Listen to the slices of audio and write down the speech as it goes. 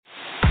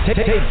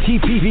Take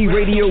TPV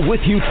Radio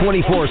with you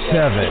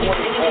 24/7.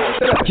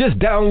 Just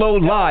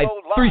download Live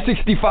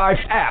 365's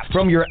app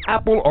from your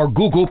Apple or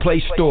Google Play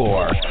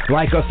Store.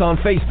 Like us on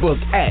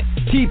Facebook at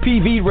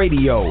TPV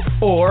Radio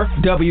or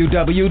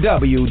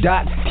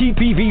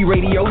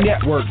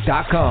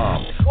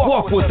www.tpvradionetwork.com.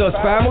 Walk with us,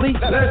 family.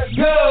 Let's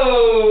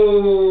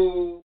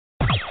go!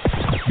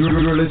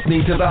 You're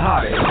listening to the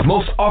hottest,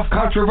 most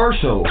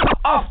off-controversial,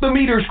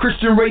 off-the-meters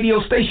Christian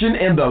radio station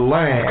in the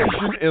land.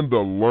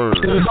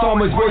 The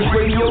Psalmist Voice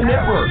Radio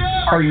Network.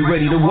 Are you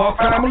ready to walk,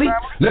 family?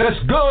 Let's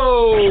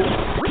go!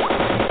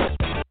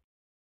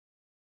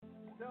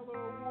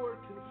 Stellar Award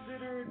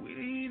considered,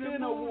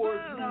 Spin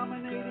Awards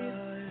nominated,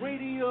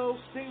 radio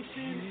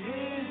station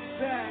is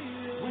back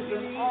with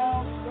an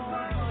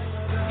all-star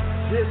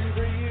lineup. This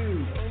for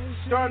you.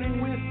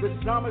 Starting with the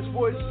Psalmist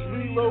Voice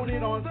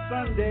Reloaded on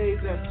Sundays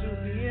at 2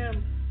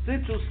 p.m.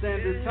 Central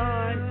Standard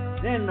Time.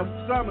 Then the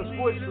Psalmist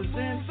Voice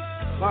presents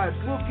by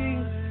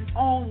booking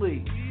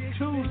only.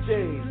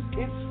 Tuesdays,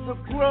 it's The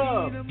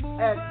Grub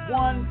at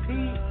 1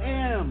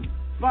 p.m.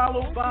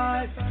 Followed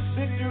by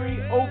Victory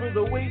Over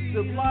the Weights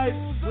of Life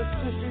with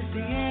Sister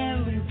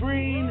Deanne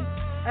Lebrine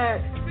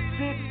at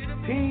 6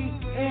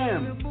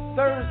 p.m.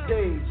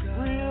 Thursdays,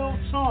 Real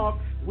Talk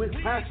with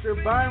Pastor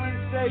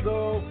Byron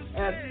Sago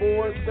at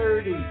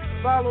 4:30,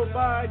 followed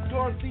by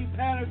Dorothy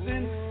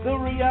Patterson, the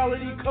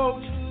reality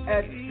coach,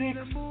 at 6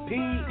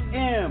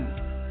 p.m.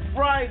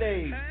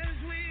 Fridays,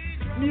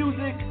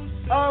 Music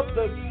of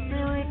the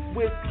Spirit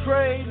with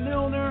Trey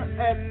Milner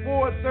at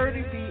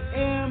 4:30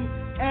 p.m.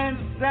 And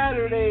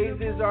Saturdays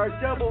is our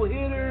double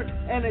hitter,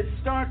 and it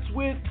starts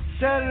with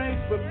Saturday's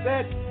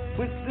Buffet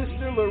with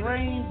Sister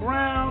Lorraine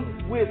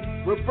Brown with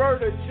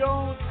Roberta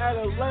Jones at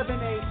 11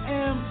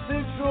 a.m.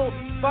 Central,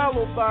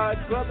 followed by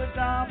Brother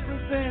Don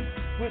Presents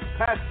with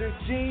Pastor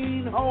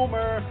Gene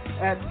Homer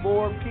at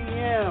 4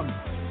 p.m.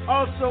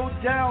 Also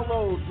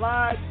download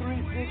Live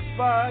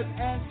 365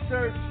 and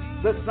search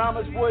the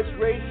Psalmist Voice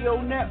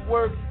Radio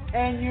Network,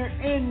 and you're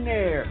in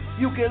there.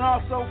 You can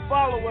also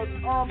follow us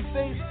on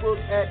Facebook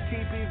at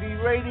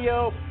TPV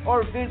Radio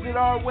or visit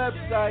our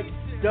website,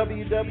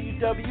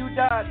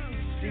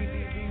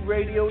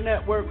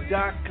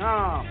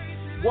 www.tpvradionetwork.com.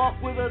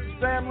 Walk with us,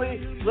 family.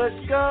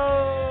 Let's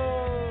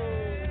go!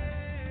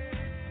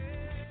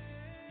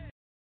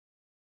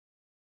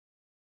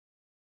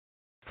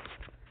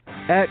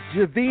 At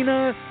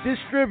Javina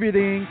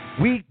Distributing,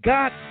 we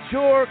got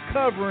your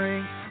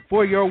covering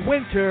for your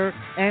winter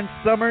and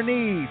summer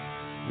needs.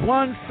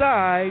 One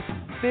size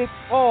fits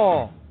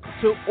all.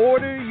 To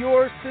order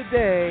yours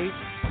today,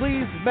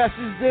 please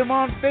message them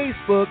on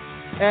Facebook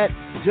at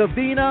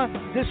Javina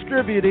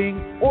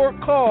Distributing or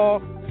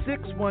call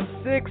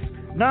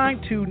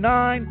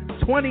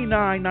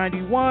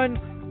 616-929-2991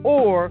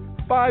 or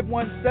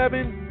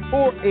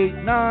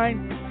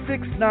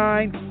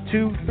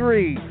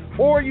 517-489-6923.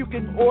 Or you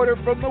can order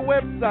from the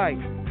website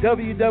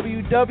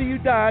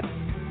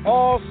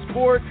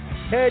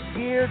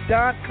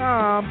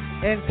www.allsportsheadgear.com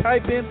and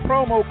type in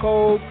promo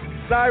code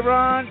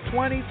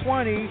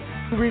Siron2020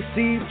 to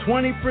receive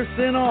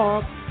 20%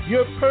 off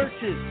your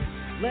purchase.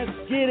 Let's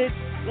get it.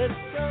 Let's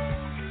go.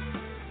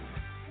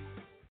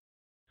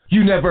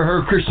 You never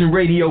heard Christian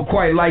radio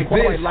quite like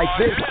this.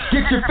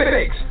 Get your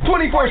fix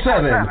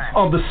 24/7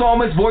 on the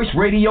Psalmist Voice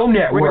Radio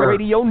Network.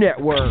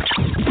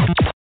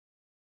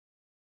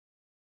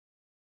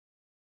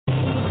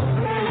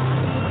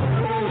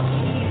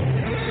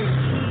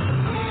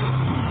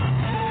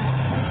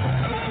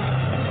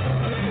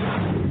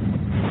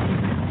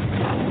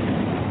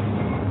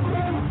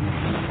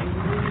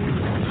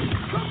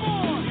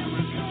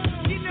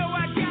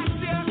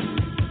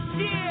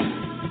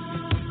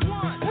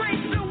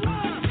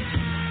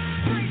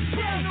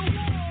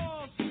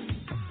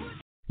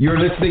 You're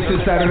listening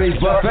to Saturday's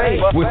Buffet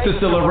with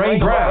Sister Lorraine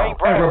Brown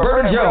and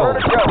Roberta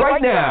Jones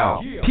right now.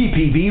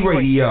 TPV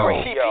Radio.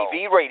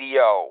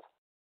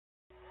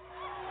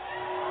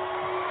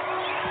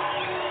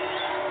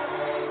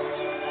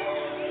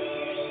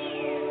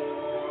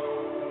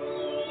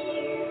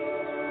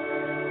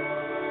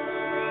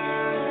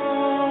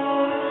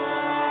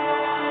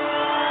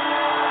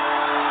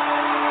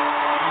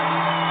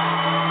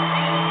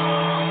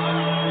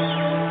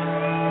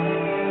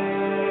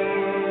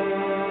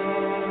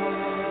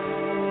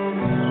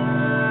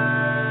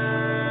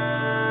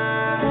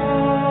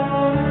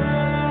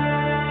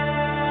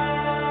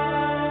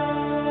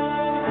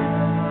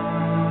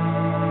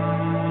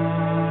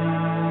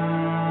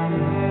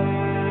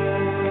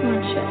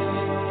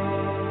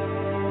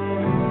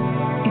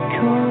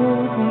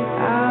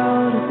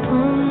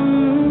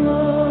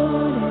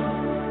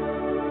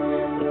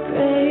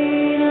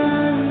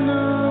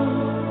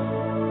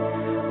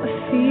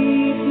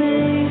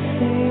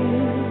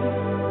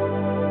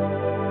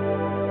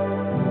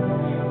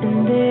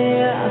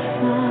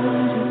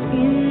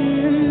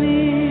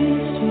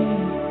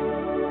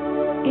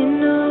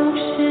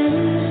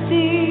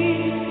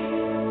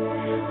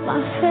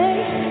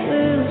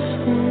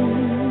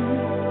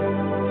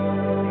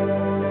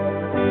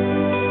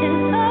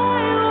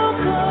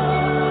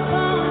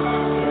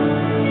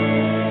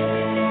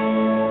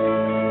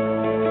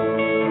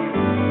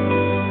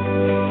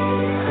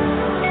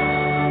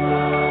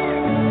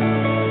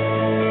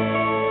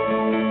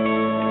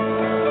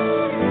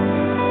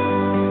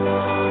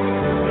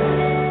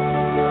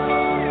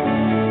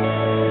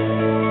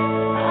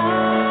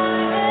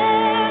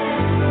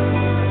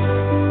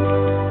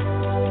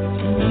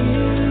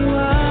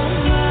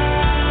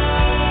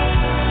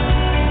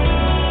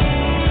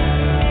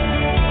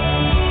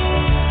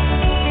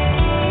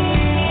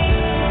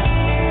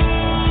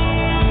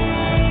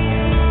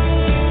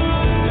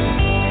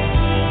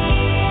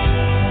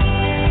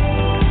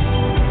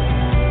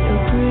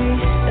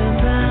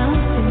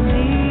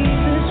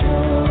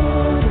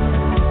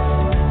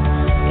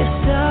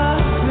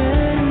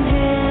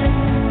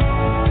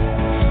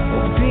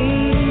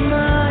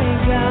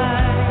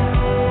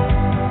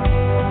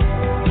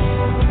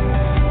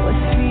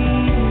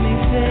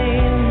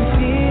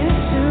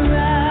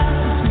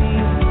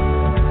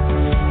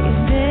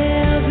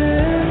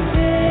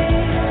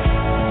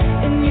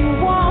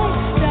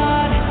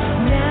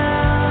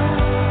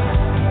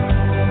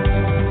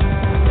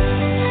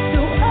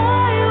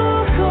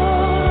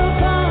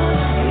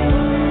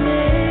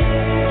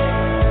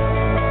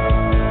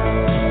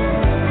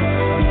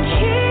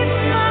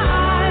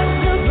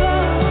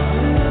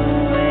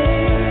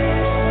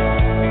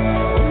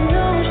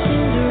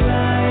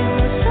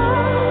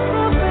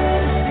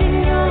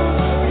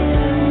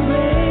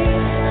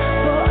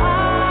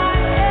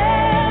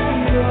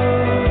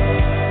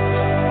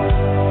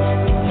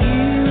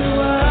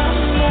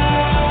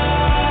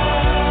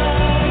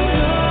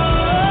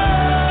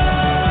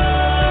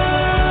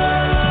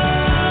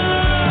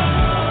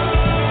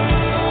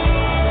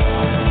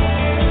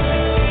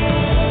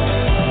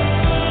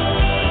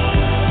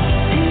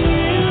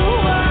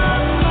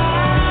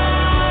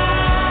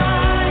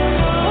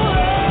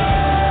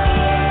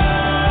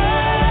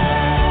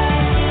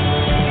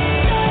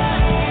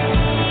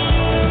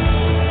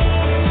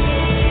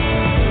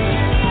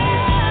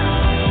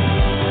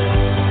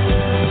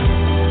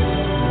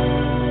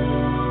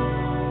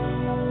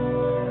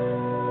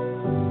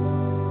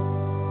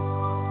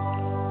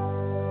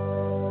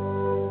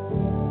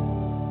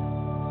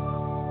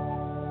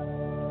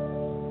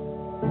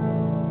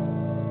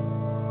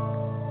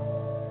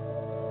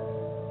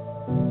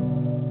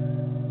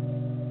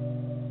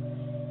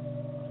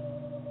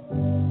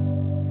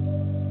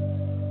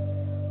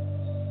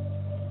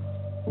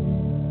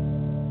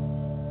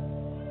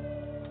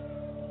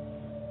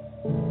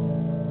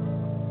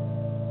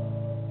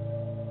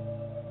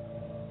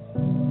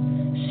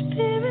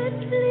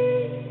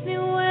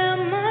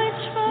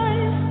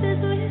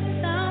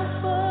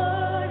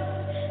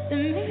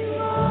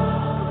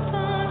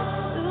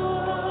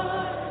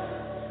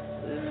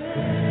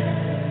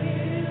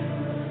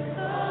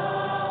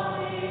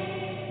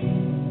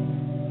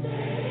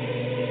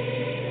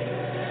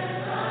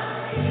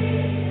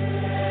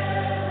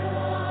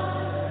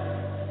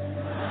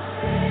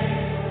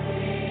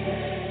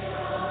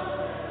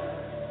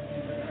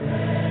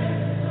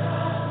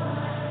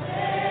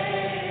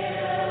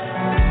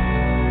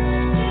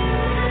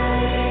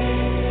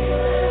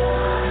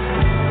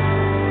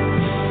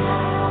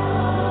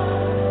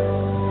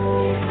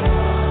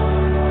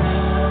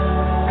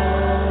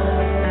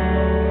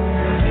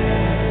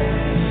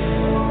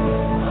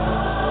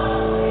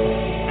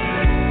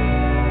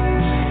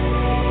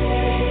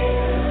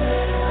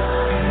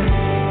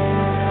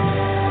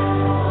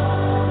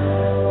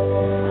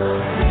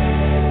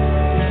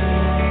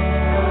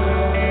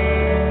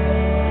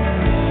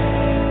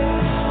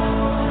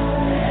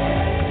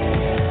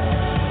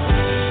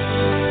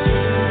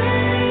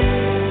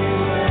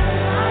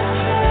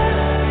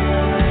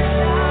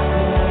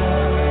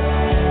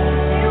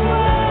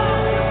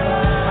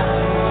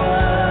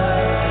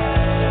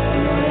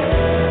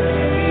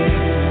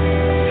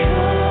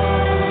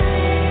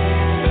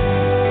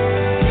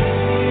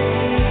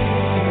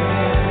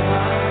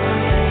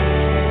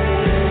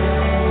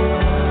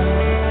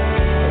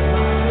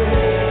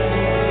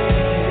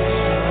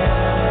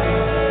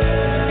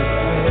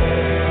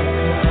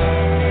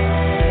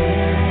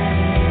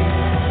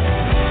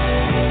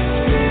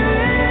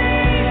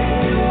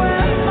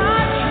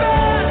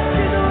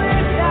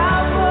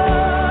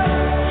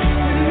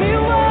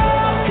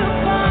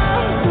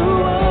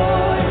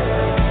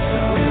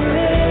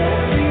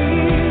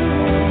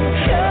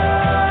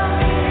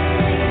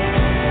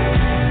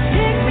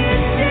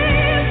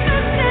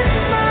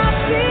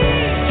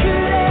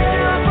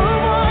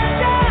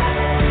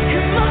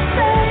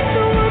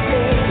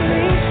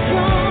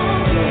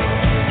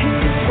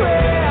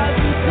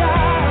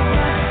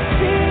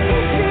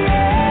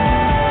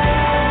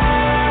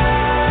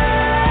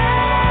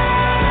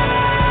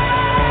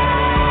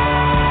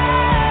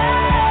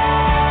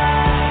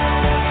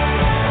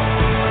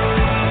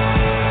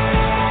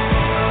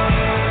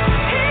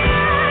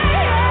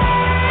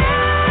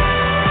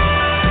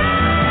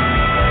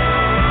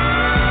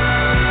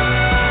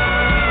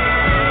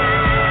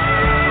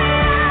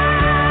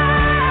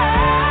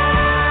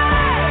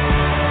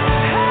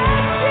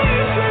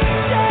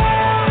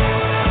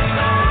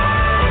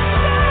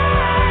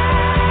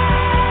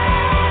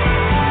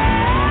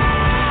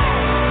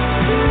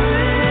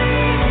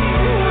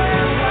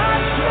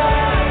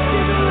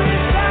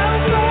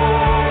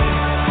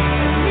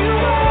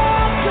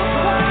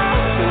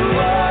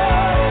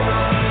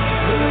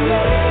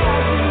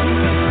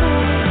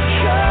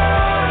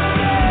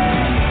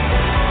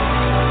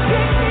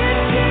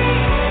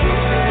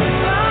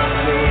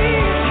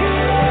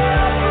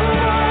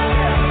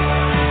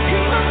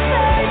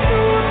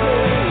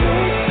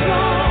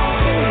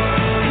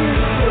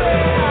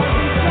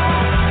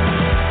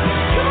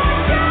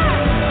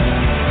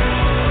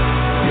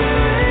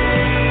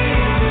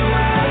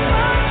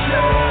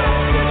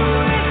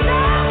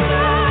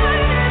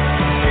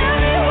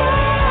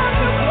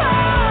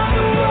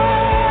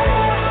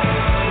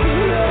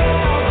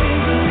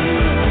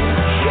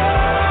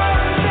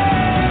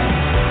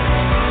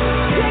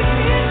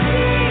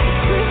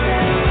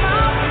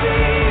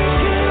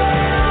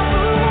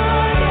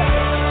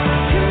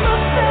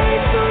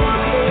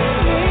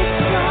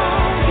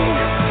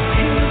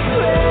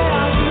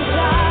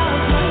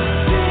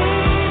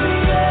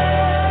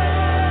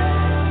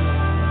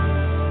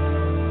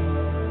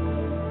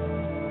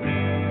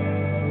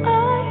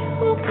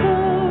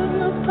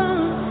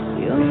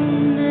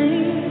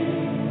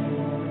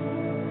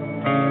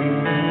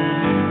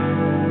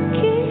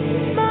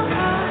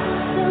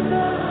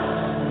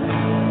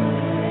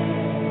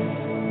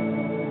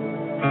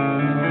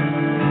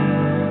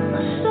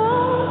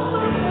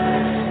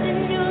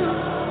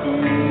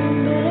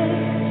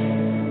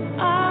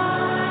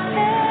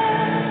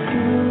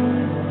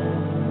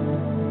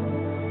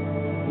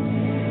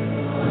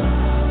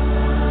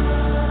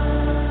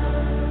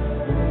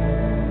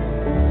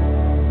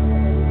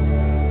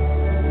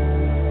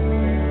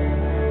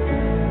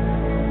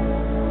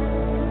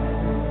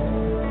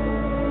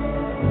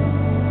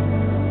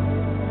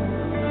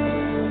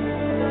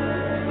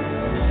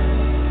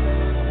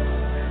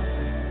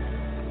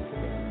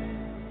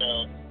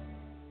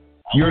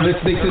 You're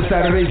listening to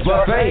Saturday's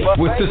Buffet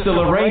with Sister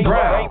Lorraine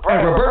Brown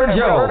and Roberta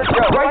Jones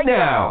right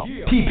now.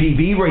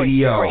 TPV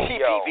Radio.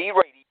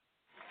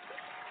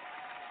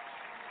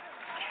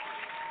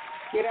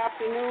 Good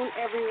afternoon,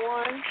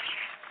 everyone.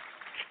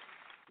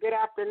 Good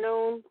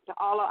afternoon to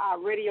all of our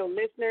radio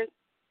listeners.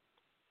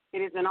 It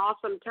is an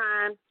awesome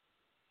time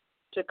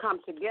to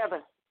come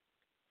together.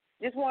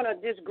 Just want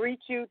to greet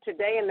you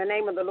today in the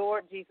name of the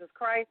Lord Jesus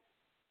Christ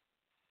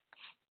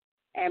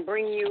and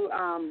bring you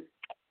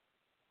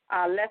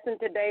our lesson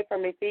today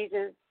from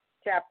Ephesians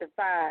chapter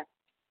 5.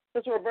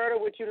 Sister Roberta,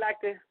 would you like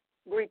to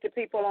greet the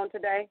people on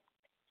today?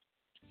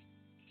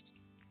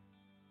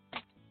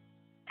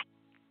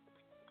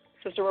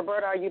 Sister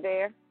Roberta, are you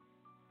there?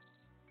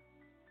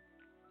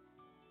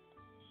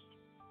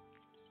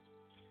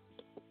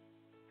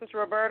 Sister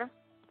Roberta?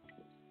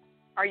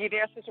 Are you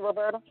there, Sister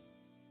Roberta?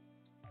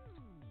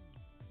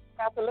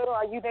 Pastor Little,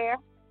 are you there?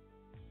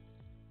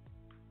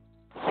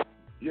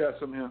 Yes,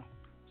 I'm here.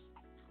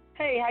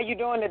 Hey, how you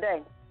doing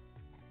today?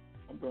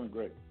 I'm doing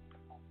great.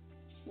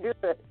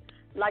 Good.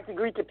 Like to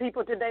greet the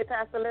people today,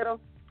 Pastor Little,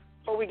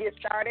 before we get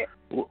started?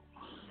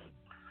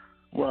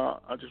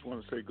 Well, I just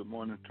want to say good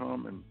morning to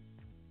them,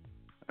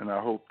 and I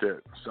hope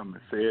that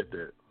something said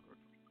that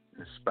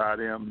inspire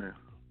them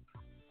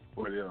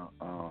where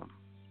they'll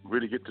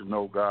really get to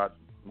know God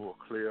more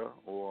clear,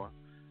 or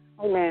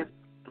Amen.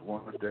 The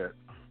ones that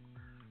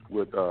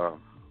would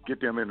get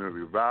them in a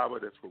revival.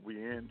 That's what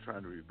we're in,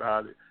 trying to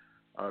revive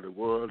the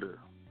world,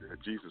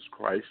 that Jesus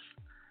Christ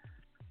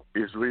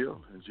is real,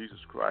 and Jesus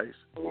Christ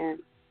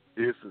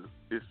is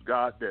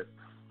God that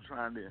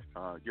trying to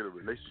get a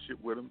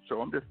relationship with Him. So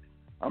I'm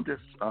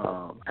just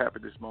happy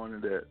this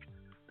morning to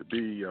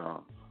be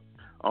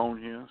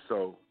on here.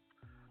 So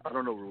I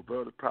don't know,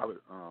 Roberta probably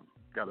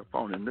got a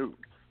phone and knew.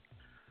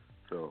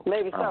 So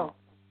maybe so.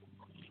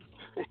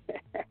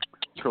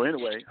 So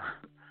anyway,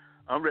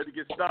 I'm ready to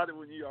get started.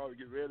 When you all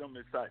get ready, I'm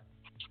excited.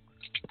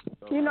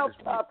 So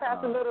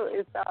Pastor Little,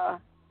 is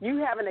you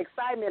have an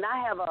excitement. I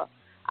have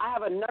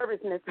a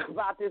nervousness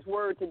about this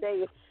word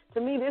today.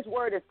 To me, this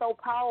word is so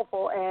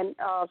powerful. And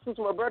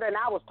Sister Roberta and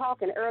I was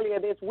talking earlier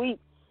this week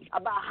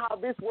about how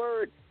this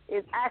word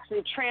is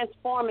actually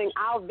transforming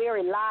our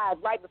very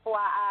lives right before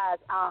our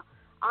eyes.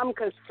 I'm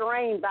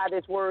constrained by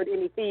this word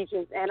in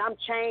Ephesians, and I'm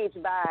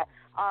changed by it.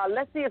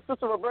 Let's see if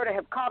Sister Roberta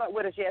have caught up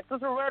with us yet.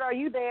 Sister Roberta, are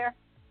you there?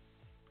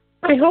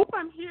 I hope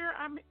I'm here.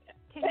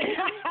 Can you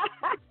hear me?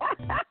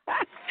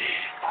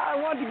 I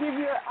want to give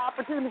you an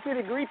opportunity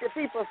to greet the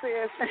people,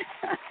 sis.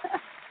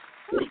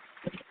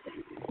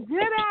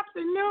 Good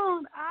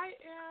afternoon. I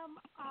am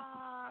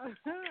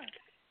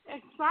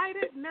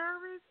excited,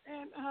 nervous,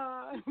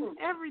 and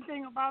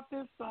everything about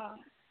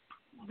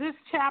this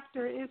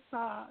chapter is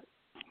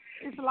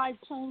life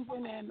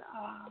changing and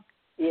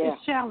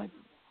it's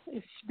challenging.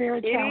 It's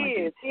very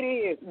challenging. It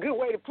is. Good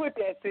way to put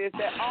that, sis.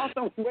 That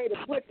awesome way to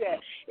put that.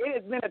 It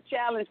has been a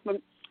challenge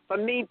for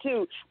me,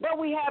 too. But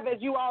we have,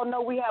 as you all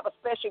know, we have a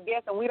special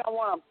guest, and we don't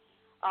want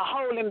to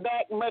hold him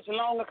back much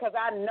longer because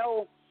I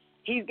know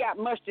he's got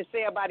much to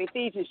say about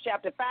Ephesians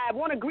chapter 5. I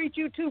want to greet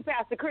you, too,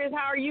 Pastor Chris.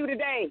 How are you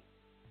today?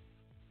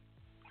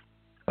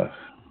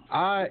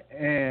 I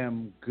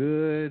am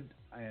good,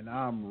 and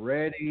I'm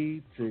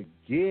ready to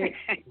get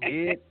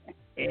it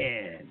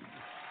in.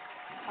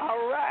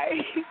 All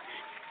right.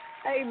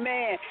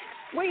 Amen.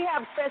 We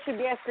have special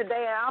guests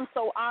today, and I'm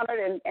so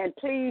honored and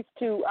pleased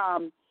to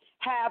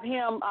have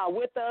him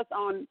with us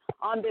on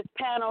this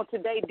panel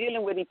today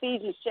dealing with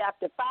Ephesians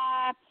chapter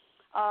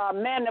 5.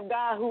 Man of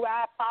God who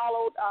I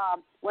followed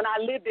when I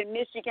lived in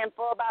Michigan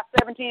for about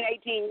 17,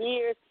 18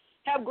 years.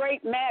 Have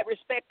great, mad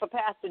respect for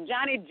Pastor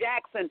Johnny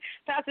Jackson.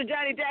 Pastor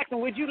Johnny Jackson,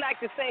 would you like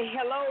to say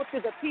hello to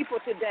the people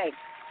today?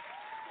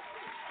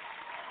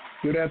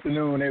 Good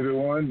afternoon,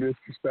 everyone. This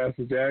is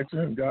Pastor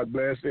Jackson. God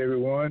bless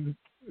everyone.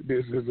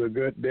 This is a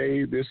good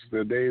day. This is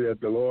the day that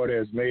the Lord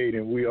has made,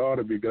 and we ought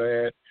to be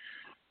glad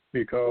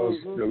because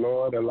the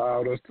Lord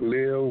allowed us to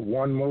live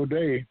one more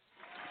day.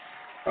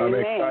 I'm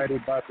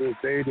excited about this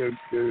day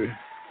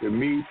to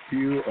meet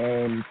you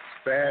on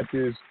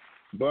Baptist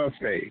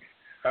Buffet.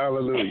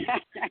 Hallelujah.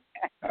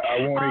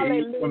 I want to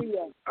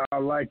eat I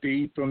like to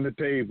eat from the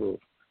table.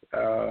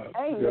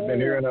 I've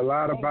been hearing a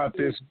lot about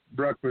this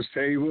breakfast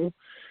table.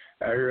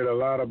 I heard a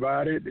lot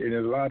about it, and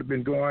a lot has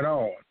been going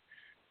on.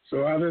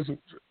 So I'm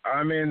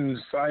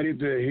excited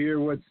to hear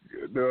what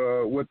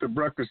the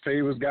breakfast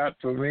table's got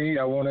for me.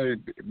 I want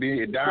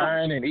to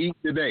dine and eat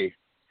today.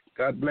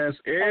 God bless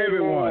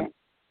everyone.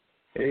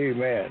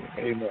 Amen.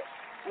 Amen.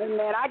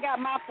 Amen. I got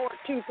my fork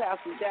too,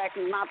 Pastor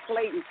Jackson, my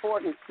plate and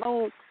fork and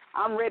spoon.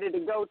 I'm ready to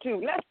go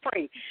too. Let's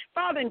pray.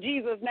 Father, in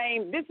Jesus'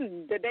 name, this is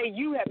the day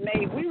you have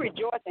made. We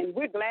rejoice and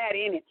we're glad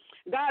in it.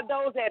 God,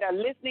 those that are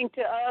listening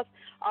to us,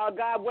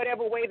 God,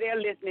 whatever way they're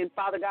listening,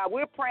 Father God,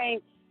 we're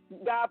praying,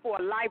 God, for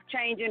a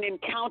life-changing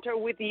encounter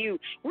with you.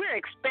 We're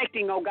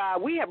expecting, oh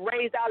God. We have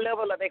raised our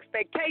level of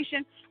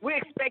expectation. We're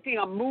expecting expecting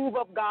a move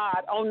of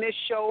God on this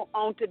show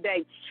on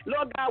today.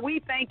 Lord God,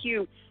 we thank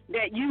you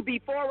that you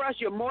before us,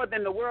 you're more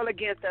than the world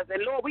against us.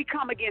 And Lord, we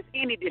come against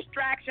any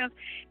distractions,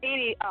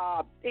 any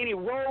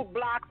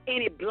roadblocks,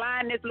 any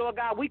blindness, Lord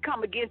God. We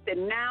come against it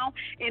now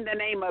in the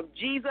name of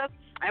Jesus.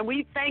 And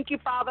we thank you,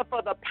 Father,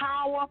 for the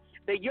power,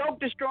 the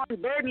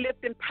yoke-destroying,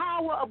 burden-lifting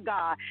power of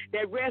God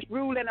that rests,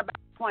 rule, and abide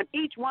upon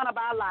each one of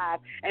our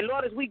lives. And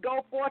Lord, as we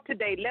go forth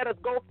today, let us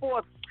go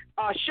forth,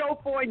 show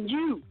forth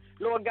you,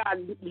 Lord God.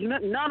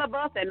 None of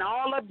us and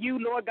all of you,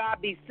 Lord God,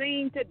 be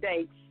seen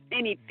today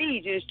in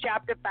Ephesians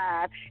chapter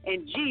 5.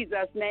 In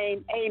Jesus'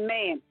 name,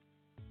 amen.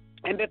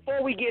 And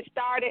before we get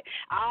started,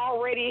 I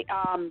already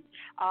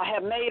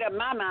have made up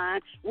my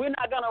mind. We're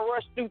not going to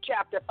rush through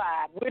chapter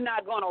 5. We're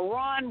not going to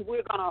run.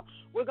 We're going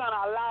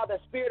to allow the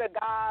Spirit of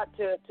God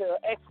to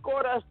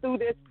escort us through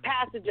this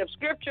passage of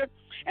Scripture.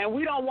 And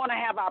we don't want to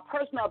have our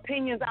personal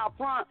opinions out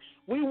front.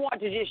 We want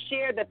to just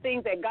share the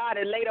things that God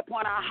has laid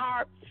upon our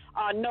heart.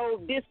 No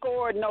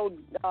discord, no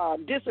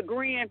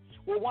disagreeing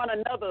with one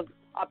another's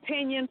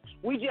opinions.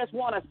 We just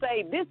want to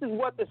say, this is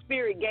what the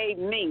Spirit gave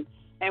me.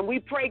 And we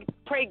pray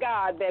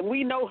God that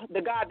we know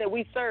the God that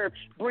we serve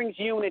brings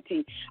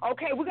unity.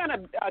 Okay, we're going to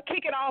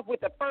kick it off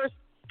with the first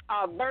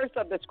verse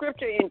of the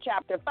scripture in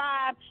chapter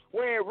 5,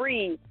 where it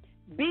reads,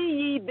 "Be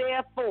ye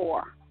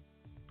therefore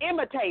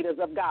imitators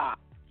of God,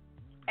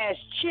 as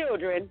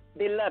children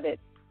beloved."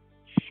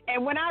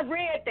 And when I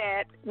read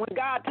that, when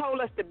God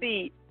told us to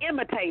be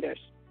imitators,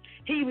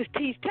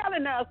 he's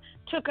telling us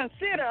to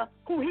consider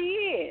who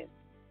he is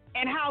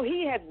and how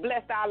he has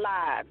blessed our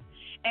lives.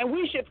 And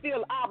we should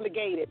feel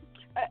obligated.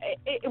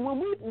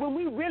 When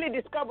we really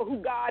discover who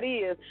God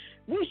is,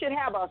 we should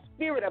have a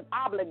spirit of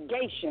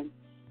obligation,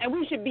 and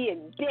we should be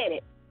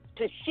indebted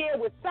to share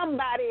with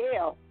somebody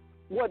else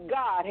what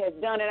God has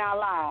done in our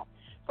lives.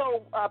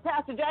 So,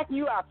 Pastor Jackie,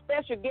 you are a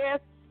special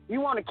guest. You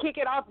want to kick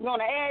it off? You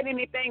want to add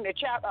anything to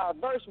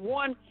verse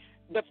 1?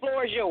 The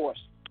floor is yours.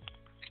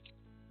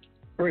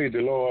 Praise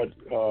the Lord,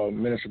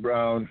 Minister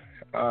Brown.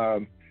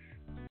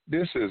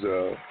 This is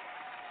a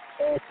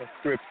awesome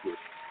scripture.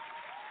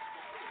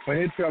 When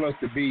it tells us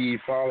to be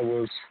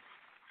followers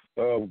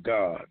of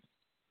God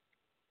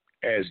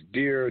as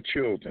dear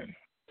children,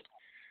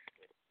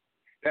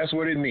 that's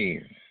what it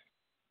means.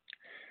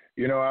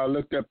 You know, I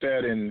looked up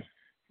that in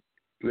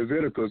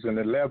Leviticus in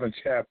the 11th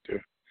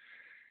chapter,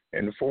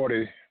 in the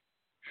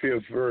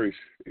 45th verse,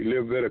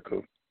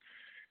 Leviticus.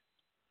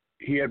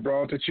 He had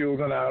brought the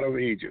children out of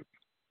Egypt,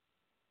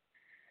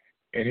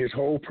 and his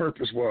whole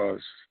purpose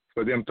was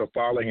for them to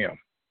follow him.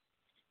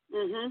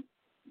 Mm-hmm.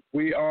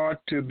 We are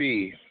to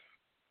be.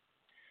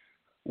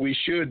 We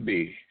should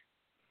be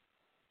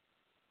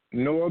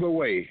no other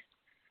way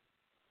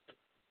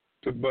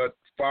but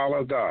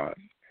follow God.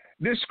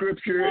 This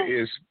scripture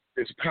is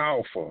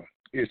powerful.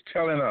 It's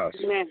telling us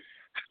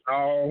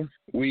how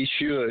we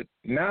should,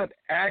 not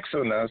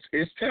asking us,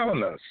 it's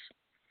telling us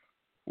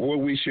what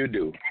we should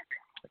do.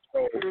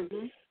 So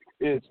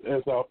it's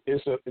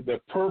the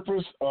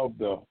purpose of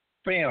the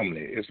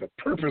family. It's the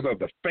purpose of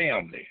the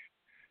family.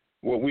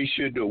 What we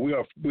should do. We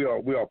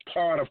are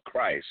part of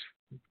Christ.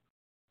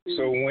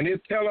 So when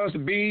it tells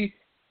us, be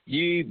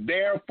ye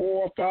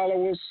therefore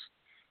followers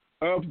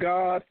of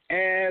God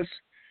as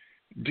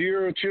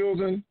dear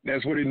children,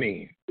 that's what it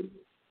means.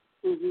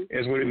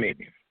 That's what it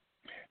means.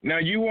 Now,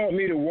 you want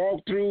me to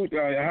walk through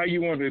how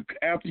you want to,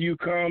 after you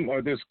come,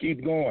 or just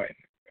keep going?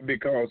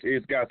 Because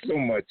it's got so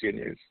much in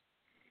this.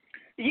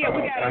 Yeah,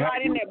 we got a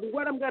lot in there. But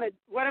what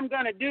I'm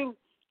gonna do,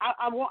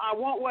 I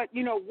want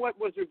what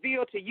was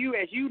revealed to you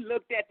as you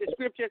looked at the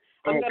scripture.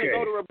 I'm gonna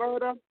go to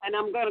Roberta, and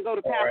I'm gonna go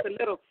to Pastor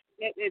Little.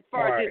 As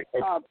far as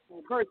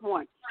verse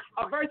 1.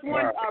 Verse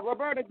 1,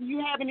 Roberta, do you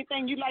have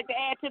anything you'd like to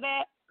add to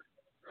that?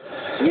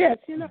 Yes,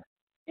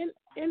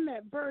 in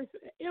that verse,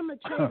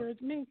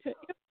 imitators means to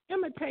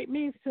imitate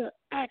means to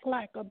act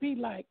like or be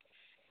like,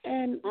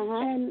 and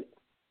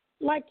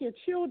like your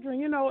children.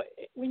 You know,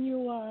 when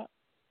your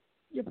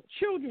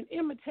children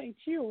imitate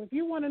you. If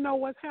you want to know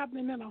what's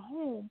happening in a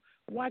home,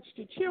 watch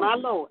the children. My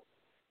Lord.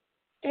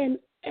 And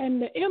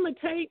to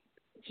imitate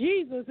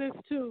Jesus is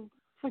to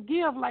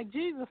forgive like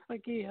Jesus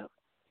forgives.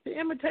 To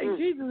imitate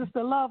Jesus is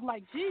to love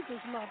like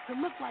Jesus loved, to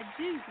look like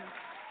Jesus.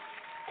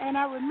 And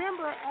I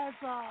remember as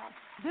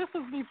this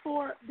was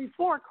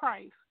before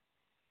Christ,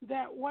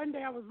 that one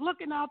day I was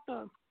looking out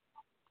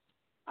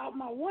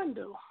my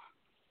window,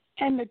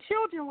 and the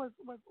children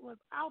was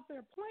out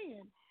there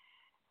playing,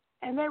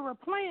 and they were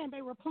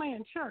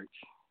playing church.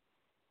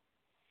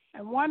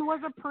 And one was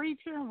a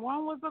preacher, and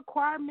one was a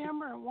choir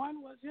member, and one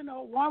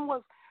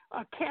was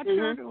a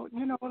catcher, to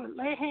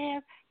lay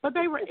hands, but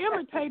they were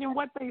imitating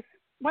what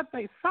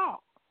they saw.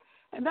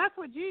 And that's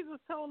what Jesus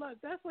told us.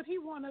 That's what he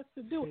wants us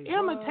to do,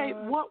 imitate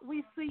what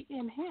we see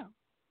in him.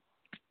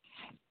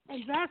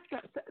 And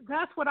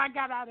that's what I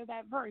got out of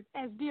that verse,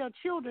 as dear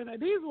children.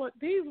 And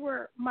these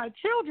were my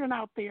children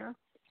out there,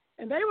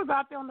 and they was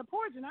out there on the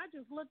porch, and I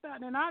just looked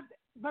out,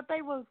 but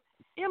they was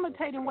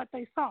imitating what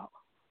they saw.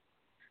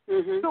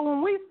 So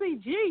when we see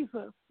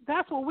Jesus,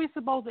 that's what we're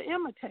supposed to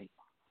imitate.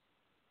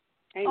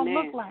 Amen.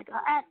 Or look like,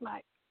 or act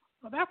like.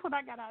 So that's what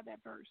I got out of that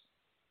verse.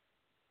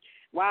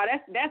 Wow,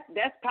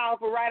 that's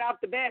powerful right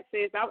off the bat,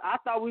 sis. I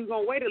thought we were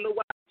gonna wait a little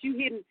while. But you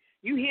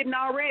hitting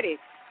already.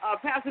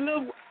 Pastor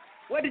Lil,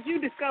 what did you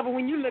discover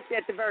when you looked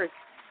at the verse?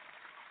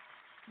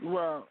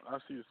 Well, I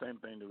see the same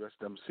thing the rest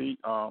of them see.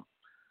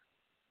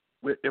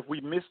 If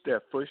we miss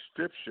that first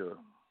scripture,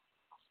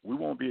 we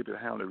won't be able to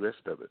handle the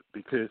rest of it,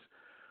 because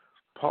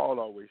Paul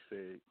always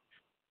said,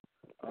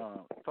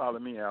 follow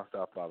me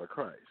after I follow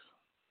Christ.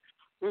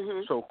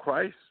 Mm-hmm. So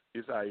Christ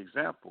is our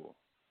example,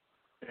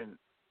 and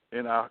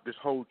this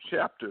whole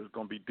chapter is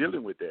going to be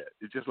dealing with that.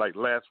 It's just like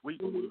last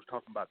week when we was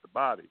talking about the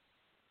body.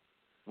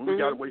 When we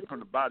got away from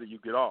the body, you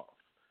get off.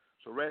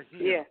 So right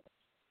here,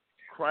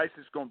 Christ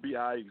is going to be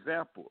our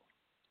example.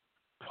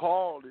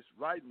 Paul is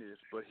writing this,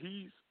 but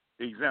he's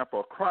the example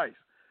of Christ.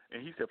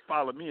 And he said,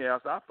 follow me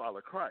as I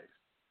follow Christ.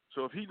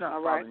 So if he's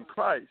not following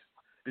Christ,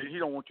 then he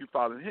don't want you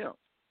following him.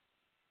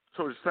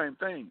 So the same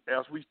thing.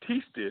 As we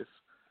teach this,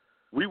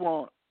 we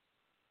want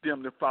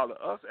them to follow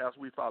us as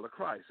we follow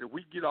Christ. If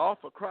we get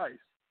off of Christ,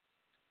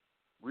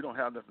 we don't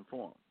have nothing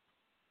for him.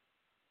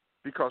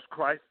 Because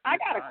Christ I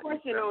got a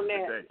question on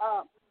that.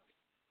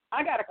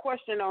 I got a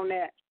question on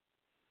that.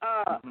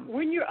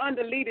 When you're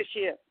under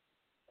leadership,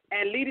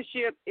 and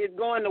leadership is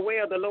going the way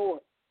of the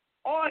Lord,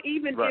 or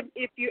even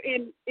if you're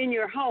in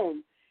your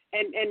home,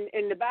 and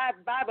in the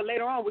Bible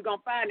later on we're going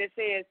to find it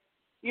says,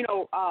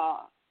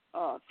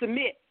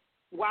 submit,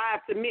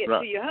 wives submit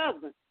to your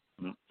husband.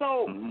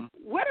 So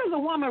where does a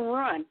woman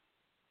run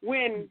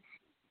when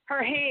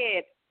her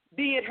head,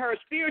 be it her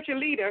spiritual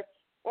leader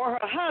or her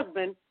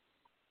husband,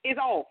 is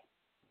off?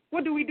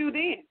 What do we do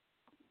then?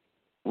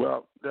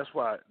 Well, that's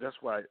why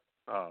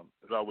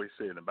it's always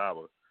said in the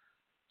Bible,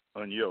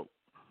 unyoke.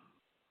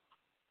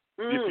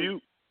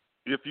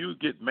 If you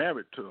get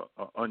married to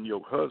an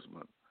unyoked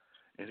husband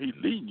and he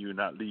leading you,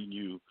 not leading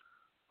you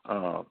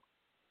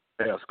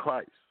as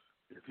Christ,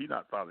 if he's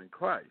not following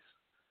Christ,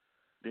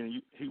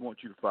 then he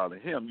wants you to follow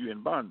him. You're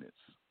in bondage.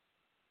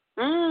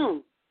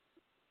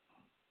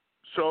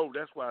 So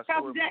that's why it's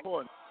so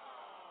important.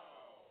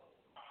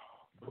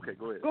 Okay,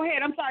 go ahead. Go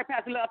ahead. I'm sorry,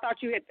 Pastor Love. I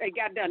thought you had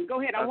got done.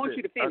 Go ahead. I want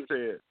you to finish. I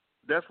said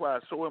that's why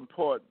it's so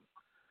important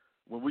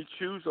when we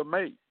choose a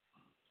mate.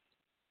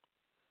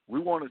 We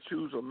want to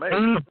choose a mate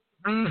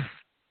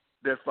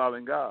that's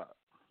following God.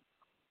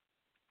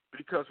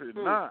 Because if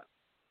not,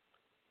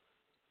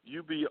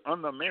 you be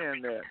under a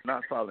man that's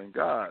not following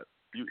God,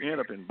 you end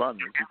up in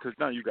bondage because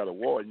now you got a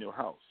war in your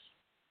house.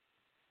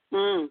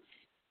 You're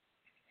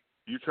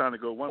trying to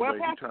go one way,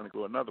 you're trying to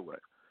go another way.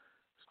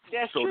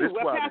 That's so true. This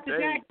Well, Pastor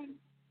Jackson.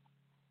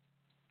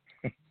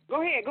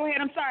 Go ahead.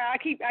 I'm sorry.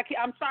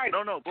 I'm sorry.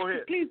 No, go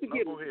ahead. Please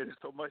forgive me. Go ahead.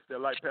 There's so much that,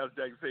 like Pastor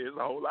Jackson said, there's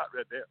a whole lot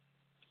right there.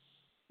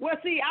 Well,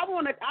 see, I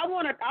want to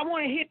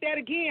hit that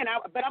again,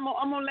 but I'm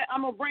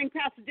gonna bring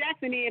Pastor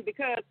Jackson in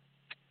because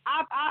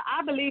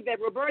I believe that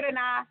Roberta and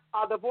I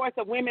are the voice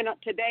of women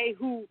today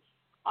who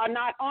are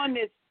not on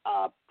this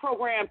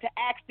program to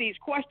ask these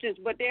questions,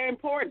 but they're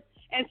important.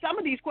 And some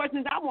of these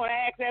questions I want to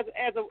ask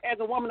as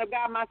a woman of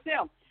God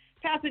myself.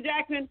 Pastor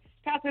Jackson,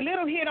 Pastor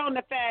Little hit on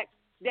the fact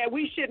that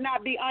we should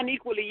not be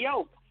unequally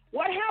yoked.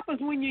 What happens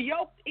when you're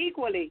yoked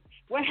equally?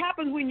 What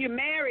happens when you're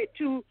married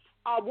to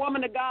a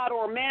woman of God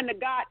or a man of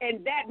God,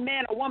 and that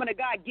man or woman of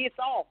God gets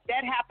off?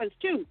 That happens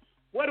too.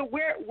 Where do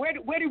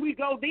we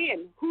go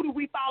then? Who do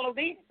we follow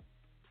then?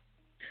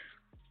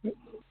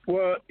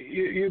 Well,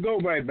 you go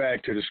right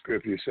back to the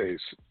scripture. It says,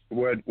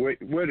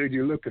 what are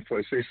you looking for?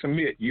 It says,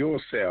 submit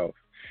yourself.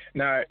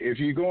 Now, if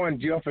you go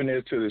and jump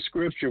into the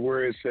scripture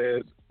where it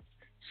says,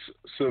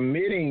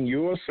 submitting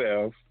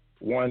yourself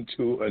one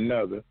to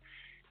another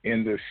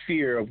in the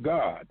fear of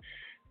God.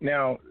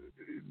 Now,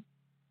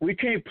 we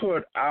can't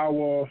put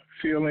our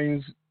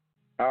feelings,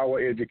 our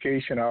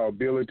education, our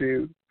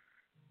ability,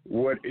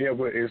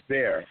 whatever is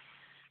there.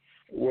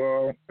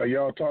 Well,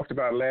 y'all talked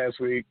about last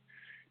week,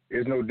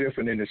 is no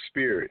different in the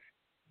spirit.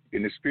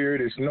 In the spirit,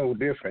 it's no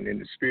different in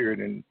the spirit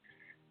and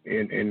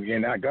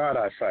in our God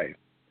eyesight.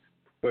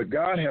 But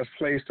God has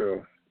placed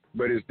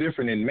but it's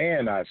different in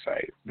man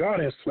eyesight. God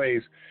has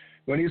placed,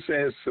 when he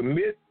says,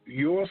 submit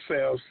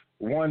yourselves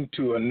one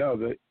to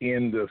another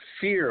in the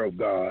fear of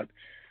God,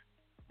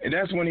 and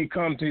that's when he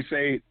comes to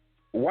say,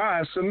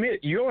 why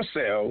submit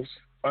yourselves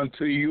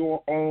unto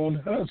your own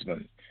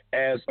husband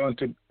as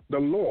unto the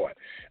Lord.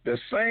 The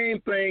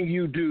same thing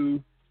you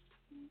do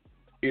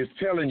is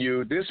telling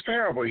you, this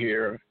parable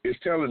here is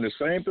telling the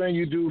same thing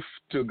you do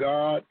to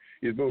God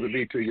is supposed to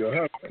be to your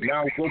husband.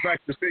 Now, go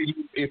back to say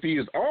if he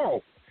is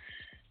off.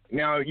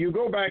 Now, you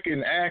go back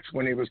in Acts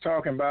when he was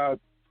talking about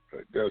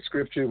the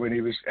scripture, when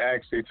he was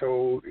asked, he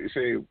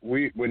said,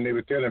 when they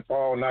were telling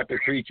Paul not to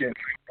preach in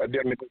a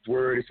different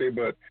word, he said,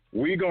 but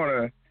we're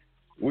gonna,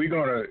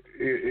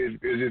 is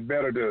it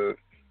better to,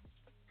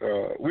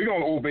 we're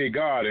gonna obey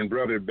God and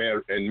brother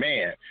and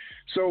man.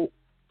 So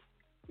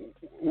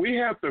we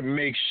have to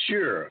make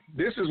sure,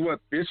 this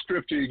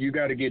scripture, you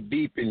got to get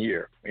deep in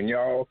here, and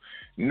y'all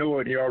know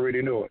it, you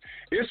already know it.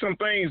 There's some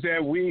things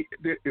that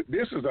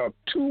this is a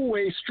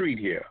two-way street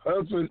here,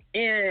 husband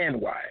and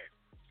wife.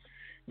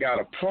 got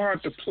a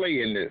part to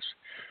play in this.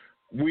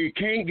 We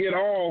can't get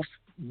off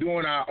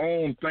doing our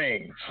own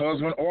thing,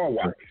 husband or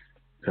wife.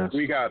 Yes.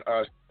 We got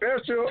a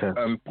special, Yes.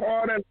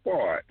 important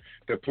part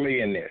to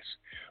play in this.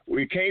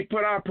 We can't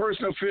put our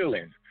personal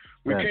feelings.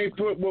 We Yes. can't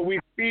put what we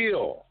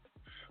feel.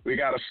 We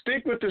got to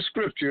stick with the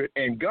scripture,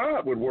 and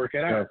God would work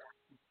it out.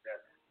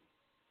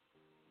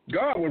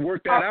 God would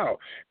work that out,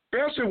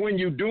 especially when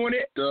you're doing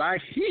it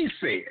like He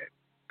said,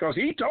 because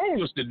He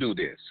told us to do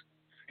this.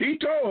 He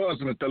told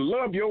husbands to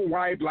love your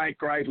wife like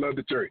Christ loved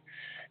the church.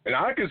 And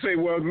I can say,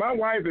 well, my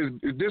wife is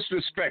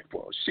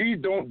disrespectful. She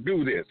don't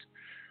do this.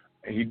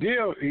 And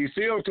he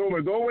still told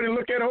me, go over and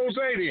look at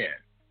Jose then.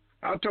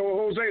 I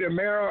told Jose to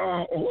marry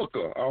a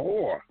hooker, a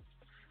whore.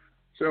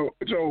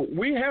 So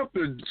we have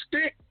to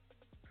stick.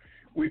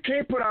 We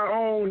can't put our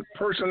own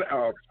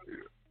personal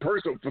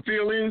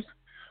feelings,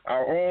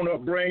 our own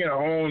upbringing,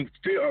 our own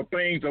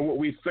things, or what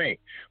we think.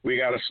 We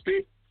got to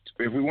stick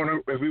if we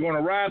want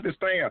to ride this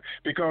thing out,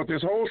 because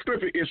this whole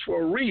scripture is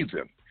for a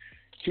reason.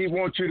 He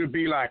wants you to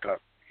be like a.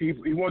 He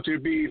wants you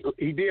to be.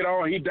 He did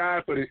all. He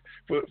died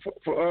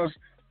for us.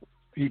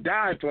 He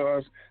died for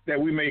us that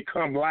we may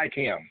come like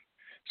Him.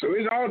 So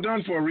it's all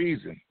done for a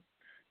reason.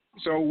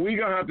 So we're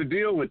gonna have to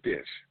deal with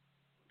this,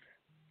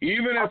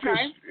 even if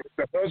it's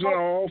the husband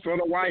off or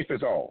the wife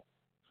is off.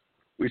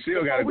 We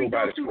still got to go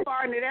by the too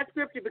far into that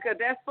scripture because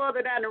that's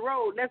further down the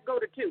road. Let's go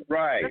to 2.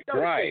 Right.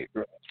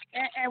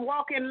 And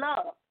walk in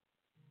love.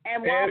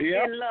 And walk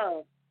in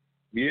love.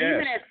 Yes.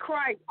 Even as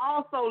Christ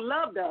also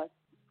loved us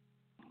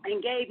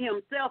and gave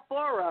Himself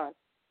for us,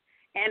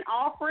 an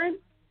offering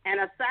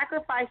and a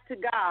sacrifice to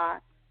God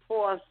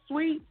for a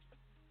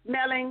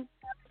sweet-smelling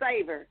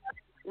savor.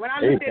 When I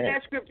looked at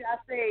that scripture, I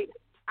said,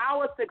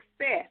 our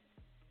success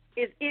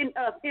is in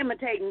us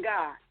imitating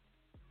God.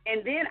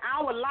 And then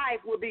our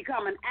life will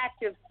become an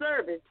active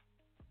service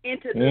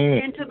into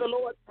the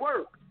Lord's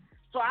work.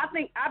 So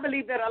I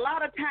believe that a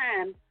lot of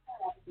times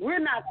we're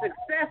not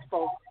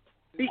successful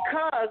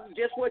because,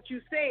 just what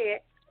you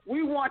said,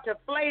 we want to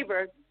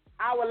flavor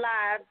our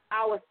lives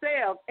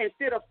ourselves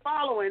instead of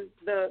following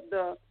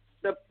the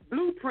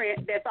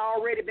blueprint that's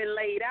already been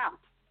laid out.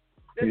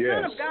 The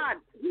Son of God,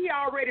 He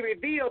already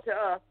revealed to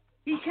us.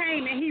 He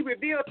came and He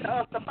revealed to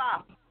us the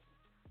Father.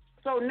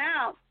 So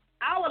now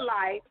our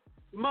life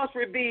must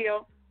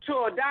reveal to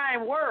a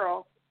dying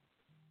world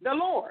the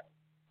Lord.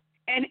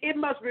 And it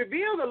must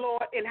reveal the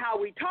Lord in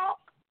how we talk,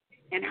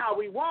 and how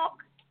we walk,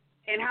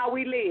 and how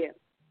we live.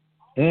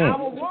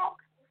 Our walk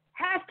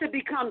has to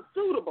become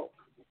suitable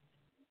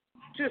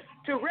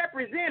to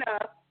represent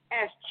us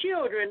as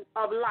children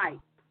of light.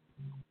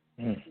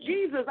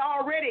 Jesus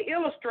already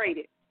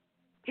illustrated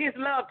His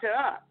love to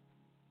us,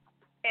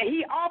 and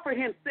He offered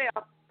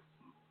Himself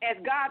as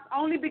God's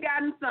only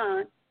begotten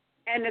Son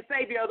and the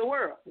Savior of the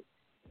world.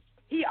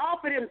 He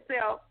offered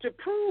Himself to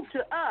prove to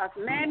us,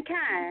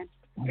 mankind,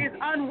 His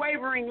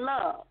unwavering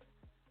love.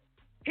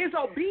 His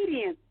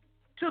obedience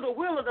to the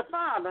will of the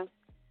Father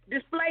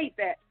displayed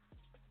that.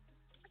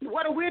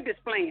 What are we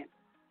displaying?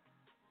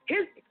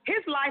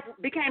 His life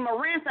became a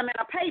ransom and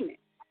a payment,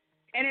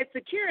 and it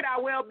secured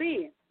our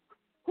well-being.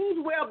 Whose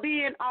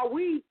well-being are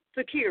we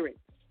securing?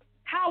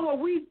 How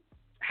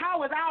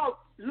is our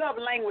love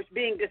language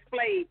being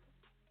displayed,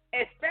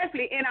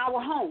 especially in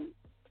our home?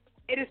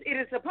 It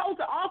is supposed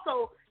to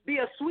also be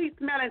a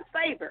sweet-smelling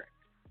savor,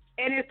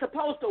 and it's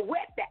supposed to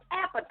whet the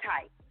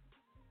appetite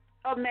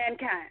of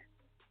mankind.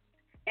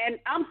 And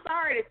I'm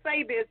sorry to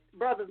say this,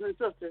 brothers and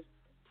sisters,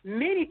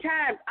 many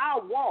times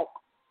our walk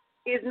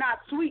is not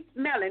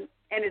sweet-smelling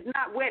and is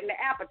not whetting the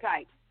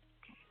appetite.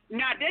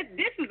 Now,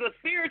 this is a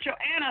spiritual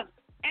and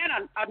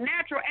a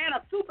natural and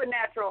a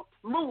supernatural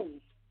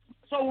move.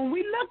 So when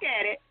we look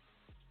at it,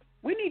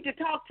 we need to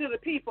talk to the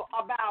people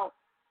about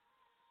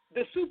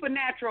the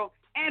supernatural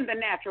and the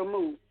natural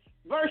move.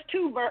 Verse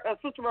 2,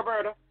 Sister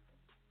Roberta.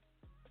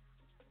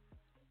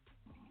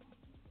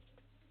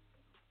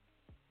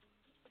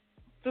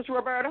 Sister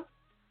Roberta?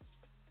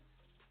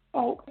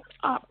 Oh,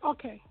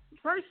 okay.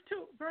 Verse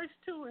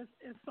 2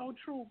 is so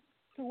true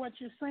to what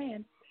you're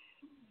saying.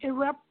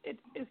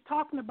 It's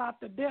talking about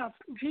the death.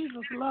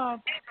 Jesus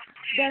loved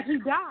that He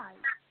died.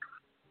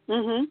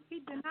 Mm-hmm.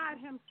 He denied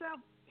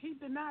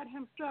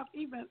Himself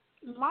even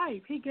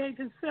life. He gave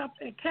Himself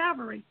at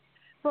Calvary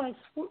for an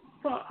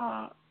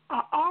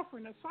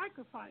offering, a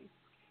sacrifice.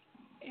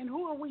 And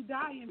who are we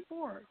dying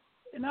for?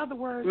 In other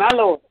words, my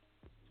Lord,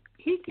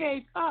 He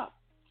gave up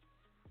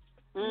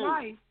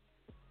life,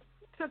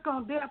 took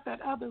on death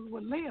that others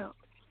would live.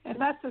 And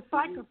that's the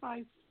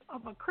sacrifice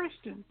of a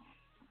Christian.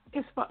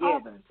 It's for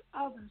others.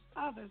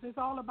 It's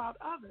all about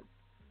others.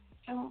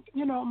 And,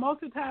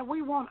 most of the time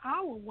we want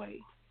our way.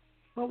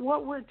 But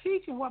what we're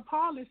teaching, what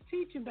Paul is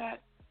teaching,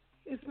 that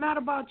it's not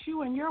about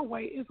you and your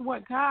way. It's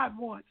what God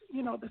wants,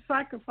 the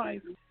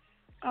sacrifice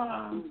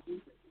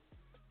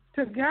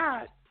to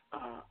God,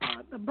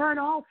 the burnt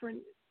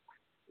offering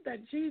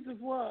that Jesus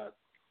was,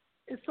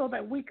 is so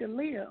that we can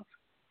live.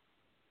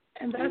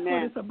 And that's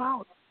what it's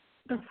about.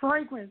 The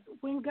fragrance.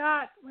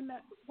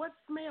 What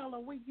smell are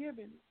we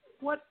giving?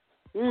 What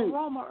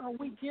aroma are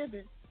we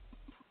giving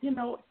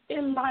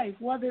in life,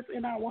 whether it's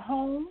in our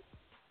home,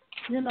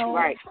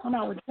 right. on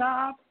our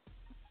job,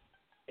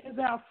 is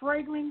our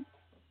fragrance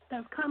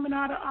that's coming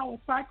out of our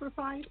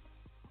sacrifice.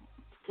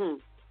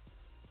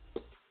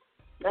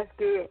 That's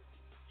good.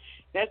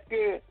 That's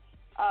good.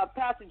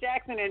 Pastor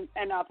Jackson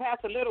and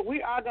Pastor Little,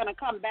 we are going to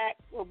come back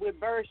with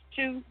verse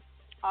 2.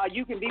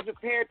 You can be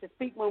prepared to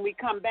speak when we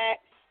come back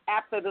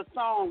after the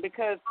song,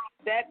 because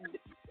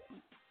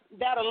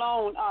that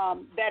alone,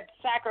 that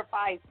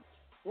sacrifice,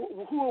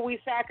 who are we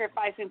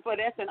sacrificing for?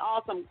 That's an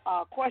awesome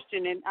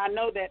question, and I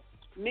know that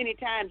many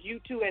times you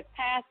two as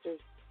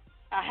pastors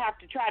have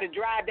to try to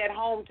drive that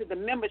home to the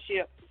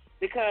membership,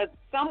 because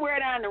somewhere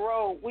down the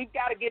road, we've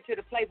got to get to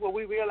the place where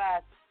we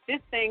realize this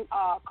thing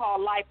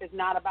called life is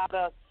not about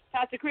us.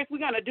 Pastor Chris, we're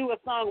going to do a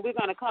song. We're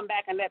going to come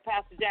back and let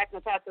Pastor Jackson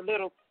and Pastor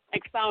Little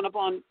expound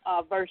upon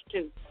verse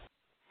 2.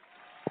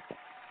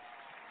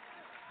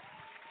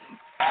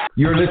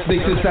 You're listening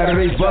to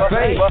Saturday's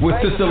Buffet with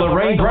Sister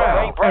Lorraine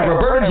Brown and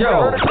Roberta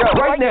Jones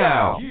right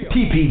now.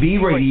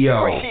 TPV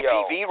Radio.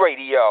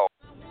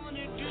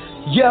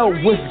 Yo,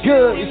 what's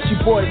good? It's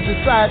your boy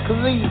Josiah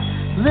Khalid.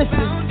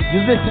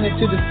 You're listening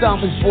to the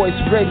Psalmist Voice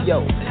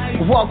Radio.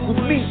 Walk with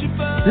me.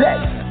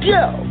 Let's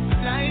go.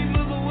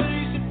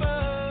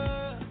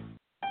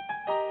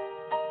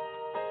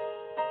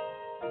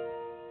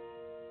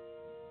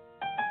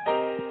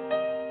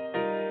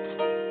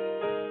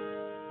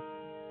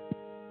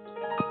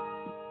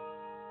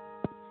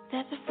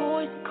 There's a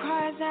voice that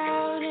cries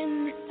out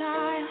in the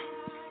silence,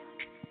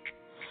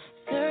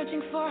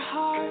 searching for a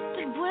heart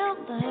that will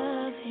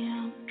love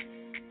him,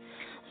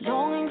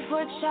 longing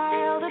for a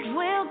child that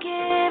will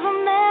give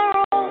him their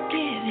all,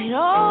 give it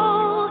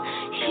all.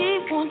 He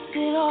wants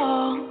it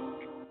all.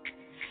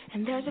 And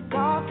there's a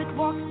God that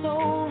walks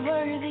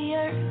over the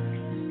earth.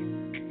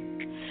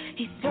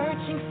 He's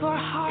searching for a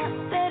heart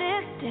that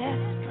is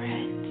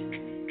desperate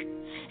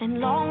and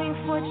longing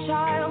for a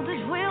child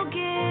that will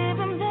give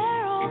him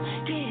their all,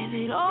 give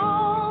it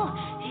all.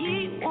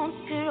 He wants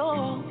it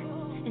all.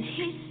 And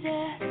he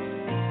says,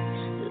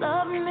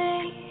 love me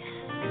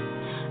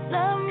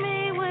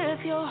with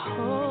your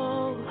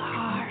whole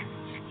heart.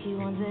 He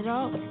wants it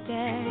all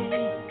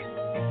today.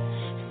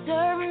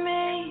 Serve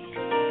me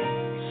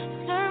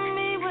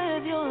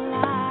with your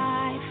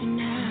life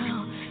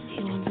now.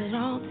 He wants it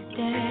all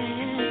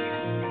today.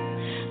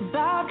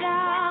 Bow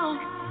down,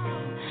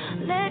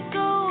 let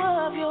go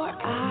of your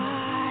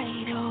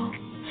idol.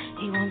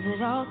 He wants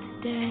it all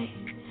today.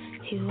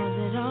 He wants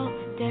it all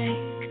today.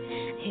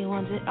 He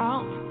wants it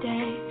all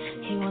today.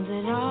 He wants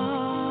it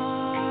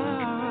all.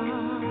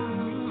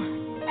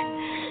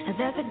 And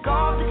there's a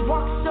God that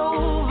walks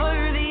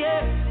over the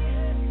earth.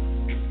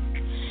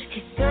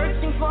 He's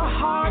searching for a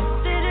heart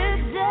that is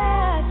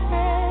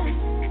desperate,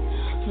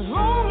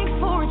 longing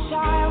for a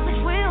child that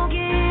will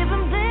give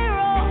him their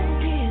all,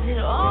 give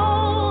it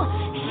all.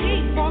 He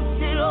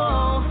wants it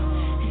all.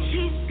 And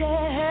he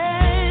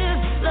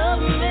says, love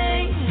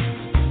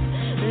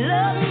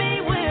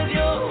me with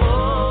your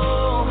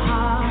whole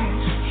heart.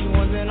 He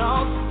wants it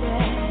all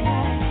today.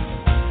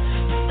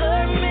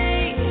 Serve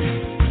me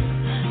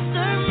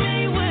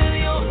with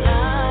your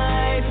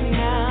life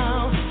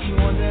now. He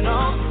wants it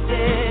all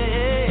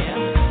today.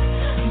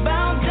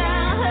 Bow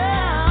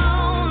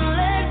down,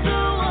 let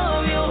go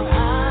of your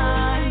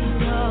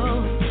idol.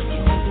 He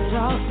wants it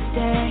all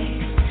today.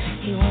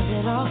 He wants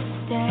it all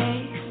today.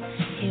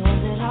 He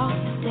wants it all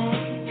today.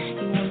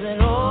 He wants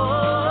it all.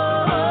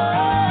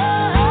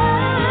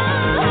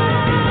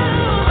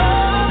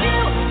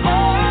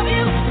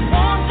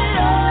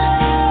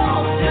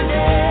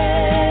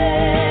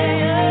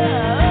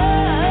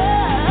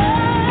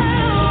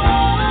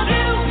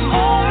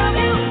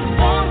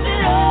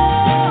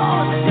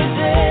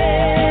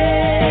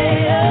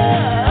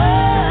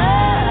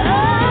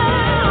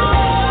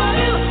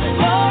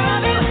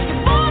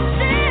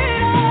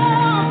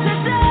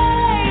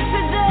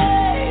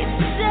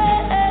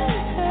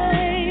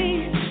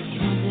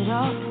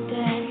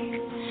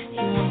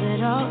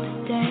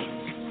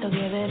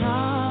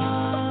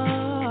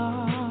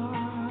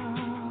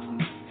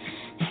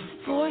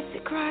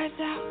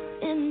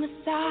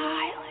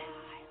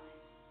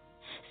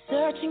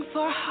 Searching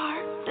for a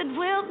heart that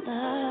will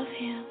love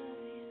him,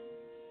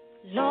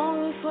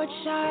 longing for a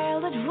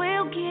child that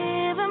will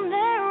give him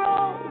their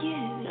all, give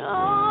it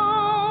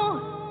all.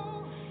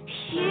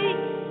 He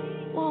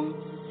wants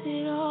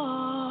it all.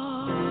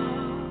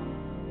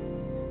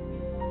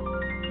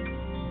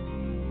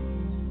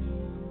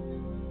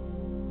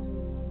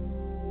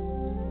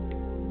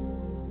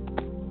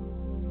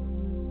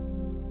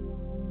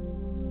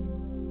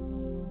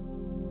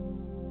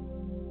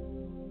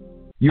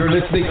 You're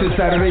listening to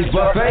Saturday's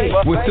Buffet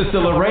with Sister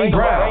Lorraine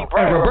Brown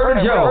and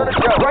Roberta Jones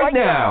right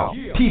now.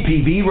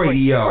 TPV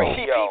Radio.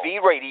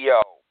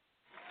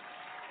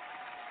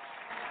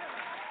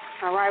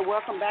 All right,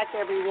 welcome back,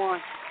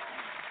 everyone.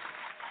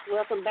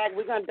 Welcome back.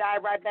 We're going to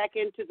dive right back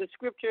into the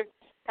scripture.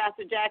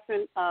 Pastor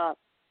Jackson,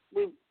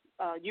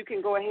 you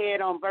can go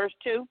ahead on verse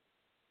 2.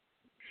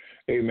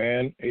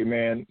 Amen.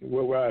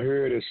 What I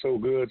heard is so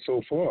good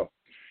so far.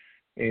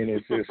 and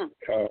it's just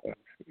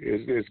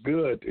it's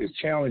good. It's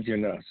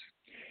challenging us.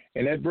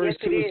 And that verse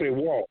Yes, 2 say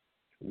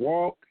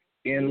walk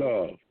in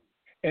love.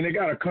 And they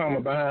got a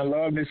comma behind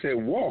love. They said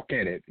walk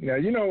in it. Now,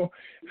 you know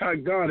how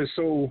God is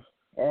so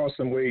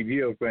awesome way he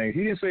gives things.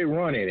 He didn't say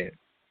run in it.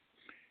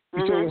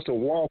 He told us to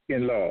walk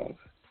in love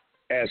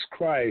as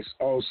Christ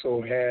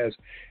also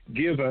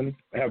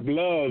have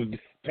loved,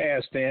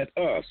 past tense,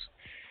 us,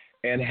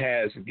 and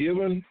has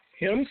given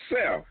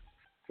himself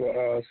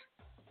for us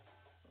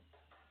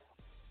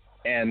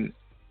an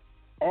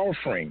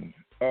offering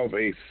of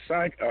a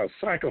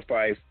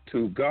sacrifice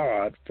to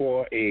God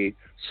for a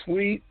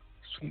sweet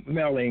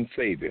smelling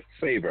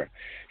savor.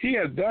 He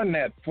has done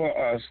that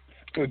for us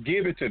to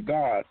give it to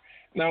God.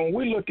 Now, when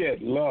we look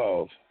at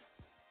love,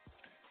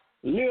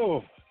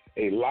 live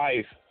a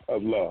life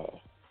of love,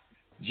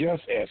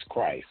 just as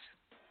Christ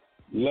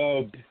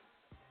loved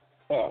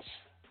us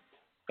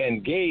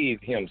and gave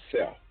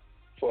himself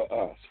for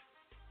us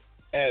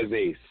as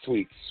a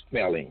sweet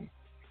smelling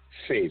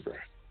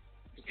savor.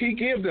 He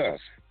gives us.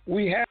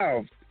 We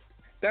have.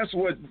 That's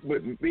what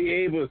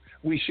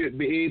we should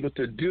be able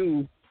to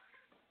do.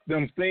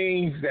 Them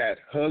things that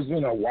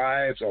husband or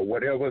wives or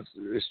whatever,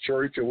 this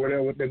church or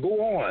whatever, they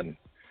go on.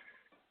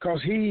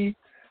 Because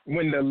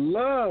when the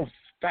love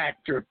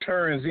factor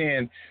turns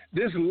in,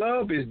 this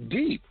love is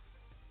deep.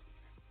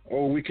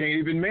 Oh, we can't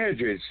even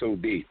measure it, so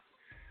deep.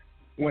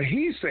 When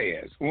he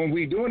says, when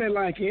we doing it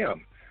like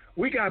him,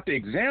 we got to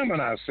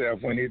examine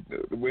ourselves when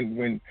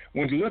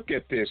we look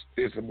at this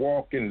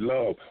walk in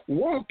love.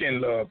 Walk in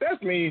love.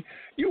 That means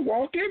you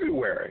walk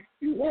everywhere.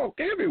 You walk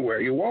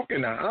everywhere. You walk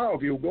in the house.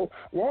 You go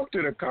walk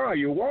to the car.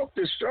 You walk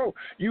the store.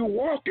 You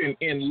walking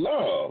in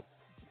love.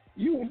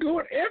 You do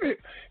it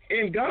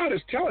and God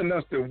is telling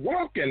us to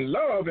walk in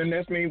love, and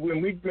that means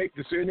when we make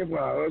decisions with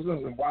our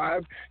husbands and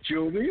wives,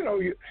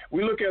 children,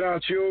 we look at our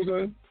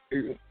children.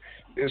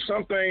 There's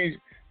some things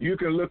you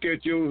can look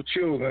at your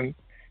children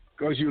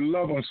because you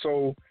love them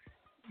so,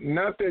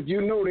 not that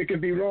they can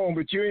be wrong,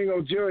 but you ain't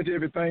going to judge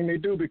everything they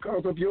do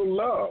because of your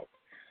love.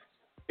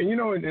 And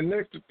in the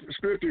next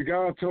scripture,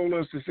 God told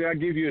us to say, I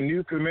give you a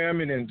new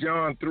commandment in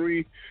John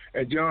 3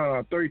 and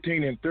John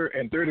 13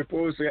 and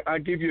 34. Say, I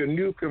give you a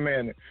new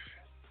commandment.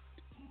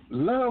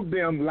 Love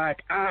them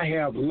like I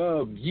have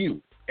loved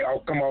you. I'll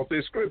come off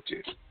this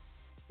scripture.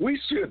 We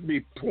should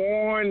be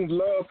pouring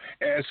love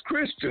as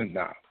Christians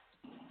now.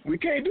 We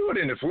can't do it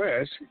in the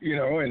flesh,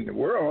 in the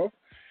world.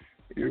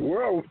 The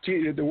world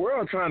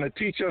trying to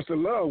teach us to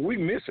love, we're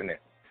missing it.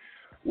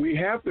 We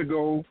have to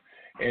go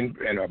and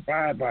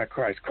abide by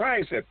Christ.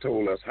 Christ had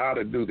told us how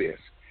to do this,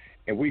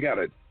 and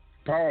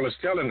Paul is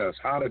telling us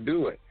how to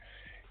do it.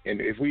 And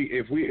if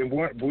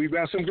we've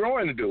got some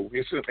growing to do.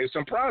 It's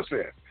some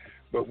process,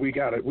 but we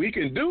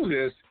can do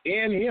this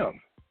in Him.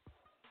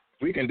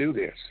 We can do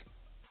this.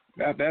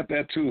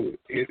 That too.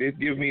 It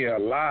gives me a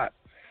lot.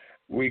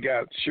 We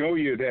got to show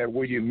you that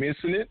where you're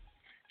missing it.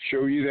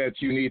 Show you that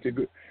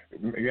you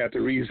have to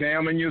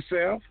re-examine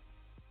yourself,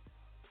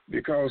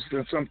 because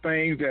there's some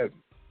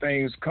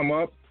things come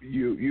up,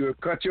 you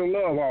cut your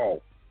love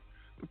off.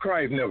 But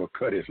Christ never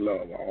cut his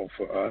love off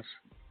for us.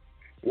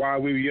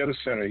 While we were yet a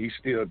sinner, he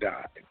still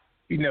died.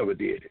 He never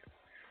did it.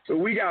 So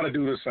we got to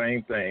do the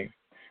same thing,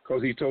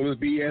 because he told us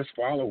be as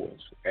followers,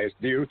 as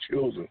dear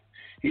children.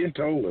 He didn't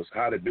told us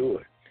how to do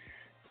it.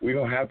 We're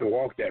going to have to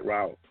walk that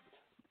route.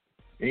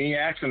 He ain't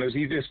asking us,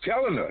 he's just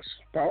telling us.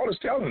 Paul is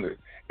telling us.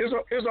 It's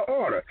an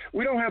order.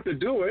 We don't have to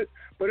do it,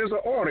 but it's an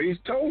order. He's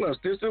told us,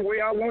 this is the way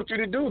I want you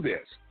to do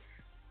this.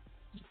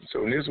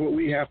 So this is what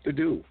we have to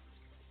do.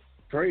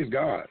 Praise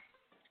God.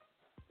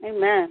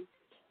 Amen.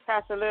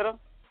 Pastor Little,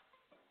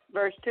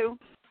 verse 2.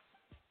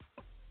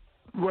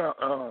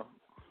 Well,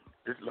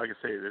 it's like I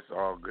say, it's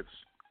all good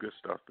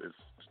stuff. It's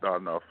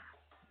starting off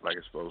like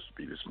it's supposed to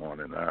be this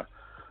morning.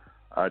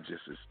 I'm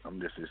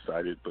just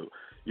excited. But,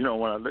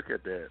 when I look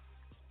at that,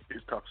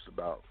 it talks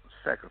about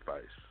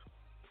sacrifice.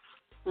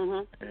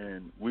 Mm-hmm.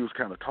 And we was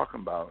kind of talking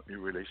about your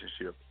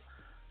relationship,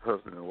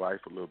 husband and wife,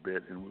 a little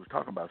bit, and we were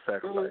talking about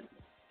sacrifice.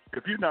 Mm-hmm.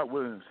 If you're not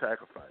willing to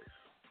sacrifice,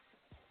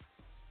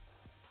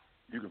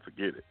 you can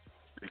forget it,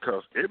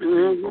 because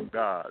everything from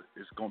God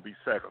is going to be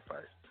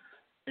sacrificed.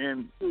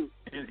 And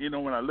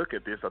when I look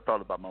at this, I thought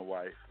about my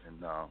wife,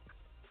 and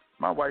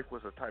my wife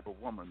was a type of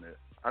woman that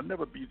I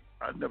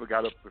never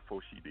got up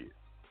before she did.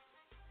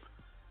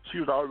 She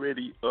was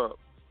already up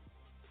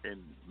and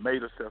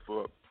made herself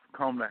up,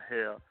 combed her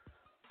hair,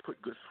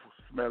 put good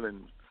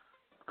smelling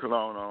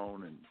cologne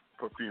on and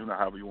perfume, or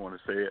however you want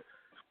to say it.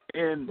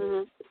 And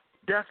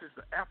that's just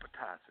the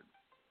appetizing.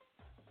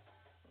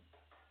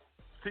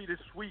 See, this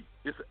sweet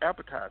is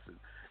appetizing.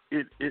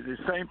 It's the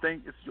same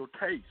thing. It's your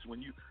taste.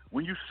 When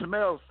you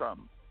smell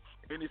something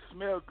and it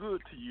smells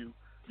good to you,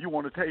 you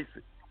want to taste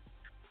it.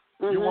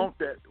 You want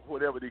that,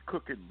 whatever they're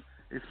cooking.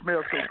 It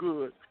smells so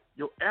good.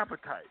 Your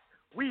appetite.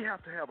 We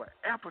have to have an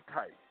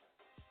appetite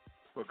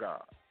for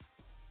God.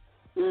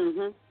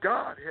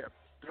 God had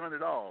done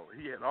it all.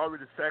 He had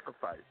already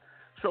sacrificed.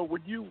 So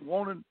when you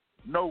want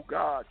to know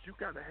God, you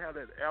got to have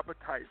that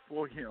appetite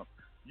for Him.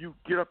 You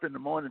get up in the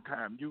morning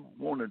time. You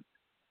want to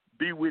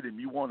be with him.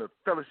 You want to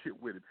fellowship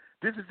with him.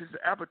 This is his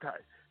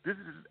appetite. This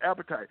is his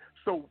appetite.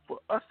 So for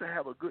us to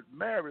have a good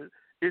marriage,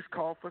 it's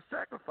called for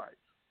sacrifice.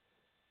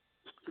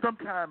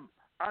 Sometimes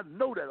I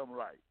know that I'm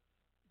right,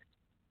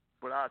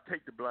 but I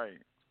take the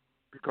blame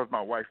because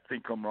my wife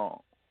think I'm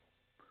wrong.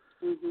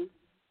 Mm-hmm.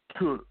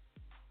 To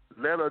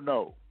let her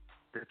know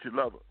that you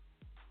love her.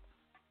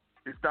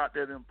 It's not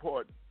that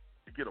important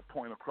to get a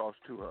point across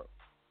to her.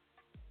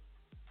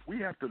 We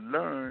have to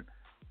learn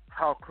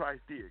how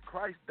Christ did.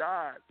 Christ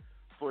died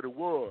for the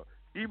world,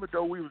 even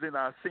though we was in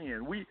our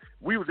sin. We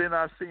was in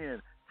our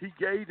sin. He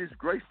gave His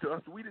grace to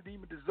us we didn't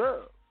even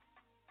deserve.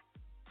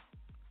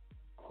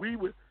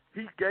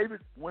 He gave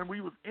it when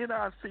we was in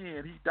our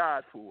sin. He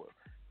died for us.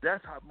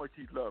 That's how much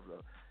He loved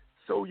us.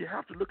 So you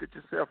have to look at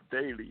yourself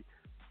daily.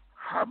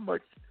 How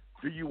much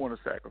do you want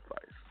to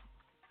sacrifice?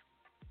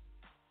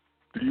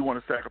 Do you want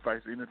to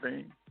sacrifice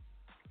anything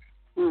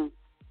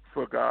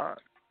for God?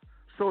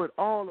 So it's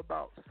all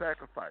about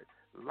sacrifice.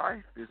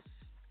 Life is,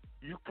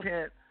 you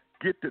can't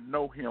get to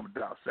know Him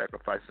without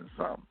sacrificing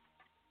something.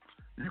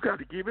 You got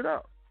to give it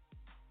up.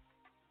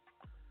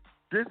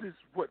 This is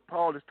what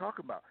Paul is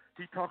talking about.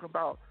 He's talking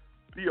about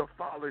be a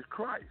follower of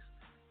Christ.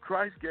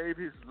 Christ gave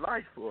His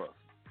life for us.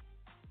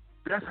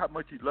 That's how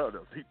much He loved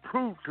us. He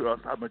proved to us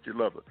how much He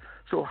loved us.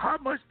 So how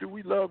much do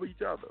we love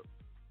each other?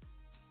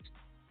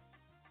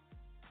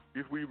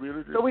 If we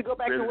really so we go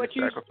back to what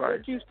you've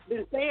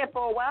been saying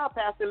for a while,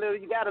 Pastor Little.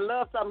 You got to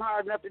love something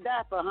hard enough to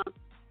die for, huh?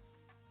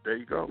 There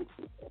you go.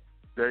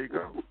 There you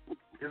go.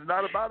 It's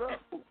not about us.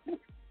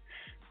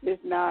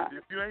 It's not.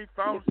 If you ain't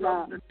found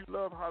something that you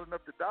love hard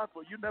enough to die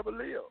for, you never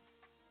live.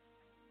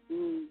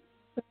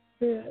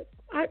 Good.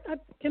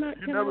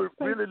 You never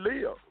really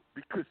live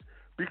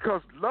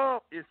because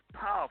love is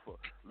powerful.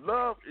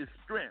 Love is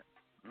strength.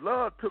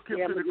 Love took Him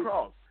to the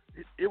cross.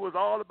 It was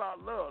all about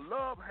love.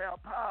 Love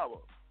had power.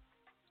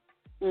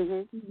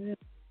 Mm-hmm.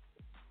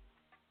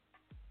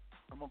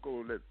 I'm gonna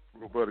go let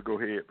Roberta go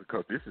ahead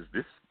because this is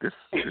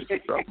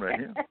something right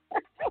here.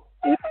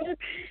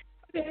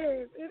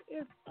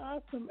 It's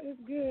awesome. It's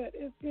good.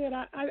 It's good.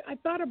 I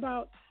thought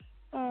about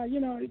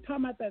you're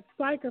talking about that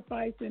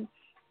sacrifice and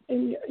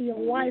your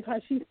wife, how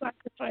she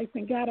sacrificed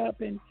and got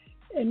up and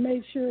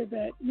made sure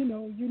that you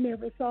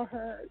never saw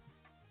her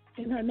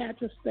in her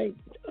natural state,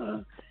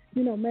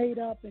 made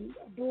up and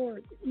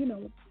adored,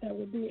 that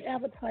would be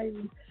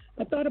advertising.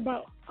 I thought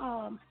about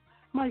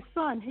my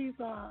son. He's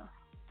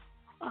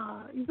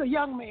a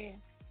young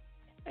man,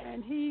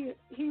 and he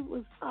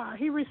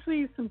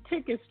received some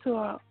tickets to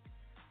a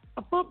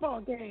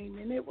football game,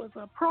 and it was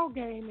a pro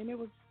game, and it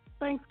was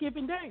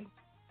Thanksgiving Day.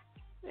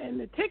 And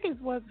the tickets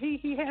was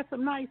he had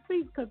some nice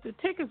seats because the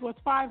tickets was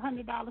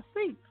 $500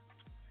 seats.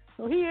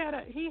 So he had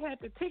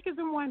the tickets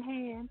in one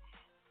hand,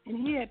 and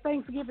he had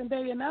Thanksgiving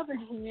Day in the other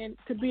hand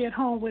to be at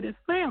home with his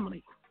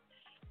family.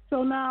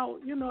 So now,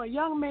 a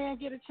young man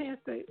get a chance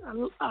to,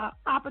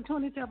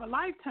 opportunity to have a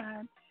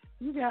lifetime.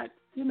 You got,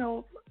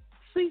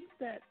 seats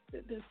that,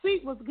 the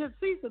seat was good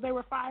seats, so they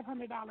were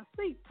 $500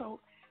 seats. So,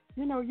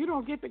 you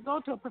don't get to go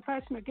to a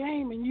professional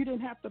game and you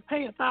didn't have to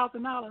pay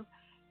 $1,000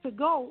 to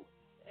go,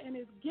 and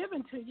it's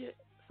given to you.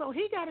 So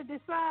he got to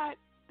decide,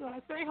 do I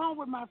stay home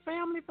with my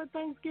family for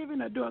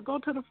Thanksgiving or do I go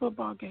to the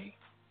football game?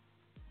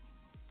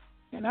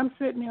 And I'm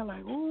sitting there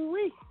like,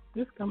 ooh-wee,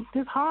 this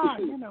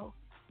hard,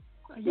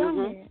 a young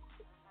man.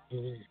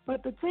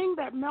 But the thing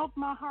that melted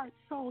my heart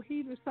so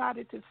he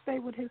decided to stay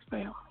with his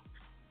family.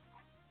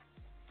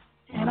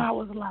 And I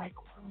was like,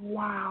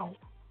 wow.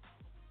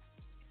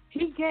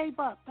 He gave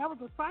up. That was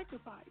a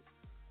sacrifice.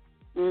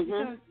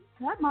 Because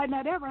that might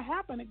not ever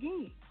happen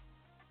again.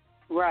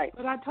 Right.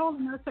 But I told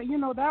him, I said,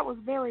 that was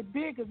very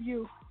big of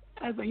you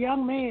as a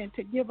young man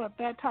to give up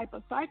that type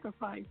of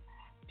sacrifice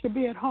to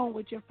be at home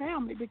with your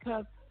family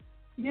because,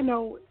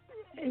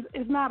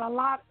 it's not a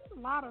lot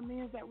of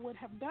men that would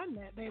have done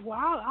that.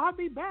 I'll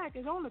be back.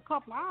 It's only a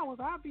couple of hours.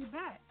 I'll be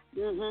back.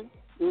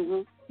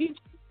 He chose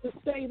to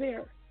stay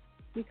there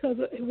because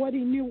of what he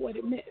knew what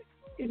it meant.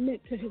 It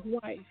meant to his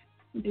wife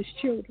and his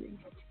children.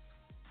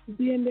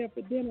 Being there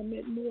for dinner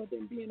meant more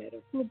than being at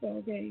a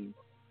football game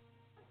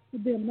for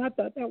them. And I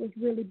thought that was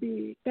really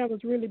big. That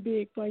was really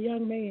big for a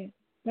young man.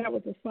 That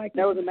was a cycle.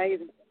 That was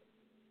amazing.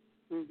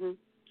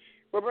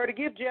 Roberta,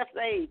 give Jeff's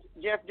age.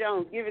 Jeff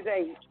Jones, give his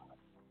age.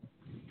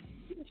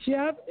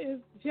 Jeff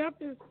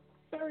is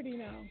 30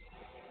 now.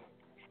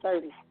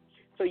 30.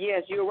 So,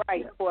 yes, you're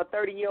right. For a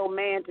 30-year-old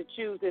man to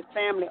choose his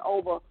family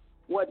over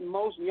what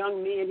most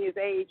young men his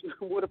age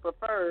would have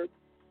preferred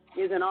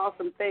is an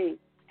awesome thing.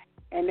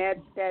 And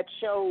that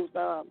shows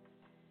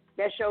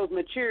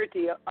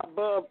maturity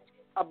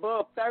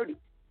above 30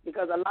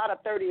 because a lot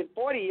of 30 and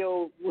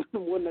 40-year-olds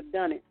wouldn't have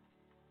done it.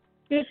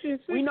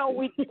 We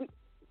know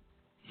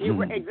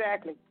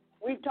exactly.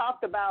 We've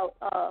talked about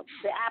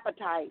the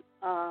appetite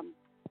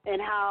and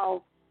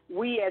how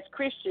we as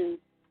Christians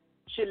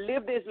should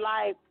live this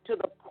life to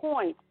the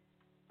point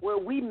where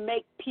we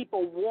make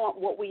people want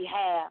what we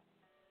have.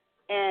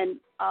 And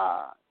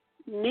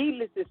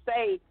needless to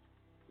say,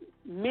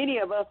 many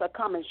of us are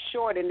coming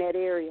short in that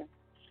area.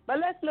 But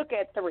let's look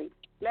at 3.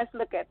 let's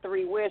look at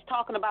 3, where it's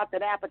talking about the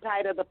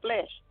appetite of the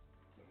flesh.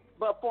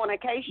 But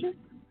fornication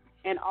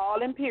and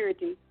all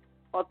impurity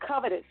or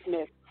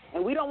covetousness.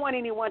 And we don't want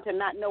anyone to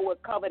not know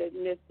what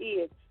covetousness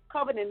is.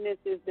 Covetousness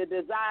is the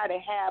desire to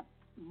have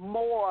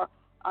more,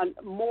 and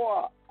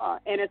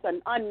it's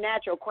an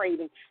unnatural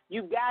craving.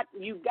 You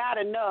got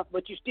enough,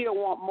 but you still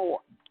want more.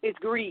 It's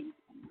greed.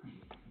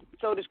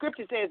 So the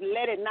scripture says,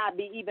 let it not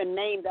be even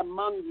named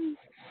among you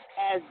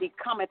as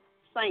becometh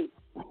saints.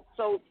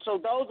 So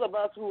those of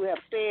us who have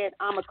said,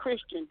 I'm a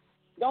Christian,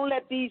 don't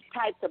let these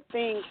types of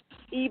things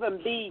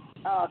even be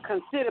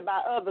considered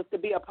by others to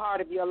be a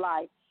part of your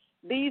life.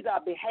 These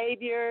are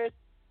behaviors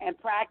and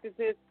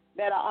practices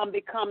that are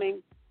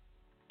unbecoming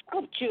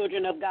of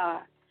children of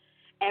God.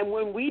 And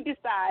when we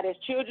decide as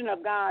children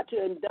of God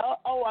to indulge,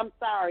 I'm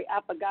sorry,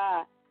 I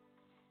forgot.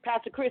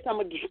 Pastor Chris, I'm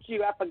going to get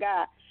you, I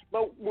forgot.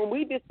 But when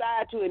we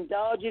decide to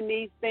indulge in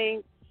these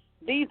things,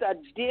 these are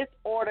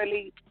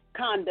disorderly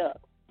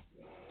conduct.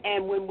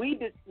 And when we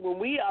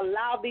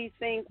allow these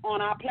things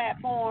on our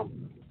platform,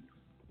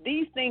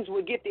 these things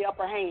will get the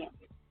upper hand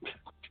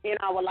in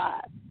our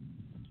lives.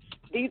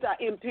 These are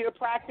impure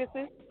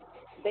practices.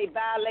 They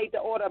violate the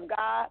order of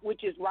God,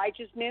 which is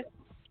righteousness.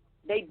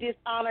 They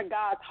dishonor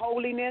God's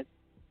holiness.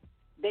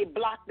 They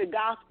block the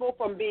gospel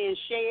from being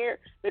shared,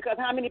 because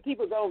how many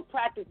people go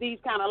practice these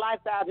kind of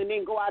lifestyles and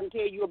then go out and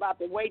tell you about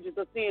the wages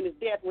of sin is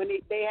death when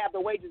they have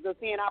the wages of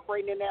sin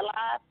operating in their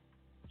lives?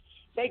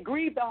 They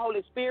grieve the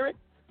Holy Spirit.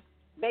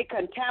 They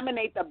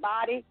contaminate the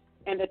body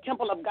and the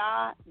temple of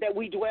God that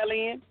we dwell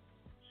in.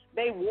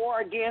 They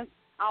war against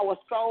our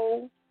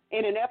soul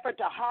in an effort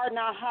to harden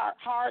our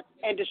hearts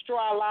and destroy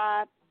our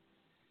lives.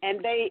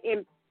 And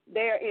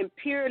they're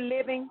impair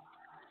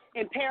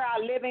our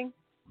living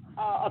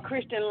a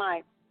Christian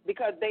life,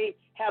 because they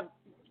have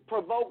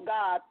provoked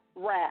God's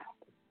wrath.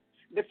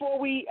 Before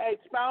we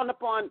expound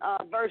upon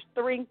verse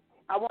 3,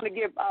 I want to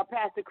give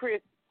Pastor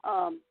Chris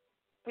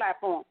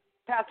platform.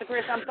 Pastor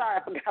Chris, I'm sorry,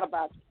 I forgot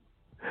about you.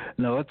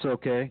 No, it's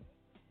okay.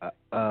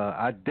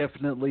 I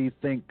definitely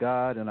thank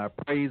God and I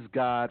praise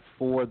God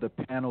for the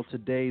panel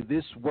today.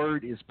 This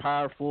word is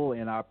powerful,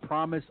 and I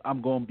promise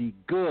I'm going to be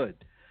good,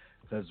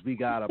 because we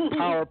got a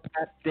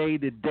power-packed day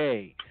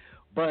today.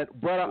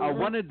 But, brother, I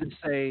wanted to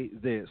say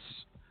this.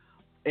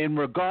 In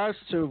regards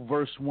to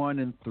verse 1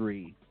 and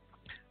 3,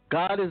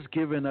 God has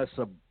given us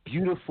a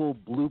beautiful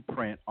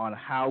blueprint on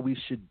how we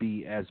should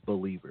be as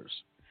believers.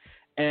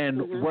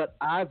 And what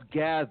I've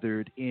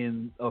gathered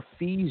in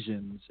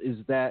Ephesians is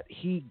that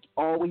he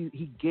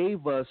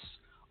gave us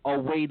a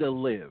way to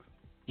live.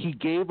 He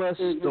gave us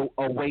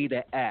a way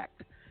to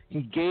act.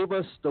 He gave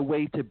us the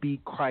way to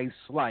be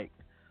Christ-like.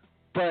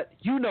 But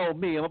you know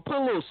me, I'm going to put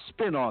a little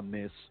spin on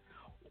this.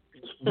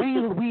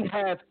 We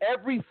have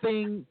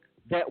everything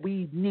that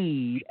we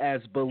need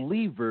as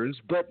believers,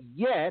 but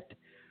yet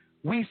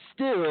we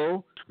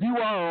still do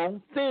our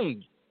own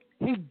thing.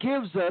 He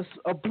gives us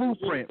a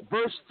blueprint.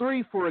 Verse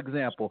 3, for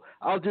example,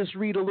 I'll just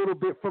read a little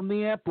bit from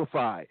the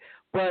Amplified.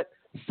 But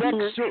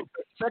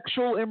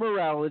sexual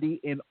immorality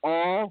in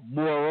all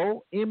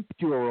moral,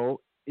 impure,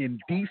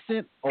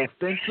 indecent,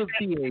 offensive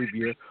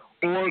behavior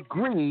or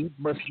greed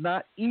must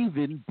not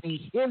even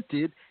be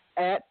hinted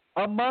at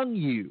among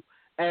you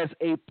as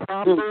a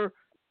proper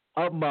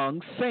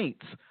among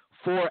saints.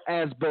 For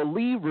as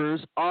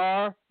believers,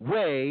 our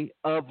way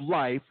of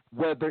life,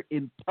 whether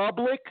in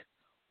public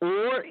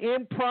or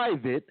in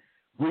private,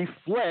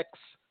 reflects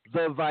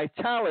the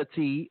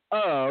vitality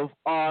of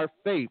our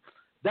faith.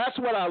 That's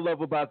what I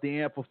love about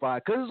the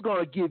Amplified, because it's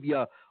going to give you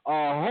a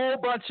whole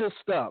bunch of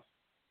stuff.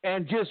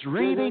 And just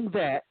reading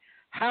that,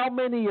 how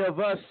many of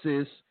us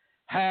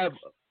have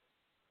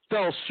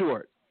fell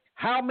short?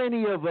 How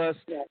many of us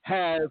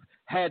have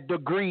had the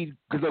greed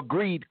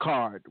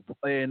card?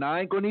 And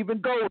I ain't going to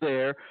even go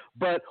there,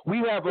 but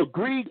we have a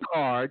greed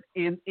card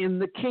in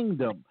the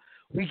kingdom.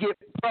 We get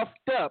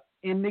puffed up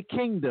in the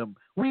kingdom.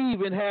 We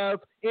even have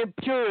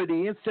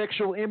impurity and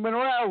sexual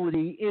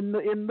immorality in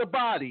the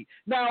body.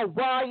 Now,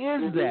 why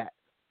is that?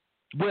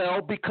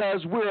 Well,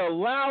 because we're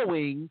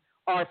allowing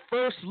our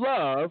first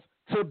love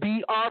to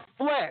be our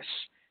flesh,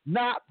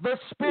 not the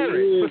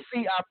spirit. But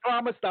see, I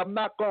promised I'm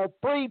not going to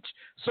preach,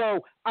 so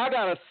I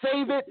got to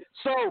save it.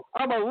 So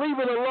I'm going to leave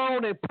it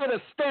alone and put a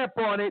stamp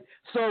on it.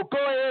 So go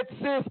ahead,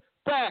 sis,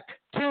 back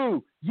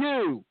to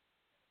you.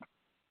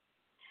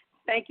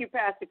 Thank you,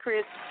 Pastor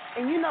Chris.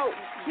 And you know,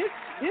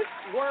 this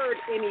word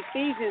in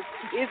Ephesians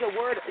is a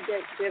word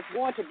that's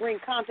going to bring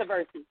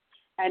controversy.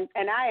 And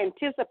I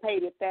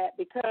anticipated that,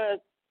 because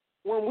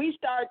when we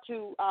start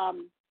to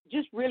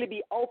just really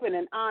be open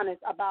and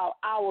honest about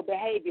our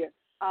behavior,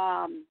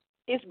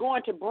 it's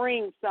going to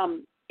bring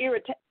some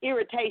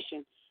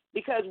irritation,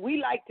 because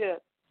we like to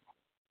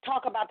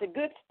talk about the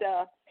good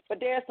stuff, but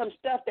there's some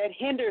stuff that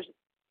hinders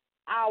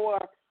our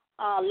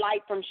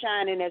light from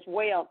shining as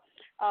well.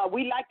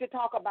 We like to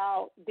talk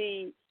about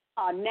the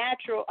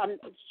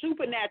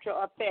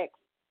supernatural effects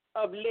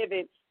of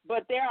living,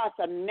 but there are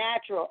some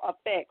natural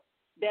effects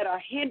that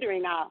are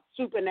hindering our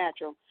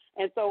supernatural.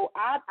 And so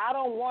I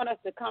don't want us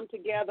to come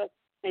together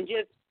and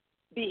just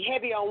be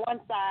heavy on one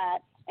side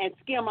and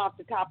skim off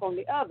the top on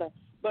the other.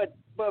 But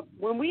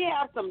when we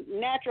have some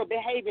natural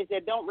behaviors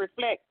that don't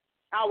reflect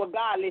our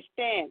godly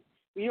stance,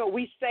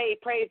 we say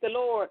praise the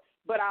Lord,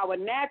 but our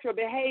natural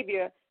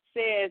behavior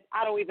says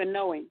I don't even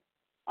know him.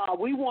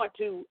 We want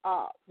to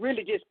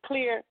really just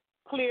clear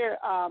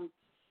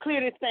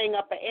this thing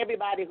up for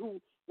everybody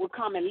who will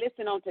come and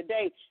listen on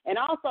today. And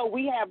also,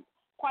 we have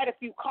quite a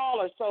few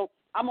callers, so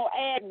I'm gonna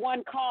add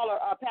one caller,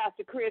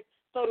 Pastor Chris,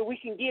 so that we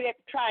can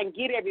try and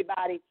get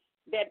everybody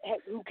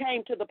who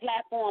came to the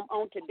platform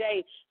on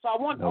today. So I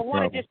want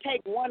to just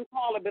take one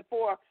caller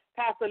before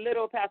Pastor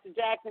Little, Pastor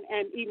Jackson,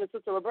 and even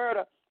Sister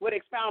Roberta would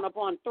expound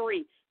upon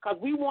three, because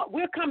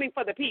we're coming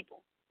for the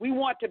people. We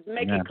want to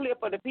make it clear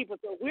for the people.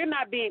 So if we're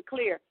not being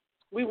clear,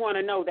 we want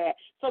to know that.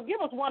 So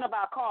give us one of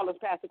our callers,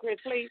 Pastor Chris,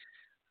 please.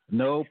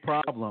 No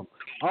problem.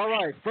 All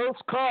right,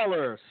 first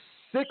caller,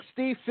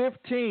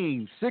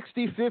 6015.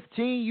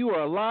 6015, you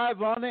are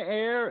live on the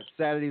air at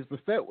Saturday's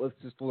Buffet with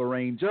Sister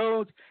Lorraine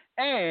Jones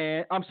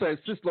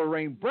Sister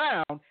Lorraine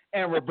Brown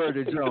and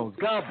Roberta Jones.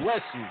 God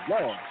bless you.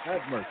 Lord,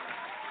 have mercy.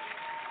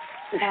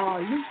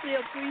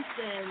 Lucille Priest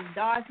and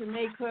Darcy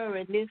Maker are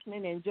listening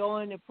and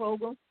enjoying the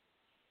program.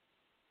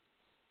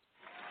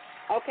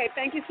 Okay,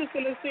 thank you, Sister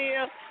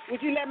Lucille.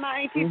 Would you let my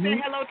auntie say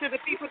hello to the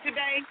people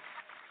today?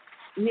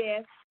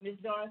 Yes, Miss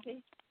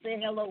Dorothy. Say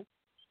hello.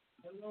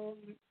 Hello.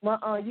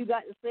 You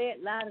got to say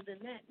it louder than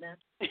that now.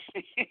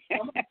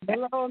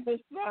 Hello, Miss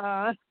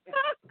Brown.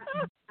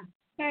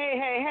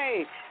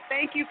 Hey.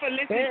 Thank you for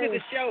listening to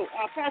the show.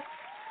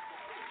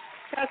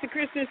 Pastor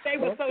Christian, they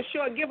were so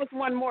short. Give us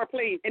one more,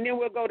 please, and then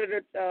we'll go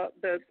to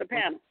the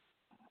panel.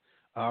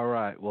 All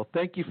right. Well,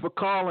 thank you for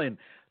calling.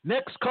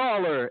 Next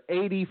caller,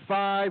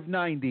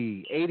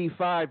 8590.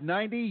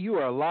 8590, you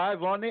are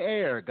live on the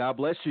air. God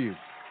bless you.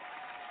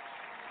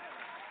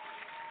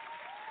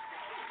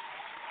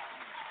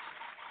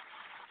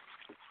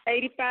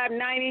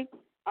 $85.90.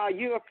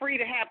 You are free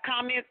to have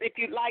comments if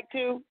you'd like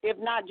to. If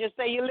not, just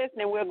say you're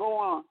listening. We'll go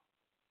on.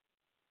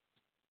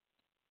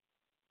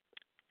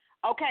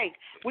 Okay.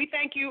 We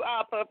thank you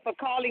for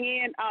calling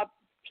in.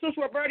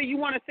 Sister Roberta, you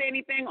want to say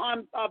anything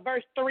on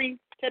verse 3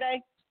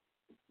 today?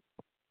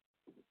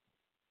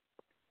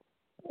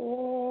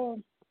 Oh,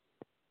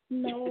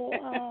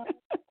 no.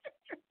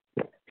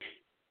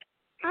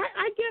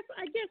 I guess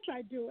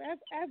I do. As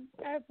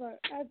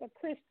a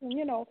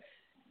Christian,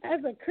 as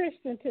a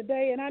Christian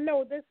today, and I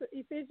know this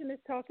Ephesians is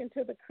talking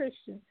to the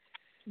Christian,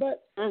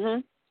 but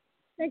I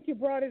think you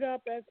brought it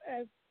up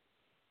as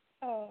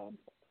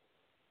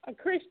a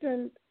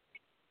Christian,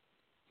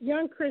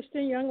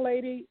 young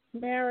lady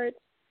married,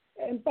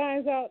 and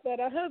finds out that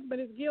her husband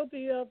is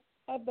guilty of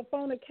the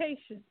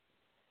fornication.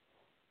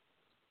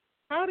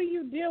 How do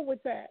you deal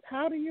with that?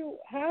 How do you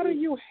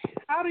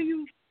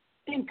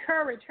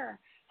encourage her?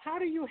 How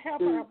do you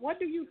help her? What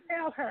do you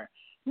tell her?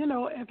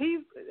 If he's,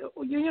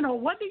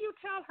 what do you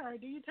tell her?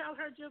 Do you tell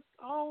her just,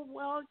 oh,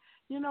 well,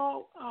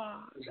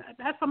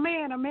 that's a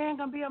man. A man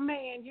gonna be a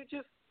man. You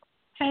just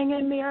hang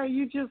in there.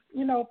 You just,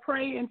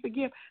 pray and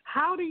forgive.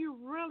 How do you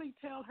really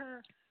tell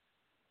her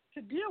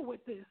to deal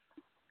with this?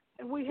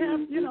 And we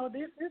have,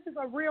 this is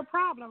a real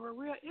problem, a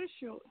real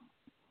issue.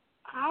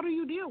 How do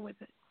you deal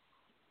with it?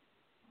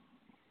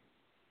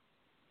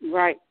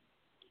 Right.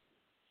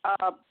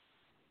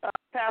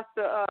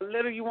 Pastor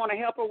Little, you want to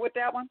help her with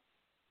that one?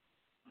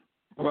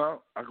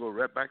 Well, I go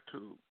right back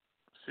to,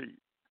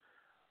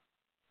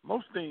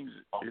 most things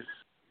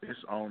is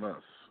on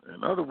us.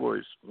 In other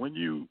words, when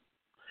you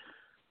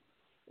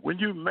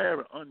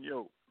marry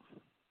unyoked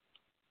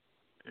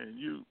and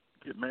you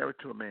get married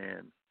to a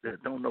man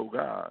that don't know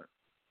God,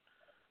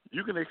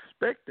 you can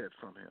expect that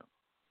from him.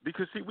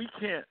 Because,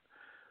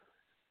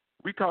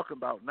 we talking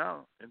about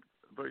now in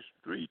verse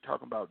 3,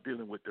 talking about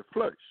dealing with the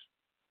flesh.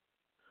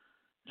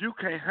 You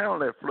can't handle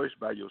that flesh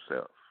by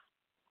yourself.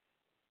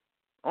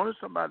 Only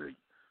somebody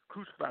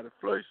crucify the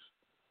flesh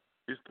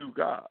is through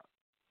God.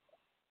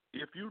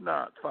 If you're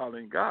not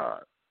following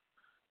God,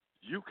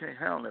 you can't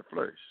handle that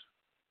flesh.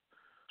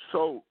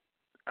 So,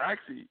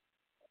 actually,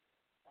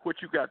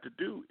 what you got to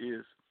do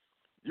is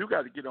you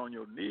got to get on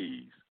your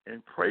knees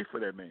and pray for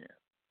that man,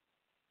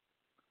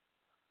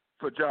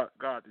 for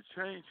God to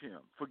change him.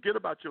 Forget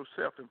about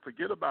yourself and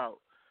forget about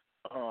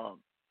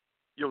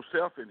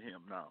yourself in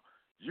him now.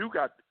 You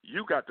got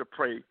to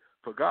pray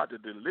for God to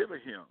deliver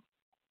him.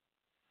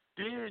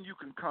 Then you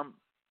can come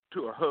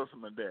to a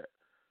husband that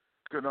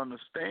can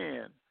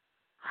understand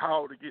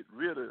how to get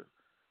rid of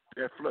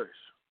that flesh,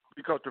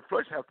 because the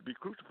flesh has to be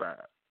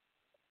crucified.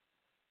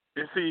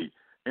 And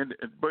and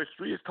verse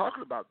 3 is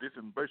talking about this,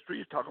 and verse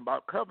 3 is talking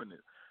about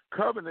covenant.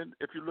 Covenant,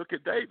 if you look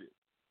at David,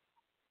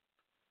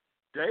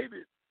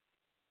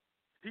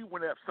 he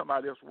went at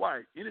somebody else's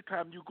wife.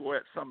 Anytime you go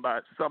at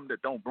something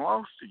that don't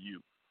belong to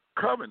you,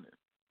 covenant.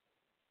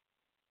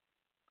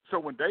 So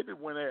when David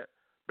went at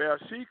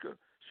Bathsheba,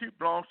 she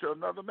belongs to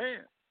another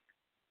man.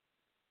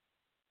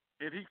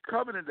 And he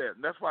covenanted that.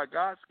 And that's why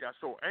God got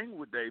so angry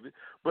with David.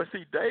 But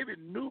see, David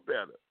knew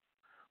better.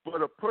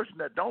 But a person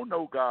that don't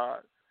know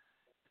God,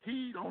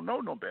 he don't know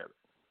no better.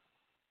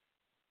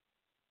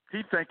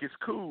 He think it's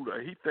cool.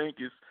 Or he think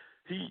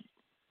he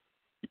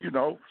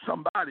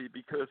somebody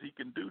because he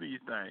can do these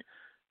things.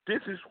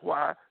 This is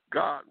why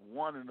God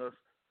wanted us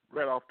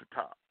right off the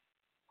top.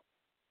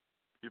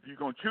 If you're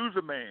going to choose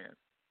a man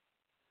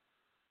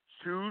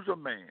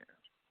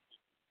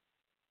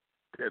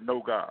that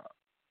know God.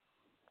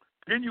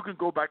 Then you can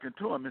go back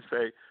into him and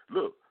say,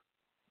 look,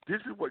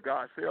 this is what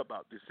God said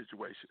about this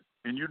situation,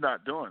 and you're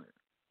not doing it.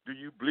 Do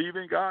you believe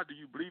in God? Do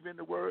you believe in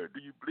the word? Do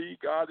you believe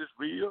God is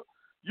real?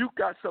 You've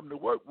got something to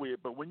work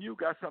with, but when you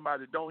got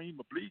somebody that don't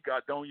even believe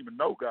God, don't even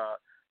know God,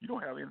 you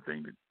don't have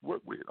anything to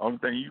work with. Only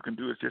thing you can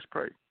do is just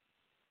pray.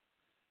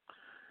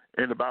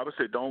 And the Bible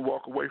said, don't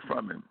walk away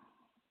from him.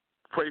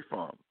 Pray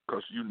for him,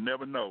 because you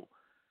never know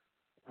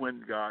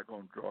when God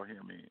going to draw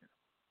him in.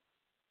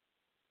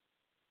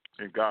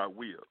 And God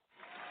will.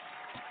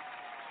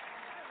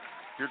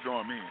 He'll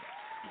draw him in.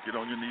 You get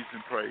on your knees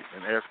and pray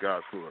and ask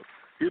God for it.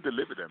 He'll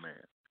deliver that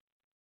man.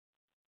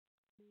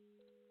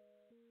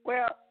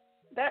 Well,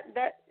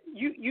 that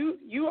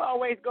you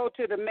always go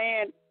to the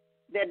man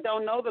that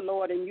don't know the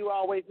Lord, and you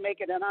always make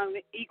it an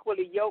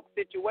unequally yoked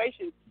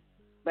situation.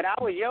 But I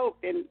was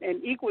yoked and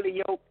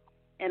equally yoked,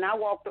 and I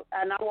walked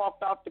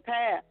off the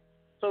path.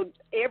 So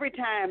every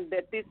time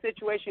that this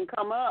situation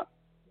come up,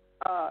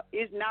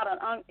 it's not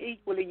an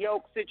unequally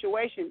yoked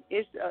situation.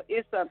 It's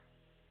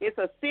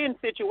a sin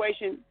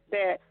situation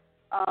that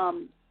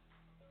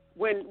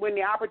when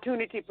the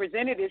opportunity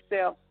presented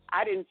itself,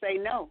 I didn't say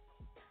no.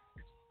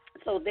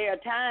 So there are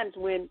times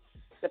when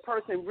the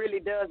person really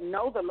does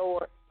know the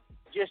Lord,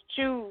 just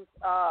choose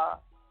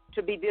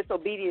to be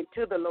disobedient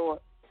to the Lord.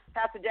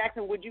 Pastor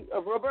Jackson, would you,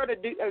 Roberta,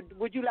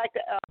 would you like to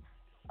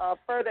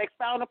further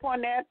expound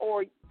upon that,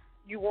 or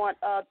you want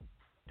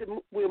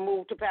we'll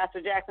move to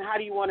Pastor Jackson? How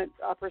do you want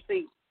to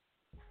proceed?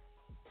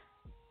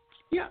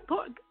 Yeah, go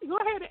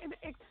ahead and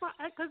explain,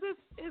 because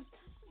it's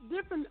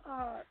different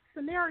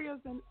scenarios,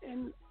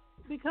 and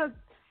because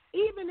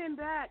even in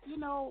that,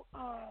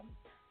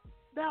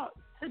 now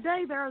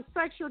today there are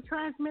sexual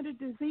transmitted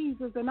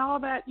diseases and all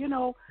that.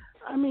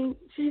 I mean,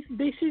 she's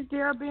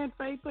there being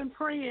faithful and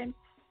praying,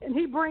 and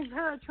he brings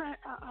her a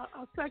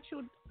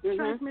sexual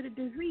transmitted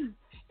disease.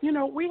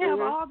 We have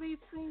all these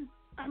things.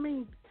 I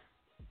mean,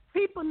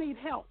 people need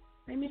help.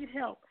 They need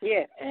help.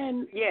 Yes.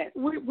 And yes.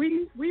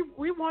 we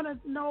want to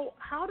know,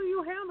 how do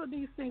you handle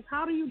these things?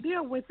 How do you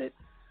deal with it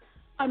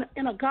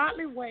in a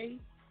godly way?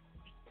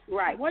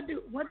 Right.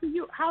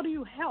 How do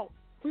you help?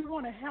 We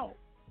want to help.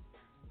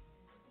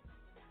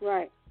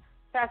 Right.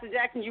 Pastor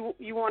Jackson,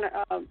 you want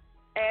to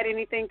add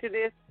anything to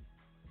this?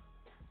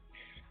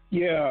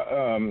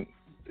 Yeah,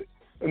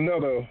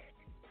 another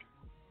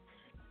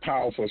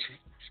powerful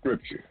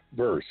scripture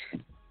verse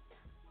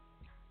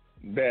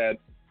that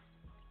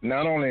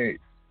not only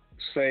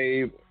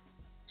saved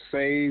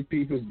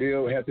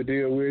people have to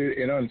deal with it,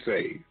 and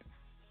unsaved.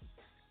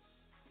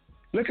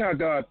 Look how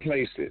God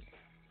placed it.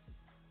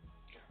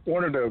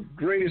 One of the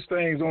greatest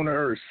things on the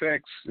earth,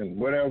 sex and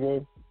whatever,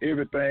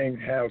 everything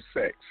have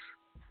sex.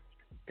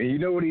 And you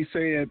know what he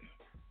said?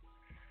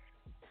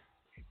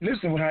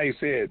 Listen to how he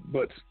said,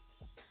 but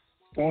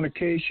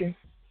fornication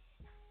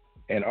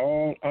and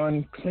all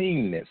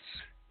uncleanness,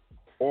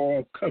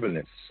 all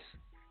covetousness,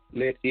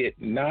 let it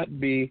not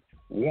be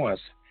once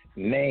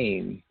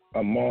named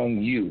among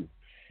you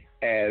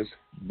as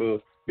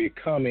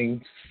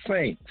becoming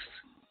saints.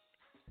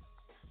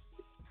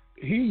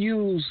 He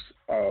used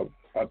a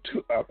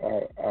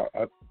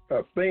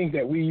thing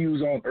that we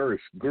use on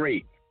earth,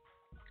 great.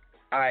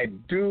 I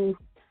do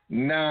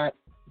not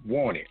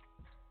want it.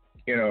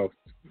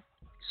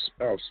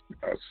 A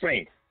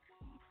saint.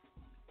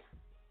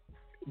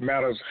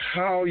 Matters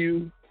how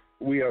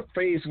we are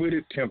faced with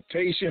it,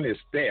 temptation is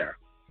there.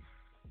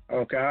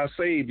 Okay, how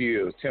saved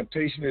you is,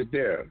 temptation is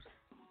there.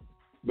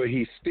 But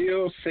he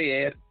still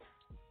said,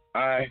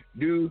 I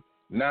do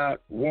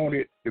not want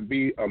it to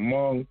be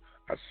among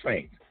a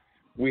saint.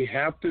 We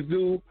have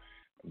to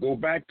go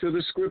back to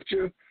the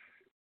scripture,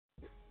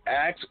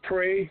 ask,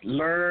 pray,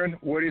 learn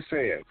what it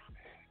says.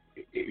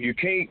 You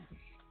can't,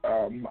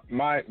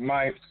 my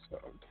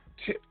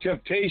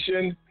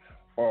temptation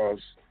or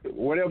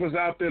whatever's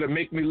out there to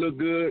make me look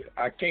good,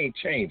 I can't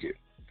change it.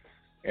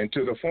 And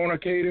to the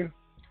fornicator,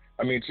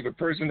 to the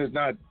person that's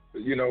not,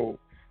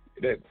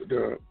 that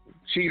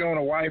cheat on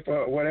a wife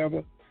or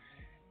whatever,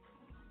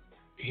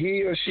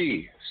 he or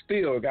she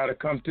still got to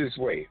come this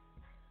way.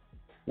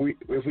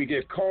 If we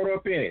get caught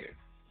up in it,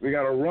 we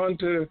got to run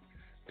to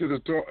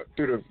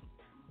the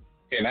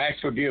and ask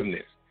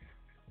forgiveness,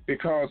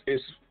 because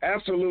it's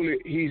absolutely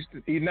he's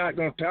not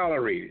going to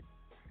tolerate it.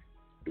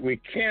 We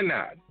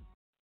cannot.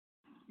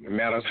 No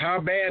matter how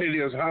bad it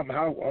is, how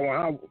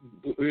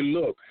it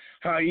look,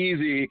 how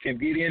easy it can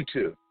get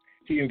into.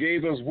 He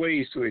gave us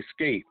ways to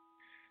escape,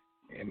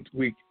 and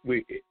we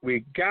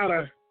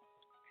gotta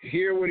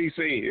hear what he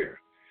say here.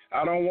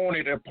 I don't want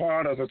it a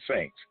part of the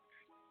saints.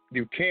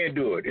 You can't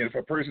do it. And if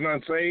a person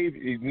unsaved,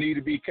 you need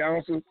to be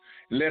counseled.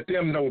 Let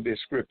them know this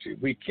scripture.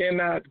 We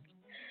cannot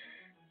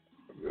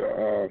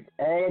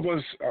all of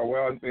us,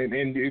 well,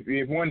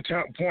 in one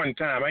point in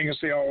time, I ain't gonna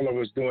say all of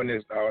us doing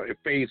this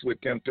faced with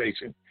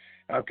temptation.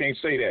 I can't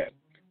say that,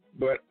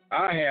 but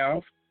I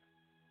have,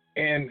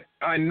 and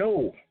I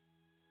know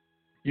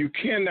you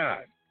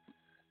cannot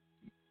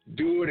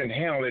do it and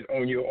handle it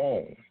on your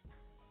own.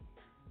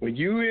 When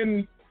you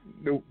in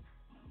the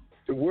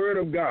Word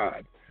of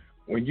God,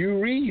 when you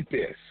read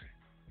this,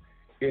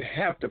 it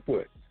have to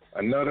put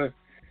another.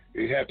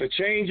 You have to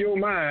change your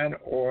mind,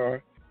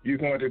 or you're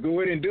going to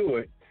go ahead and do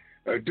it,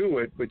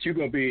 but you're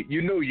going to be,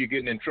 you're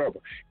getting in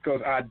trouble.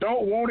 Because I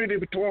don't want it to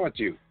be taught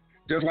you.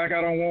 Just like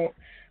I don't want,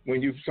 when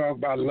you talk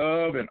about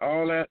love and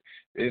all that,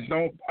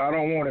 I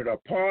don't want it a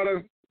part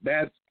of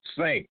that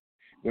saint.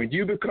 When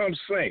you become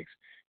saints,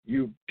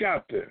 you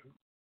got to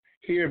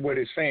hear what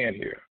it's saying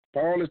here.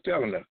 Paul is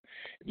telling us,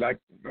 like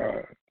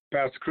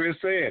Pastor Chris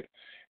said,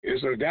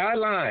 it's a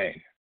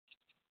guideline.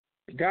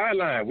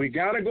 We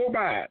got to go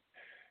by it.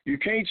 You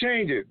can't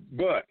change it,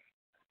 but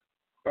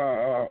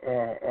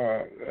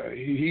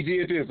he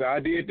did this, I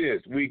did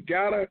this. We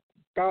gotta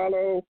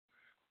follow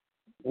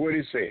what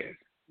it says.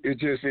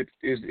 It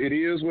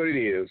is what it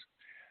is.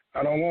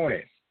 I don't want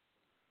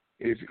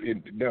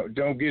it.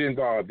 Don't get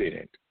involved in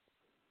it.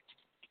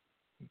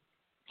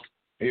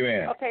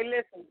 Amen. Okay,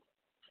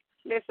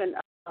 listen.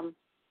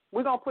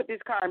 We're gonna put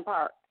this car in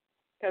park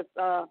because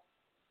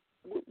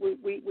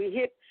we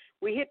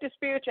hit the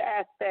spiritual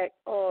aspect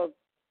of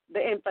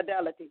the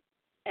infidelity.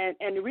 And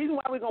the reason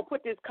why we're going to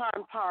put this car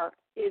in park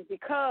is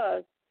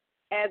because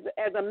as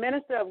a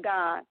minister of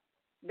God,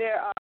 there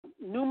are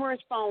numerous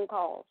phone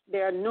calls.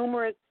 There are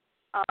numerous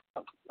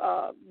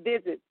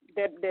visits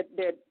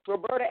that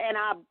Roberta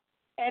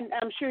and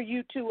I'm sure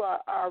you two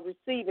are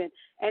receiving,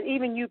 and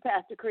even you,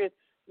 Pastor Chris,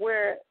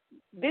 where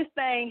this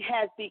thing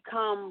has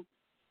become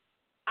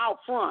out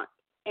front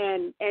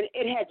and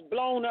it has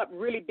blown up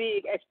really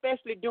big,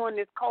 especially during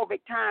this COVID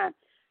time.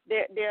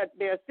 There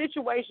are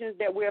situations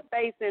that we're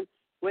facing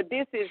where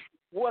this is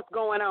what's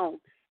going on.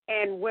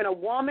 And when a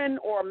woman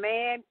or a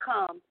man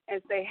comes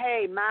and say,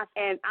 hey, and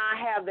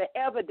I have the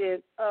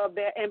evidence of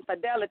their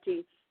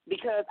infidelity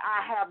because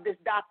I have this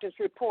doctor's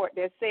report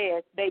that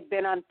says they've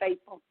been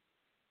unfaithful.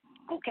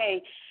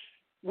 Okay,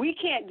 we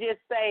can't just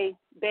say,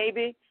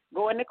 baby,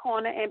 go in the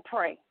corner and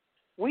pray.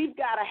 We've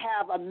got to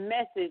have a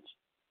message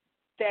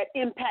that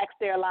impacts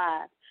their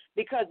lives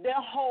because their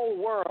whole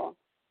world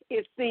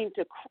is seen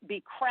to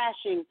be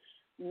crashing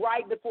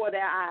right before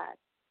their eyes.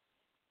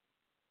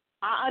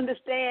 I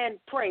understand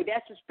pray.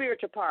 That's the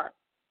spiritual part.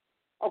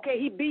 Okay,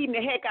 he beating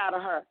the heck out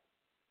of her.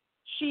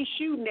 She's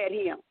shooting at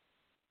him.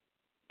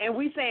 And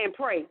we saying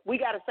pray. We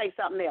got to say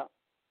something else.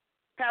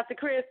 Pastor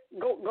Chris,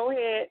 go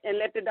ahead and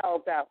let the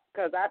dogs out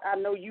because I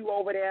know you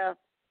over there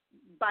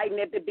biting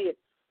at the bit.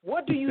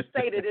 What do you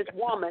say to this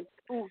woman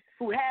who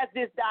has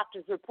this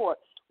doctor's report?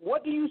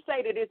 What do you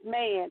say to this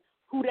man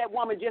who that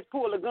woman just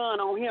pulled a gun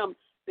on him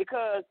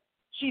because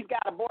she's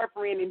got a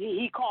boyfriend and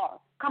he called?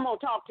 Come on,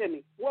 talk to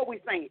me. What we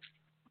saying?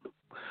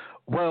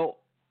 Well,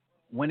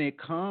 when it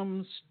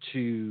comes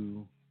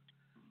to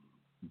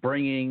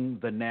bringing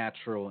the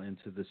natural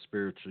into the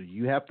spiritual,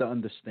 you have to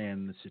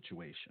understand the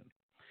situation.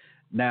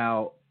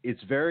 Now,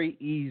 it's very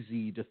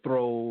easy to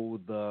throw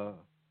the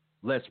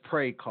let's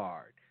pray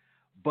card,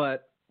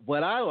 but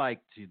what I like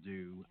to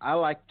do, I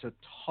like to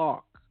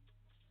talk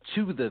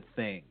to the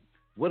thing.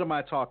 What am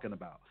I talking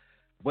about?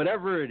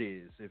 Whatever it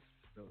is, if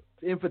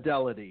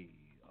infidelity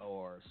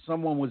or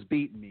someone was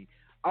beating me,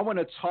 I want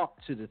to talk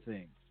to the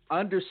thing.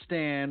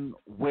 Understand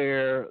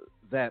where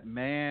that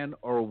man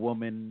or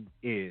woman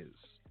is.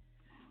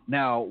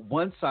 Now,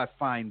 once I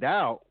find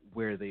out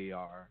where they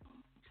are,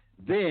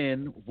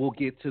 then we'll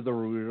get to the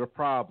root of the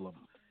problem.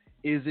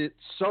 Is it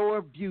so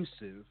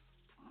abusive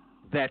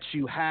that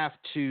you have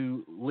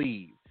to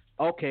leave?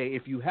 Okay,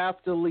 if you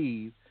have to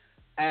leave,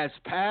 as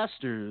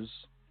pastors,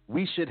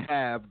 we should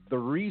have the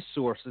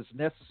resources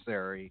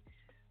necessary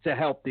to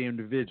help the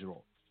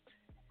individual.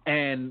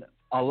 And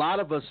a lot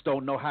of us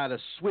don't know how to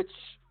switch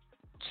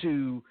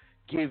to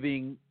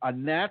giving a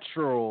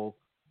natural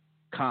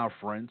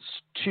conference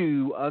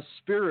to a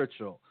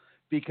spiritual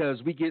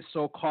because we get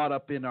so caught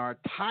up in our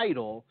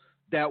title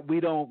that we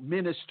don't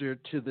minister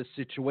to the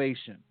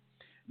situation.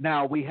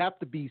 Now, we have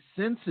to be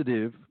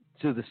sensitive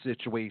to the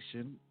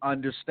situation,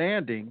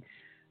 understanding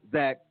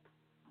that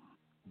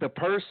the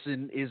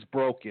person is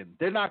broken.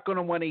 They're not going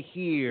to want to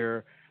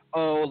hear,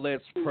 oh,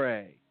 let's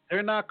pray.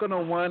 They're not going to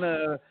want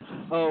to,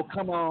 oh,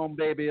 come on,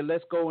 baby,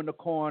 let's go in the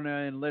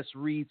corner and let's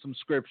read some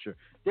scripture.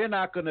 They're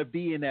not going to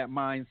be in that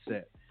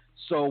mindset.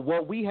 So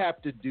what we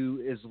have to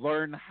do is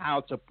learn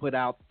how to put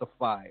out the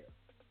fire.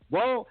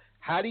 Well,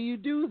 how do you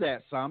do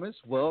that, Psalmist?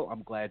 Well,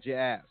 I'm glad you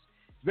asked.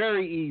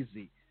 Very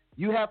easy.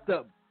 You have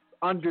to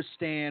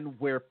understand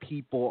where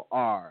people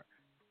are.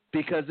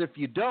 Because if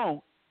you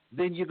don't,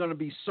 then you're going to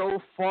be so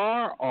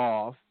far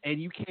off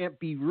and you can't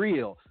be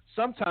real.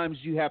 Sometimes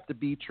you have to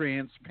be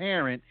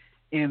transparent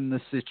in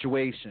the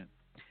situation.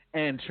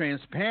 And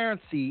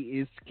transparency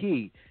is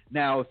key.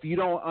 Now, if you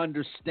don't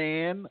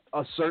understand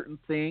a certain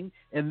thing,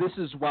 and this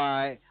is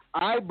why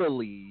I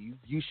believe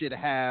you should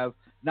have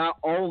not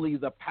only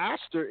the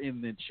pastor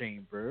in the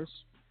chambers,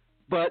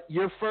 but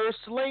your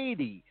first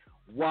lady.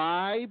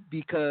 Why?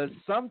 Because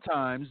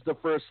sometimes the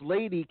first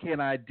lady can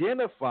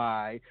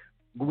identify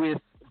with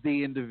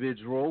the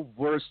individual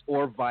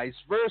or vice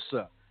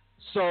versa.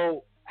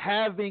 So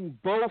having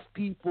both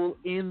people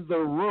in the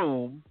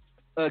room,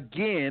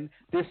 again,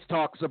 this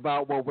talks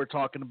about what we're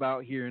talking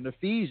about here in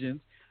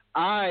Ephesians.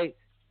 I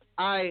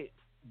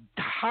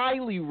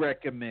highly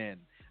recommend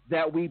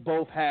that we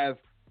both have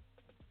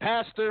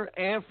pastor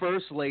and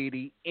first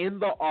lady in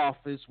the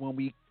office when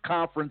we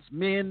conference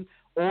men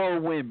or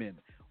women.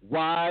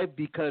 Why?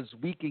 Because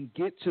we can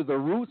get to the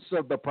roots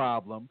of the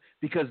problem,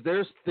 because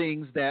there's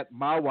things that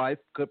my wife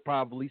could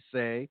probably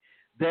say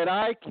that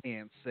I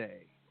can't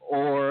say,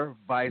 or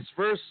vice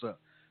versa.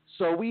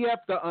 So we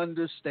have to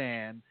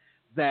understand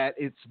that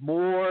it's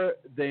more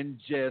than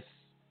just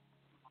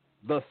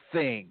the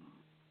thing.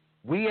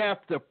 We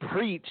have to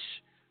preach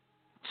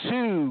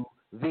to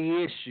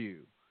the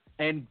issue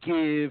and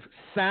give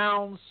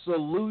sound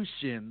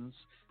solutions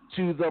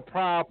to the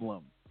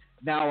problem.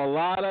 Now, a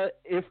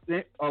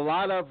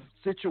lot of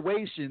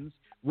situations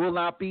will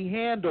not be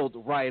handled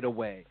right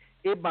away.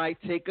 It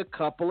might take a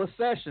couple of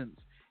sessions,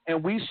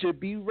 and we should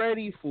be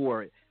ready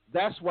for it.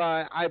 That's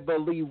why I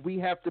believe we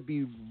have to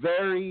be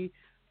very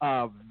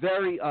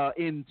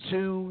in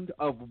tune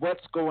of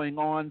what's going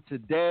on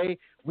today.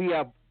 We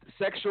have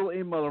sexual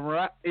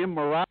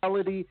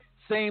immorality,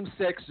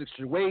 same-sex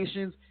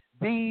situations.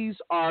 These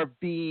are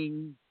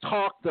being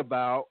talked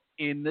about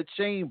in the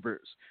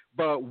chambers,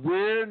 but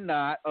we're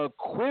not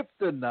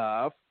equipped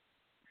enough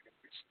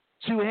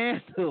to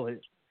handle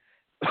it.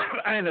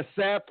 And the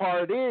sad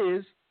part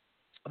is,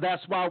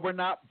 that's why we're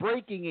not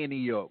breaking any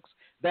yokes.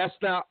 That's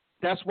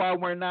why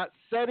we're not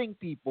setting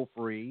people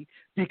free,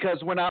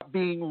 because we're not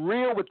being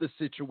real with the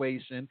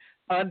situation,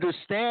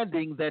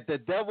 understanding that the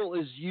devil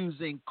is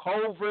using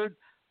covert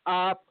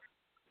op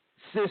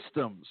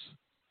systems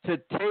to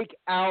take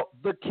out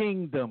the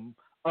kingdom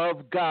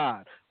of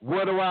God.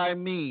 What do I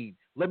mean?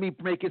 Let me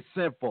make it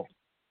simple.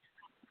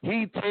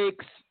 He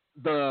takes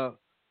the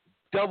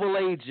double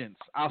agents,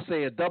 I'll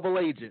say a double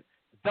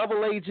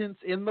agents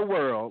in the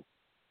world.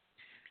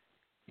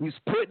 He's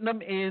putting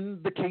them in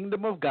the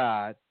kingdom of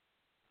God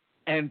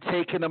and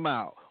taking them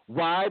out.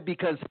 Why?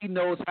 Because he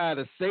knows how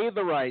to say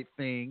the right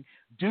thing,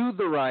 do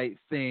the right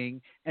thing,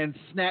 and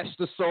snatch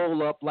the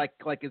soul up like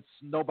it's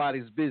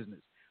nobody's business.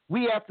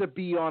 We have to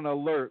be on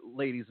alert,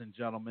 ladies and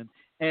gentlemen.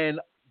 And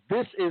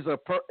this is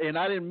and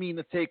I didn't mean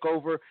to take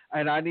over,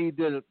 and I need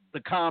to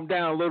calm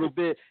down a little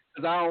bit,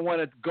 because I don't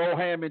want to go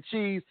ham and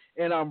cheese,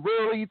 and I'm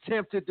really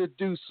tempted to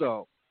do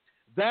so.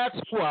 That's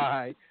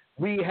why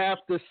we have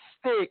to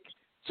stick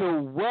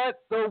to what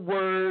the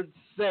word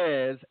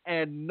says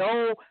and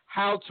know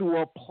how to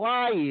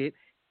apply it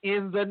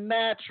in the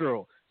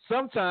natural.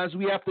 Sometimes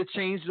we have to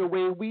change the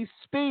way we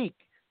speak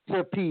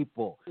to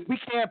people. We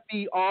can't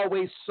be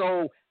always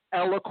so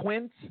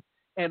eloquent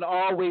and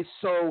always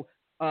so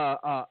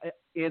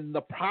in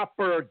the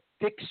proper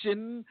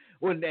diction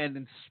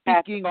and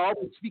speaking,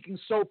 always speaking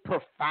so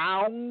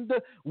profound.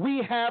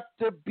 We have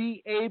to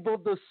be able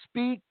to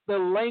speak the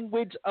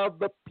language of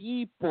the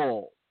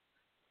people.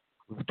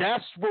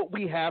 That's what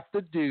we have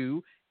to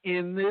do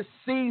in this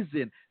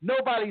season.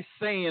 Nobody's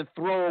saying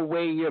throw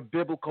away your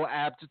biblical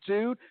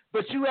aptitude,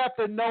 but you have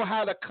to know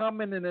how to come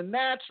in the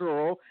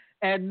natural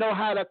and know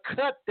how to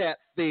cut that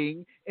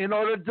thing in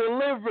order to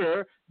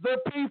deliver the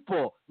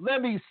people.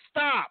 Let me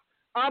stop.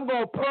 I'm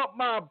going to pump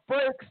my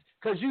brakes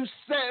because you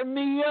setting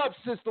me up,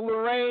 Sister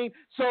Lorraine,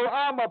 so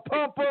I'm going to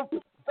pump up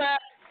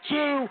back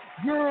to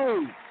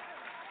you.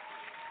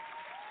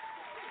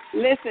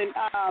 Listen,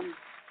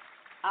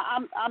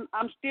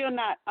 I'm still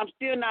not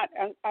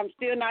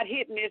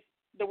hitting this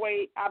the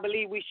way I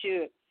believe we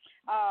should.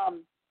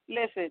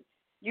 Listen,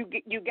 you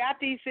got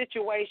these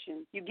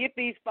situations, you get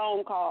these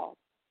phone calls.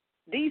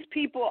 These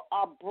people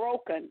are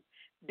broken.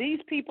 These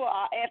people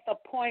are at the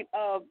point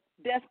of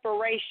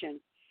desperation.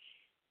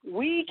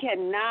 We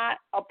cannot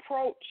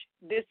approach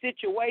this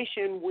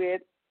situation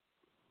with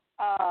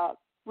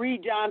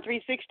read John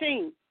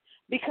 3:16,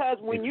 because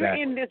when you're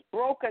in this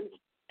broken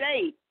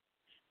state,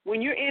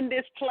 when you're in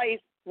this place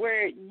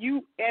where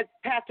you, as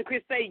Pastor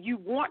Chris say, you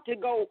want to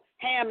go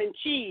ham and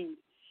cheese,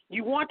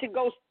 you want to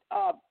go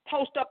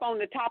post up on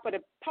the top of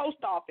the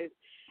post office,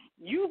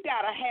 we've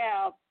got to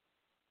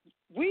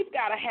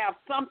have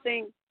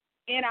something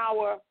in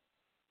our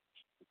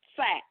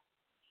sack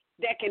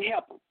that can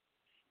help them.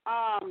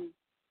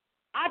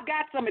 I've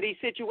got some of these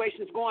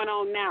situations going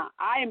on now.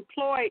 I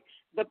employ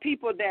the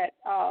people that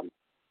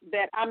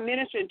I'm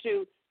ministering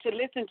to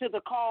listen to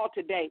the call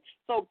today.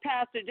 So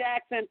Pastor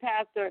Jackson,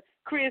 Pastor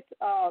Chris,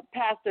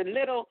 Pastor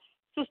Little,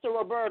 Sister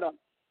Roberta,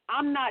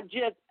 I'm not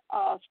just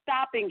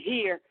stopping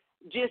here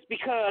just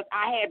because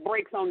I had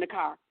brakes on the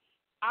car.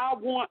 I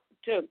want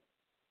to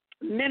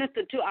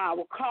minister to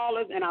our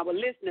callers and our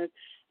listeners.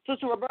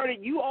 Sister Roberta,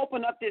 you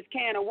open up this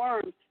can of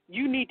worms.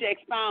 You need to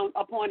expound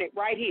upon it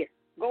right here.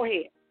 Go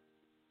ahead.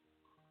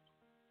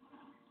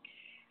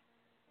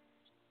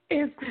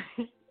 It's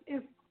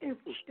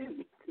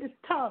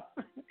tough.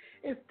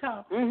 It's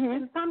tough. Mm-hmm.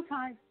 And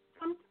sometimes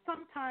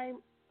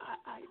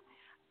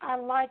I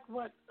like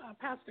what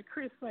Pastor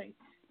Chris say.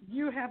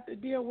 You have to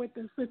deal with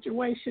the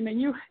situation,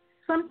 and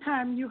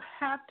sometimes you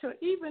have to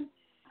even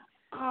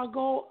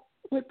go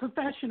with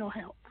professional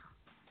help.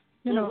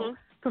 You know,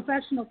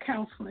 professional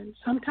counseling.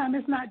 Sometimes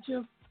it's not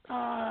just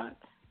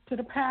to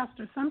the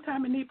pastor.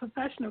 Sometimes it needs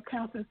professional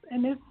counselors,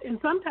 and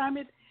sometimes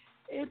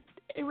it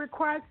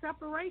requires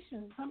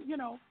separation.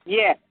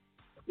 Yeah.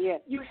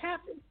 You have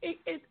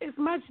it's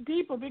much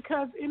deeper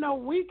because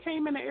we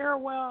came in an era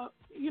where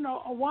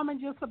a woman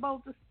just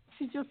supposed to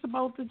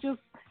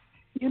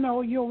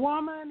you're a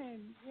woman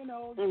and you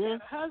got a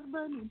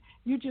husband and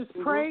you just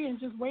pray and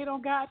just wait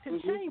on God to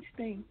change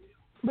things.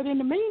 But in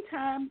the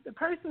meantime, the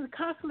person is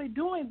constantly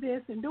doing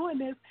this, and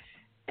there's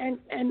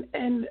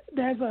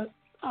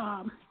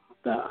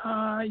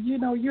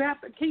you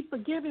have to keep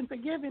forgiving,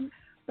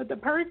 but the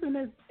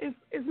person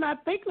is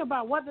not thinking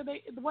about whether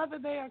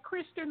they are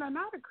Christian or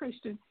not a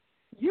Christian.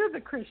 You're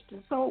the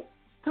Christian, so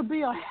to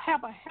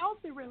have a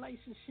healthy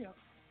relationship,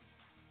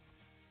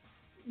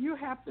 you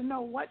have to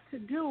know what to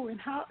do and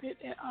how it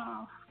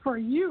for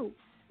you.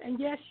 And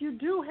yes, you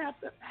do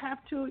have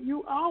to.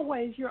 You're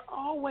always.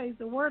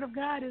 The Word of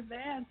God is the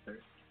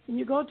answer. And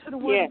you go to the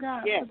Word of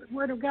God. Yeah. The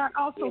Word of God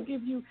also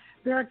gives you.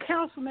 There are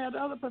counseling and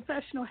other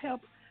professional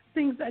help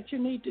things that you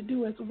need to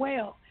do as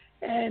well.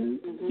 And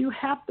you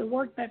have to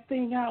work that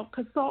thing out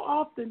because so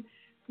often,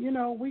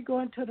 we go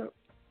into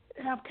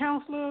have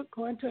counselor,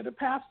 go into the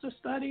pastor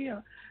study,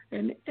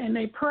 and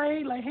they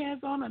pray, lay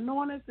hands on,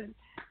 anoint us,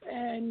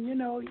 and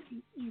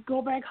you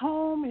go back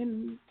home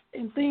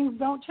and things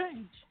don't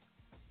change.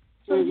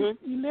 So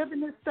you live in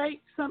this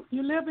state.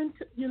 You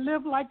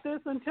live like this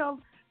until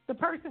the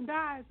person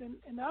dies, and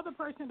the other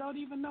person don't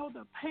even know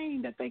the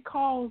pain that they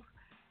cause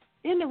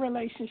in the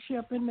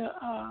relationship. And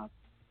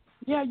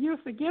you're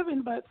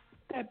forgiven, but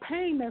that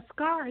pain, that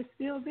scar is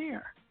still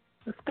there.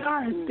 The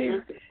scar is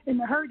there, and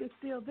the hurt is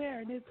still there,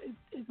 and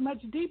it's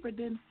much deeper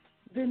than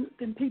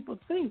people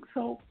think.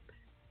 So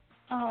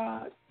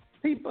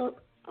people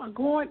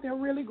they're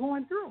really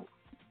going through,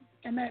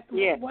 and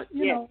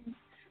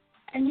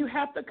and you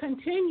have to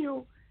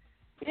continue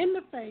in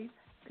the faith,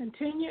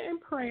 continue in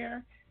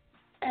prayer,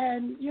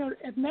 and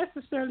if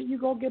necessary, you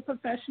go get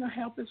professional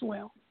help as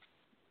well.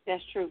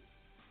 That's true.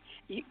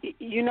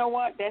 You know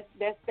what?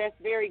 That's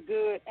very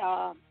good.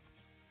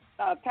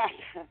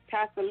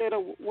 Pastor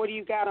Little, what do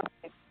you got on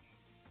it?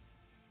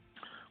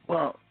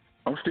 Well,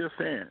 I'm still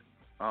saying,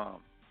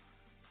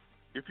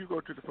 if you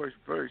go to the first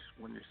verse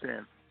when you're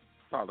saying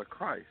follow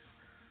Christ,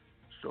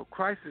 so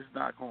Christ is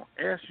not going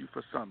to ask you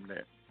for something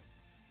that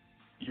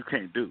you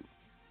can't do.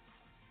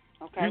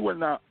 Okay. He would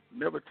not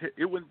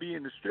it wouldn't be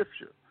in the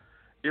scripture.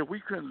 If we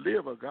couldn't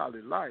live a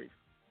godly life,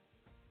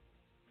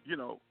 he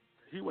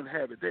wouldn't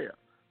have it there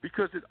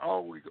because it's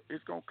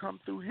going to come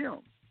through him.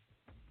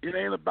 It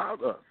ain't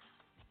about us.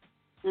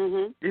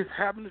 It's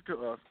happening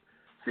to us.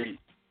 See,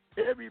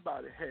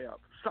 everybody have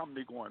something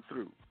they're going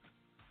through.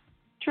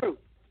 True.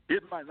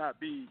 It might not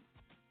be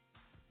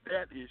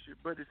that issue,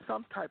 but it's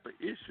some type of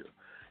issue.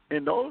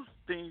 And those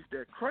things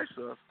that crush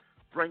us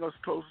bring us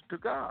closer to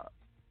God.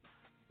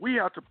 We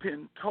have to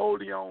depend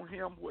totally on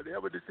him,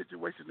 whatever the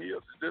situation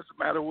is. It doesn't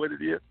matter what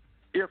it is.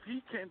 If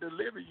he can't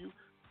deliver you,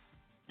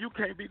 you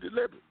can't be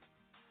delivered.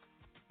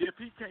 If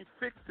he can't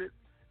fix it,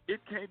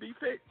 it can't be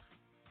fixed.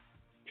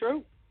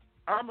 True.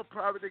 I'm a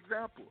private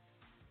example.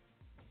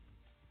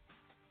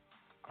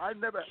 I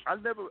never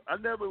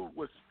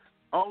was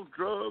on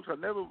drugs. I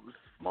never was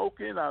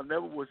smoking. I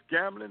never was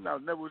gambling. I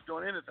never was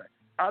doing anything.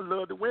 I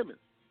loved the women.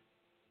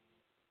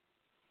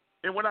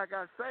 And when I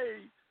got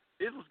saved,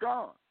 it was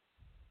gone.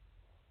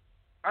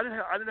 I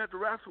didn't have to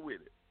wrestle with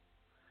it.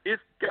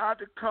 It's got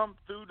to come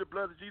through the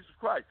blood of Jesus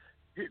Christ.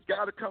 It's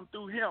got to come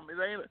through him.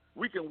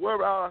 We can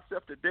worry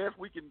ourselves to death.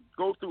 We can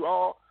go through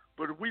all,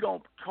 but if we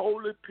don't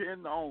totally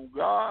depend on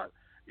God,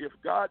 if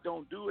God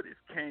don't do it, it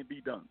can't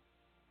be done.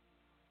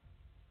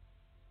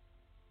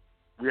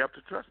 We have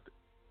to trust it.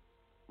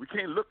 We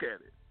can't look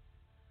at it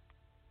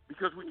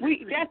because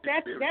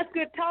that's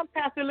good talk,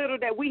 Pastor Little.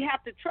 That we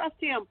have to trust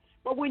him.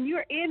 But when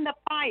you're in the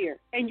fire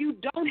and you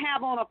don't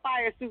have on a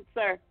fire suit,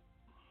 sir,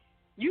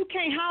 you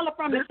can't holler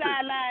from the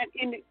sideline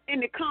in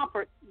the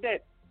comfort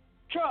that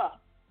trust.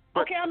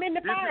 Okay, I'm in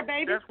the fire,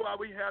 baby. That's why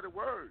we had a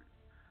word.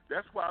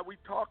 That's why we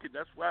talking.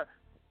 That's why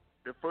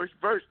the first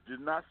verse did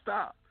not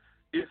stop.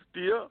 It's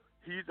still,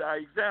 he's our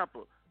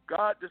example.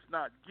 God does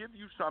not give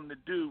you something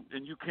to do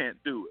and you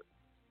can't do it.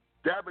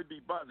 That would be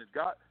abundant.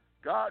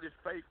 God is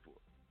faithful.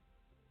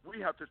 We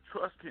have to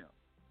trust him.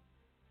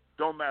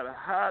 Don't matter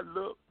how it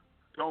looks.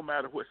 Don't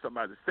matter what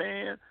somebody's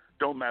saying.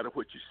 Don't matter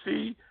what you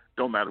see.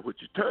 Don't matter what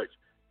you touch.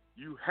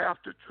 You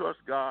have to trust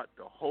God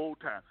the whole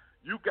time.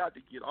 You got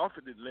to get off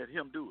it and let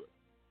him do it.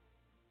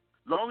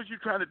 As long as you're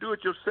trying to do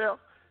it yourself,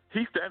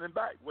 he's standing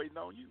back waiting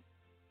on you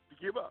to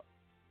give up.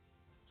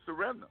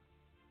 Surrender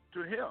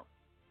to him.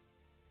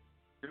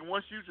 And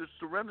once you just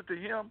surrender to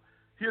him,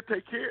 he'll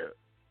take care of it.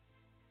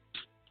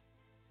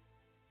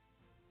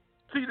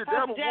 See, the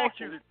devil wants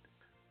you to...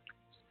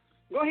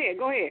 Go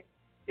ahead.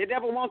 The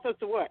devil wants us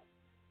to what?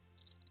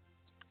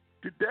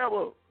 The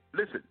devil,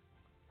 listen,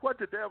 what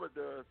the devil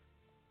does,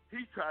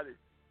 he tries to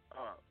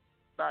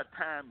buy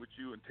time with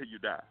you until you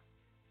die.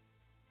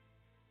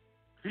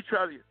 He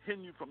tries to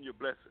hinder you from your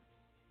blessing.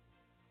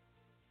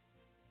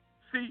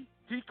 See,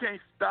 he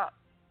can't stop.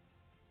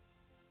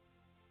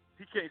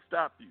 He can't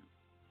stop you.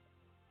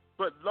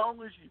 But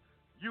long as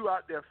you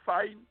out there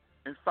fighting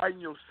and fighting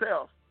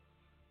yourself,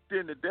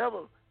 then the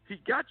devil, he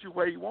got you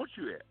where he wants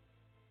you at.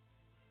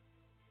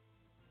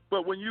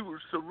 But when you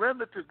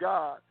surrender to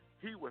God,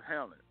 he will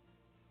handle it.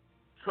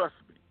 Trust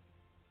me.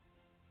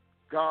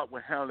 God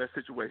will handle that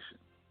situation.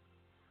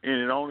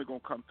 And it's only going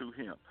to come through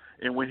him.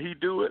 And when he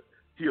do it,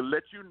 he'll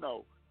let you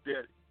know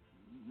that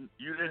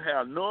you didn't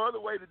have no other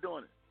way to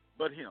doing it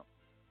but him.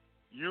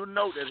 You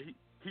know that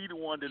he the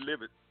one that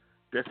delivered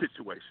that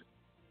situation.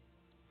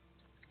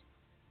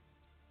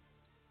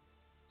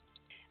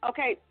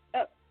 Okay,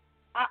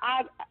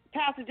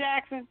 Pastor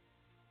Jackson,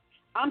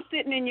 I'm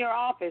sitting in your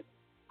office.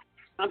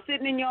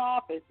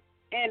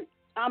 And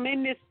I'm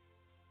in this.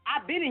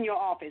 I've been in your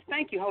office.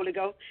 Thank you, Holy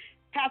Ghost.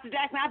 Pastor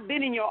Jackson, I've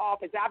been in your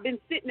office. I've been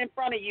sitting in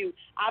front of you.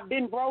 I've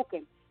been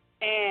broken.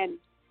 And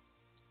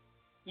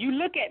you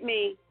look at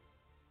me.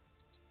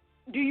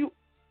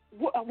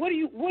 What do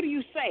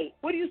you say?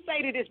 What do you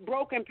say to this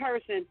broken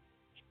person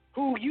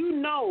who you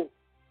know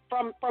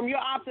from your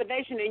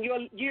observation and your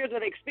years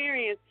of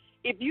experience,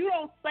 if you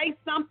don't say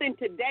something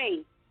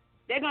today,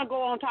 they're going to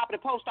go on top of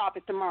the post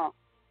office tomorrow.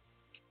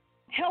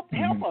 Help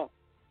her.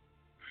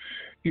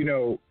 You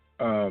know,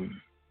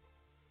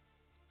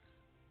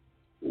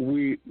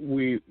 we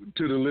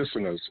to the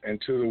listeners and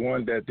to the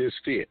one that this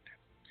fit,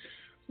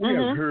 we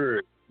have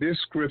heard this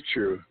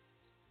scripture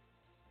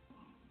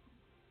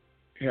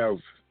have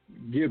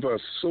give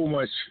us so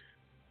much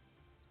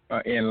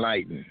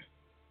enlightened.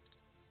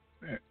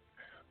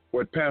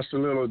 What Pastor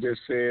Little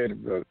just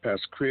said,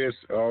 Pastor Chris,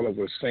 all of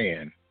us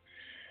saying,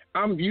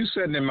 you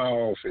sitting in my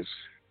office.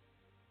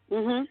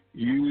 Mm-hmm.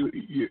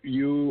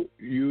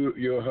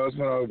 Your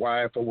husband or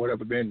wife or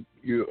whatever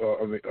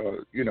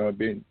you've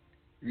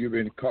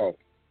been caught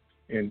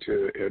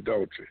into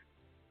adultery.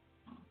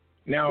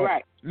 Now,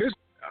 right.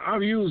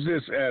 I'll use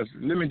this as,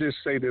 let me just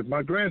say this.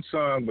 My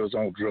grandson was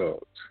on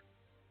drugs.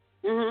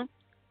 Mm-hmm.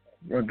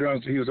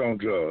 He was on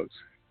drugs.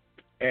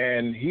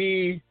 And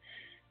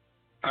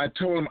I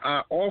told him,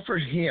 I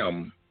offered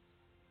him,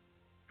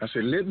 I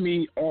said, let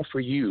me offer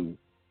you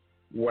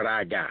what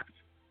I got.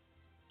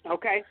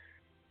 Okay.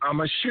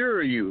 I'm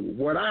assure you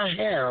what I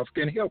have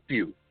can help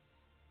you.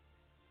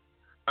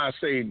 I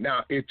say,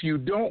 now, if you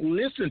don't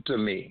listen to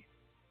me,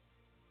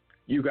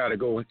 you got to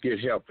go get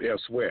help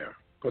elsewhere.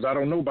 Because I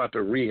don't know about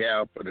the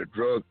rehab or the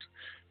drugs,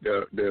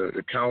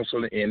 the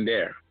counseling in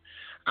there.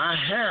 I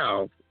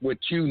have what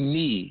you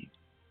need.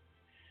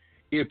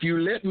 If you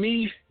let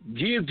me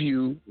give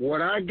you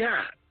what I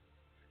got,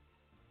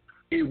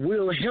 it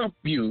will help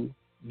you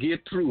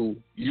get through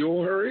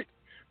your hurt,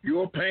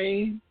 your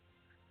pain,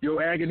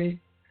 your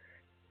agony.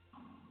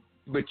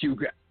 But you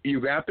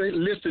got to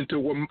listen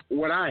to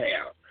what I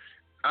have.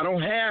 I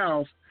don't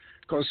have,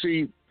 because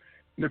see,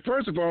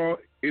 first of all,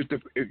 if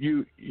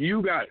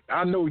you got,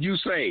 I know you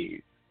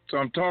saved, so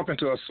I'm talking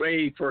to a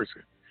saved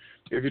person.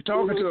 If you're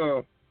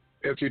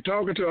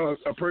talking to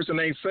a person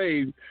ain't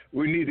saved,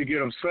 we need to get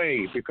them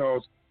saved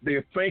because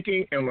they're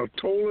thinking on a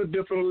totally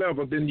different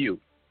level than you.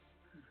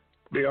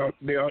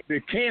 They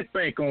can't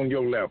think on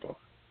your level.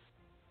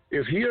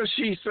 If he or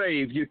she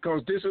saved,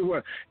 because this is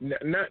what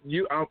not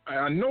you.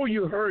 I know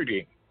you're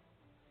hurting,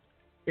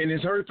 and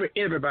it's hurt for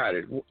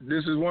everybody.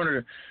 This is one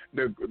of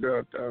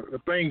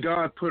the thing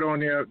God put on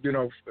there. You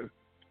know,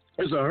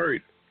 it's a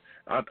hurt.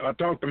 I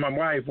talked to my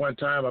wife one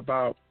time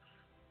about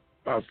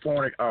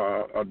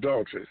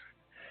adultery,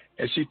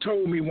 and she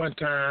told me one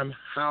time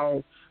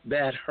how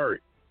that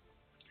hurt.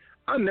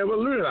 I never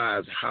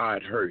realized how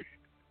it hurt.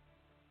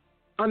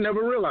 I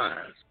never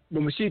realized,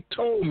 but when she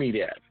told me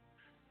that.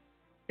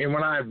 And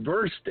when I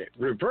reversed it,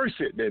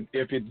 that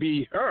if it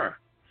be her,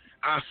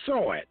 I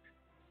saw it.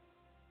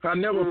 I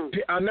never looked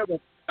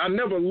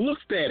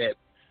at it.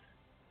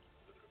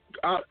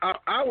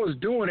 I was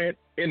doing it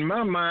in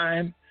my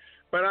mind,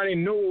 but I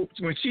didn't know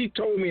when she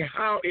told me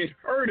how it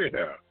hurted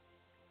her.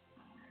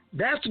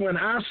 That's when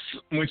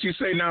she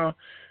say, now,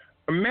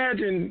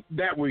 imagine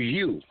that was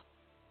you.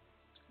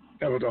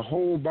 That was a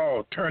whole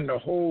ball, turned the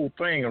whole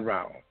thing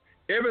around.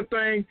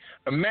 Everything,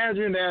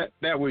 imagine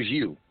that was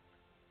you.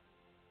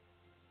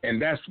 And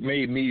that's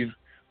made me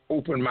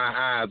open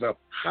my eyes up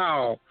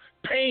how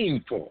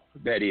painful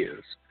that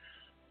is.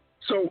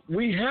 So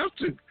we have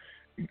to,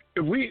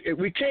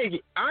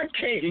 I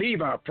can't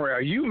leave out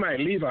prayer. You might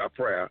leave out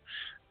prayer.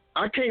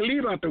 I can't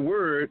leave out the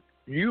word.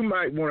 You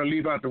might want to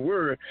leave out the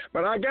word,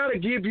 but I got to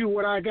give you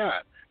what I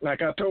got.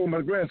 Like I told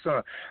my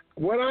grandson,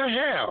 what I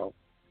have,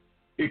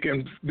 it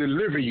can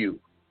deliver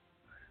you.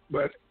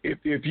 But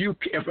if you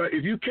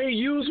can't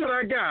use what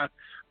I got,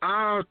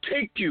 I'll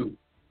take you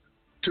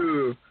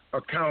to a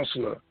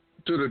counselor,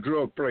 to the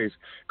drug place,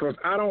 because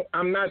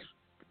I'm not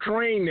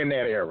trained in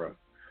that era.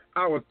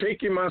 I will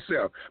take you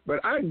myself.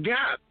 But I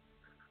got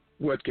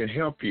what can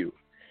help you.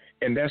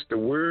 And that's the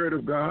word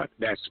of God.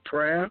 That's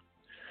prayer.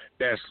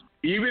 That's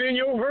even in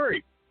your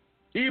hurt,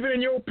 even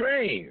in your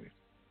pain.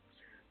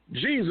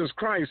 Jesus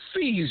Christ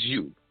sees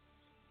you.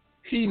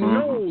 He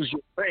knows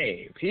your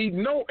pain. He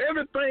knows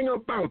everything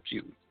about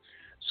you.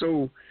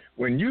 So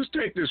when you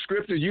take the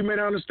scripture, you may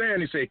not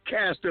understand. He said,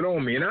 cast it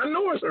on me. And I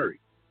know it's hurt.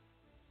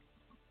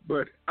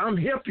 But I'm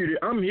here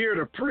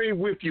to pray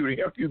with you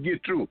to help you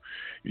get through.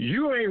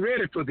 You ain't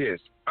ready for this.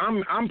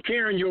 I'm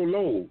carrying your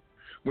load.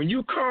 When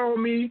you call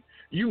me,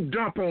 you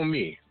dump on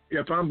me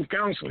if I'm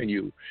counseling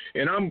you.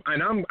 And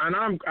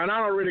I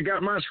already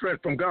got my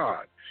strength from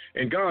God.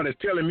 And God is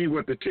telling me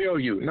what to tell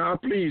you. Now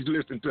please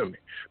listen to me.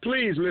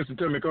 Please listen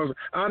to me, because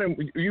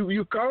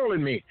you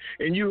calling me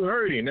and you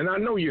hurting, and I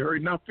know you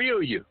hurting. I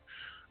feel you.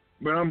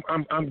 But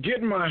I'm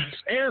getting my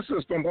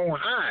answers from on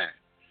high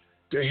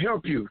to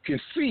help you can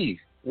see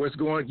what's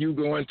going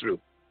through.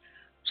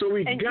 So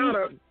we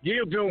gotta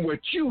give them what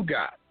you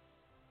got.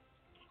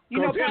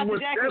 You know, Pastor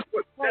Jackson,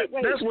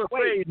 that's what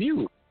saved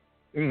you.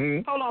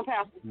 Mm-hmm. Hold on,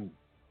 Pastor.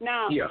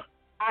 Now,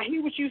 I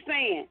hear what you're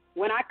saying.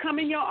 When I come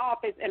in your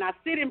office and I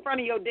sit in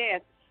front of your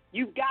desk,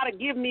 you've got to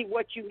give me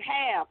what you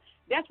have.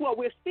 That's what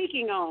we're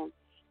speaking on,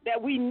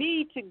 that we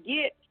need to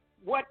get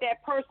what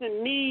that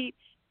person needs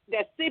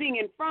that's sitting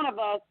in front of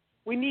us.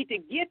 We need to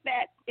get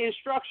that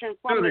instruction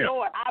from the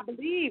Lord. I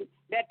believe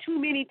that too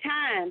many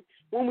times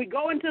when we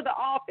go into the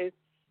office,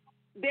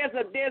 there's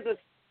a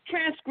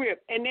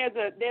transcript and there's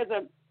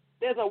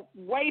a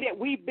way that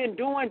we've been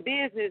doing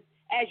business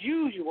as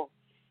usual,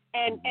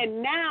 and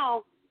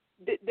now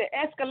the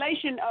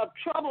escalation of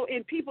trouble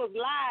in people's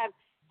lives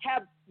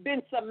have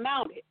been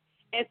surmounted,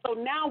 and so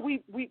now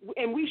we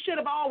should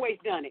have always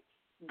done it.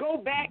 Go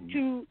back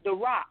to the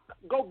rock.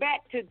 Go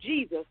back to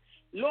Jesus.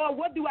 Lord,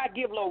 what do I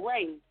give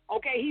Lorraine?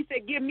 Okay, he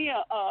said, give me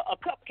a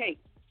cupcake.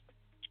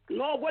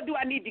 Lord, what do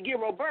I need to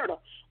give Roberta?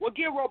 Well,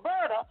 give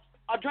Roberta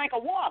a drink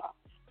of water.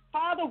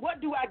 Father,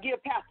 what do I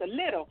give Pastor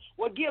Little?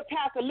 Well, give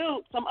Pastor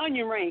Little some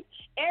onion rings.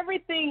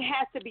 Everything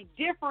has to be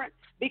different,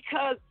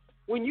 because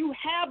when you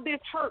have this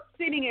hurt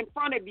sitting in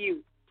front of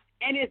you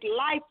and it's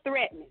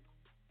life-threatening,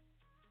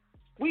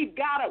 we've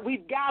got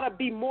to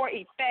be more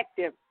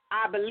effective,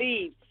 I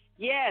believe.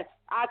 Yes,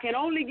 I can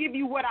only give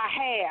you what I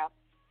have,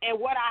 and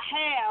what I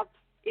have,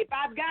 if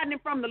I've gotten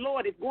it from the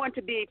Lord, it's going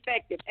to be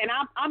effective. And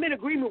I'm in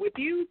agreement with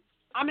you.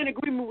 I'm in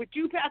agreement with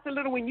you, Pastor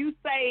Little, when you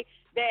say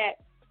that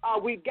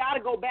we've got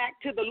to go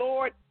back to the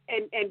Lord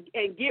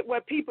and get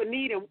what people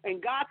need,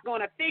 and God's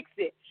going to fix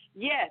it.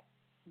 Yes,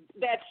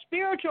 that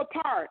spiritual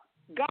part,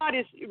 God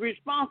is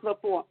responsible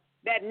for.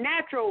 That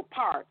natural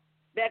part,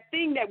 that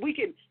thing that we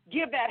can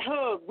give that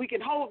hug, we can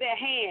hold their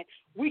hand,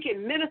 we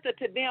can minister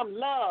to them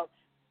love.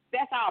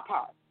 That's our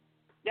part.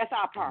 That's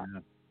our part.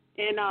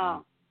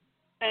 Yeah.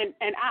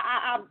 And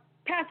I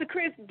Pastor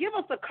Chris, give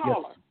us a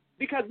caller,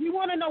 because we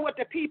want to know what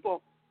the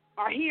people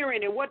are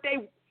hearing and what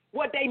they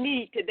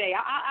need today.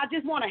 I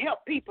just want to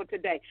help people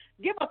today.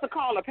 Give us a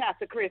caller,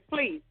 Pastor Chris,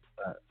 please.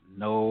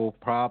 No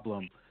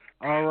problem.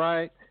 All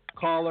right,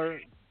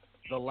 caller,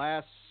 the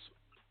last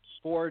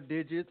 4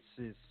 digits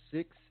is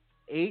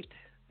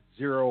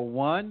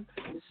 6801.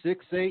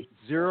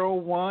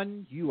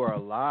 6801. You are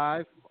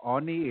live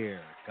on the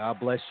air. God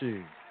bless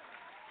you.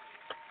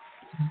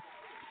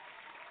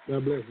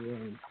 God bless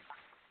you.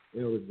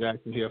 Elder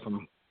Jackson here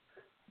from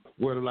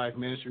Word of Life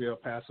Ministry, El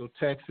Paso,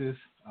 Texas.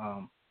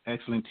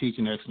 Excellent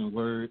teaching, excellent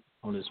word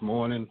on this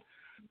morning.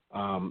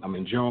 I'm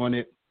enjoying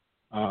it.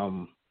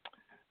 The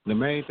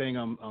main thing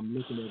I'm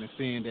looking at and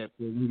seeing that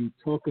when you're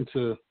talking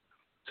to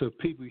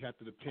people, you have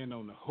to depend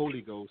on the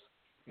Holy Ghost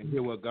and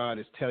hear what God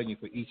is telling you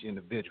for each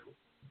individual.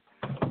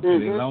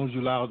 And as long as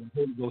you allow the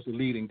Holy Ghost to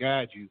lead and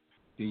guide you,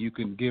 then you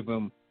can give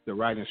them the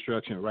right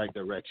instruction, right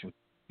direction,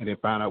 and then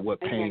find out what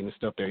pain and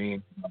stuff they're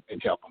in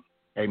and help them.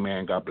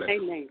 Amen. God bless.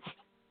 Amen.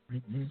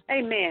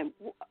 Amen.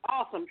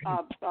 Awesome,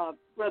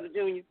 Brother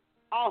Junior.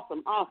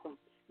 Awesome.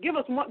 Give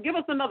us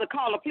another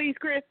caller, please,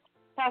 Chris.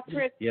 Pastor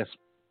Chris.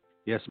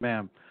 Yes,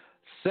 ma'am.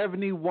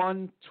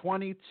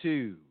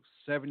 7122.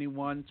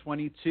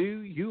 7122.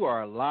 You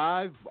are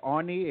live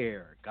on the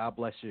air. God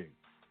bless you.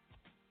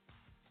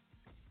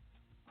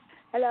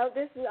 Hello,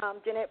 this is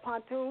Jeanette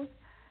Pontoon.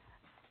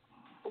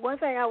 One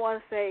thing I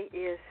want to say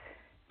is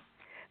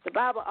the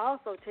Bible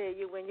also tells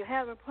you when you're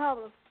having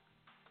problems,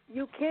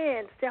 you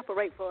can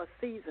separate for a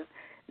season.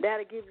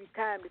 That'll give you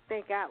time to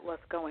think out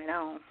what's going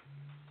on.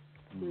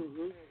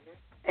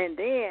 And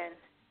then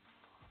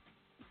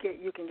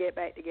you can get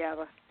back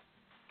together.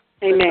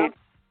 Amen.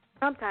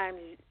 Sometimes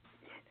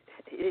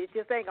it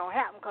just ain't going to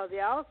happen, because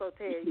they also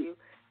tell you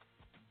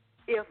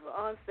if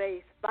an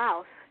unsafe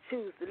spouse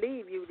chooses to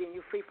leave you, then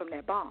you're free from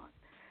that bond.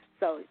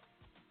 So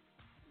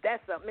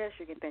that's something else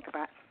you can think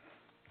about.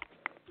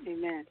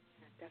 Amen.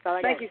 That's all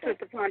I got. Thank you,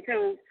 Sister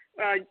Pontoon.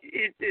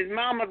 Is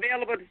Mom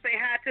available to say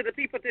hi to the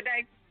people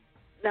today?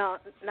 No,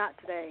 not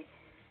today.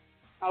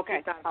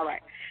 Okay, all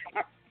right.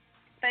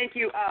 Thank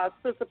you,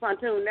 Sister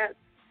Pontoon.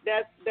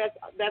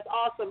 That's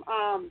awesome.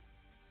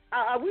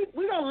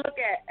 We're gonna look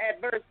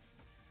at verse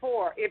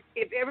 4.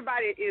 If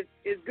everybody is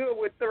good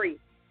with 3,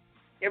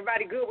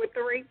 Everybody good with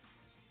 3?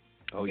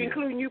 Oh yeah.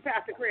 Including you,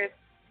 Pastor Chris.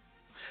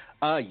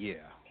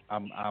 Yeah.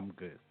 I'm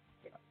good.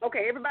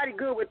 Okay, everybody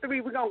good with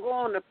 3. We're gonna go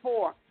on to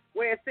 4,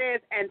 where it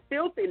says, and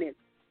filthiness.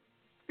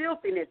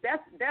 Filthiness.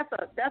 That's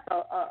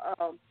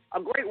a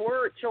great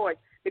word choice,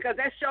 because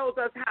that shows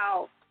us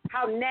how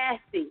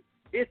nasty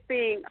this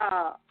thing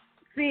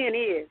sin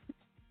is.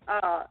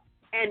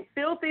 And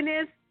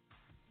filthiness,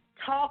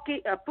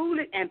 talking,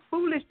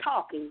 foolish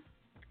talking,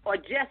 or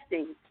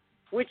jesting,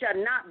 which are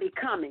not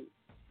becoming,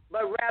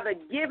 but rather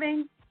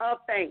giving of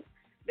thanks.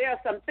 There are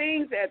some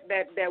things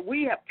that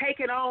we have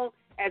taken on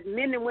as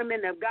men and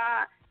women of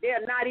God. They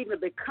are not even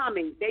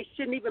becoming. They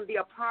shouldn't even be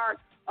a part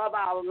of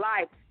our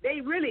life. They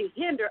really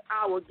hinder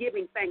our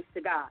giving thanks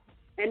to God.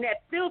 And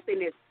that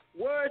filthiness,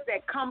 words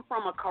that come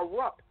from a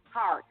corrupt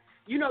heart.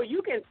 You know,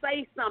 you can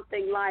say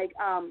something like,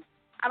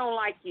 I don't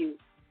like you.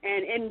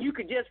 And you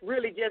could just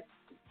really just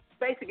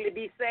basically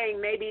be saying,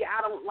 maybe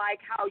I don't like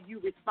how you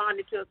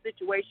responded to a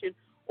situation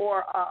or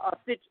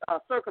a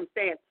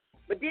circumstance.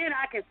 But then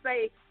I can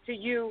say to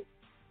you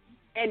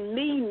and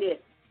mean this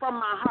from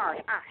my heart,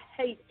 I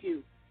hate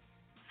you.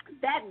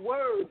 That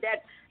word,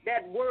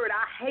 that word,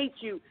 I hate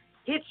you,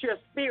 hits your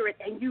spirit,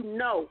 and you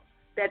know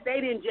that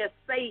they didn't just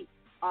say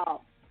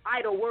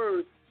idle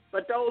words,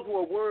 but those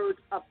were words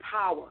of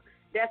power.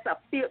 That's a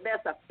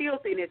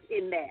filthiness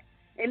in that.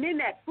 And then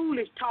that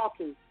foolish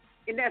talking,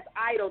 and that's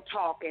idle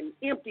talk and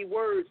empty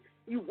words.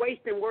 You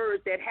wasting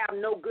words that have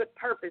no good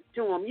purpose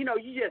to them. You know,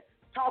 you just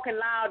talking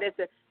loud, as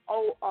the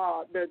old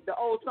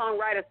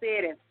songwriter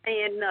said, and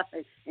saying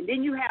nothing. And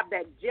then you have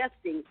that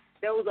jesting.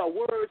 Those are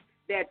words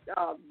that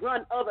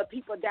run other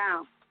people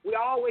down. We're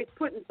always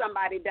putting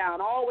somebody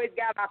down, always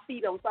got our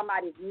feet on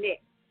somebody's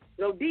neck.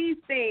 So these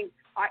things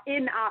are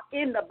in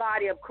the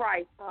body of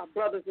Christ,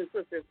 brothers and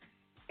sisters.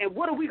 And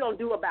what are we going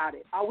to do about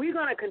it? Are we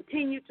going to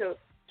continue to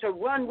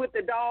run with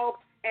the dog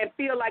and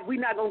feel like we're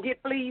not going to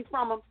get fleas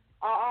from them?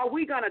 Or are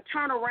we going to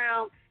turn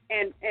around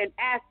and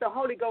ask the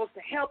Holy Ghost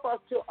to help us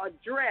to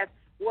address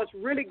what's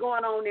really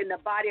going on in the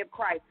body of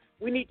Christ?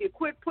 We need to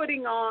quit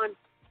putting on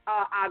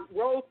our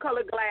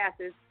rose-colored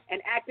glasses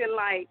and acting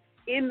like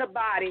in the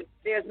body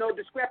there's no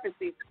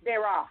discrepancies.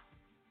 There are.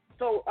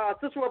 So,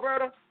 Sister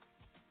Roberta,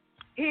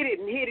 hit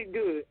it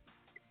good.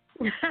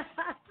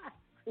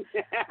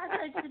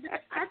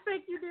 I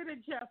think you did it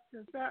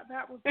justice.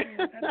 That was good.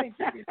 I think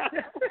you did.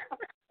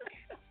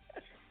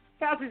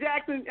 Pastor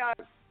Jackson,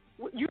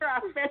 you're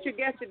our special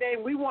guest today,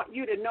 and we want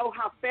you to know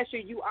how special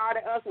you are to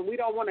us, and we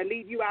don't want to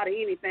leave you out of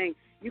anything.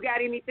 You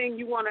got anything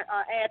you want to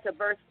add to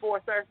verse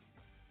 4, sir?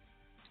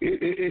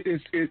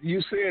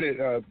 You said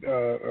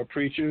it,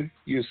 preacher.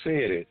 You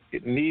said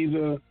it.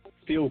 Neither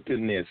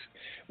filthiness.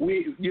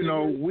 We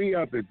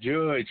are the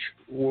judge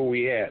where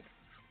we at,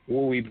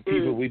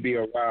 people we be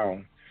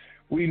around.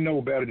 We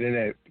know better than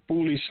that.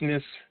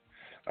 Foolishness,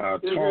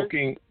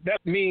 talking. That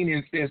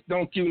means is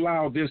don't you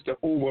allow this to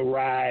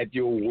override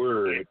your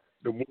word,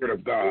 the word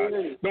of God.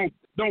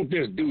 Don't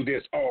just do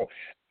this.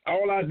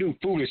 All I do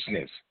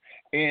foolishness,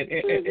 and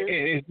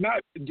it's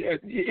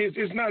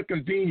not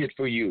convenient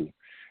for you.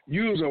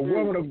 Use a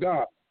woman of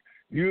God.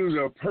 Use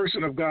a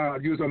person of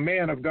God. Use a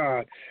man of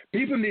God.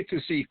 People need to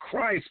see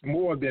Christ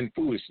more than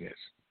foolishness.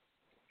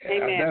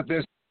 Amen. That's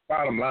the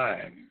bottom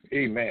line.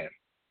 Amen.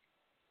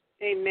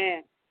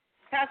 Amen.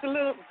 Pastor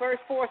Lou, verse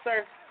 4,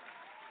 sir.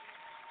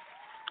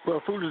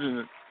 Well,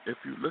 foolishness, if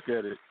you look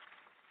at it,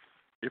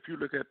 if you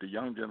look at the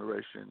young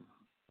generation,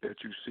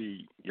 that you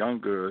see young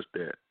girls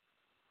that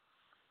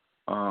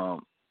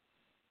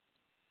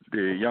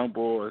the young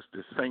boys,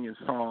 they're singing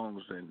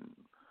songs and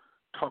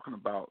talking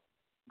about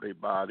their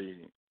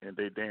body and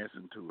they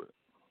dancing to it.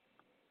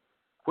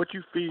 What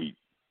you feed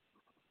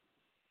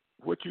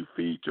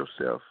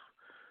yourself,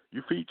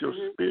 you feed your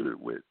spirit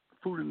with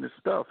foolishness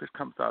stuff. It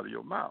comes out of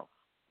your mouth.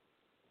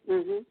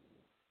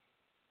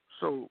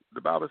 So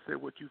the Bible said,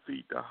 what you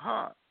feed the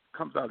heart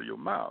comes out of your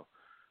mouth.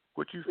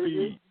 What you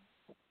feed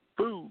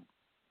food,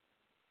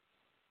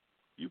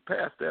 you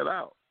pass that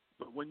out.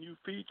 But when you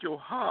feed your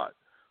heart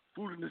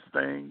foolishness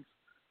things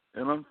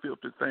and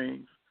unfiltered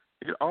things,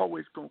 it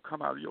always going to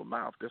come out of your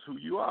mouth. That's who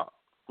you are,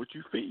 what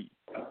you feed.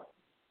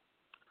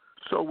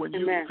 So when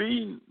you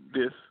feed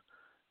this,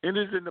 it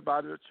is in the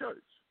body of the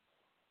church.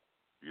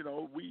 You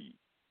know,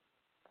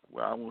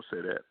 I won't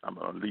say that. I'm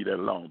going to leave that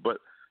alone. But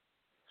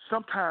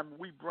sometimes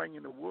we bring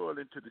in the world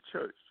into the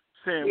church,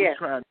 saying we're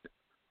trying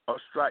to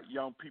attract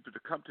young people to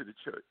come to the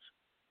church.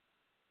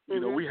 You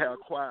know, we have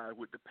choir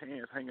with the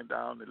pants hanging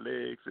down the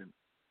legs and,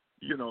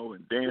 you know,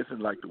 and dancing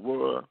like the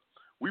world.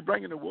 We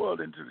bringing the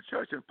world into the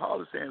church, and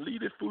Paul is saying,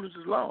 leave this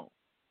foolishness alone.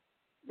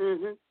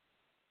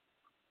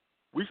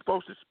 We're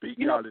supposed to speak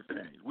all these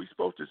things. We're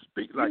supposed to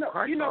speak like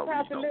Christ. You know,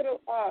 Pastor Little,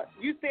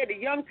 you said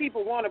the young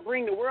people want to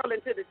bring the world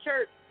into the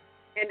church,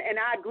 and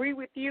I agree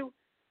with you.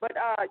 But,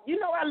 you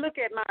know, I look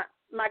at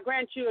my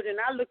grandchildren,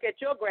 I look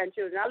at your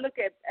grandchildren, I look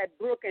at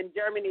Brooke and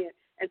Germany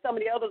and some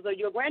of the others of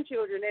your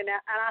grandchildren, and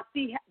I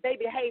see they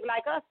behave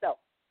like us, though.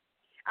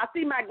 I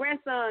see my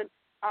grandson,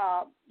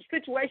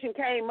 situation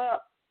came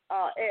up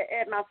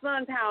at my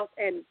son's house,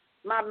 and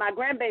my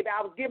grandbaby,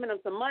 I was giving him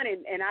some money,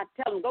 and I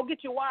tell him, go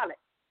get your wallet.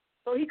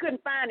 So he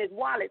couldn't find his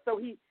wallet. So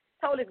he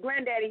told his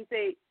granddaddy, he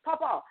said,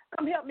 Papa,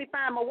 come help me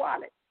find my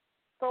wallet.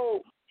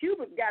 So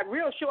Hubert got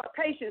real short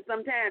patience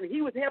sometimes.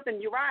 He was helping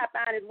Uriah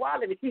find his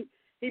wallet, and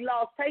he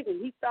lost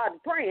patience. He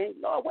started praying,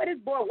 Lord, where this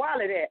boy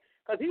wallet at?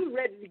 Because he was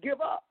ready to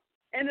give up.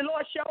 And the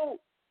Lord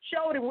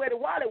showed him where the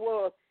wallet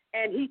was,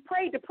 and he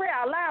prayed the prayer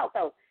out loud,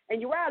 though. And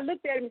Uriah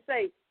looked at him and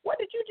said, what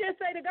did you just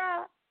say to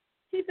God?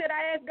 He said,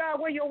 I asked God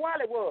where your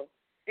wallet was.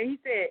 And he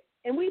said,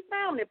 and we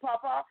found it,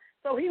 Papa.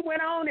 So he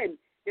went on, and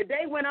the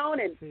day went on,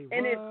 and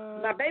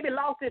my baby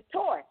lost his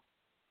toy.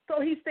 So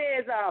he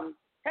says,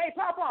 hey,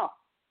 Papa,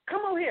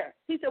 come on here.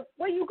 He said,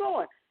 where you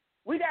going?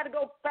 We got to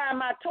go find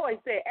my toy.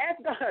 He said,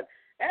 ask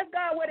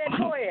God where that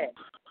toy at.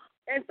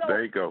 And so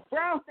there you go.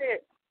 Brown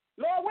said,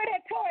 Lord, where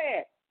that toy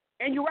at?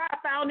 And Uriah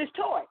found his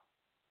toy.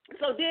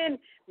 So then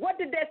what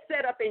did that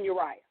set up in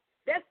Uriah?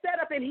 That set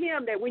up in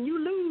him that when you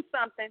lose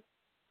something,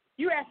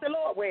 you ask the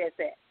Lord where it's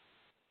at.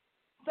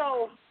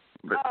 So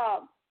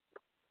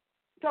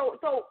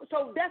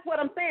that's what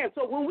I'm saying.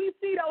 So when we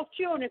see those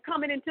children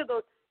coming into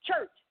the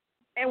church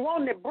and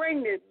wanting to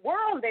bring the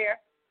world there,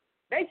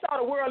 they saw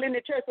the world in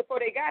the church before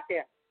they got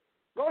there.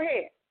 Go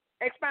ahead,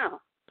 expound.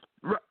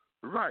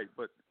 Right,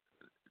 but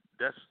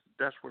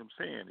that's what I'm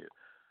saying is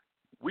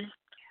we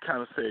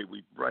kind of say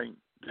we bring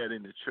that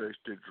in the church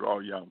to draw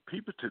young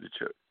people to the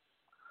church.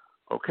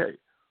 Okay,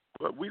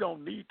 but we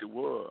don't need the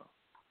world.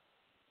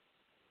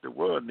 The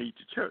world needs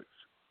the church.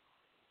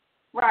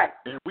 Right.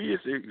 And we as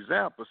an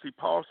example, see,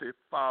 Paul said,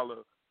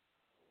 follow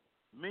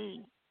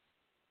me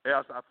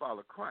as I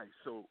follow Christ.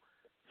 So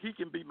he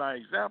can be my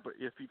example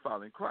if he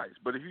following Christ.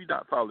 But if he's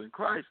not following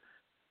Christ,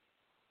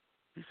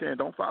 he's saying,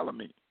 don't follow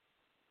me.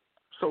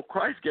 So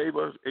Christ gave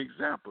us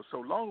example.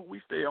 So long as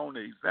we stay on the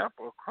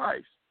example of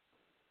Christ,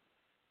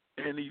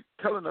 and he's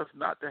telling us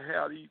not to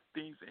have these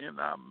things in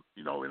our,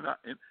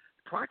 in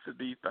practice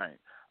these things.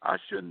 I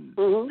shouldn't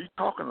be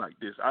talking like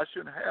this. I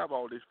shouldn't have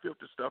all this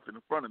filthy stuff in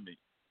front of me.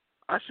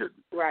 I should,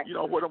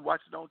 what I'm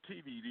watching on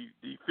TV,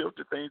 the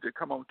filthy things that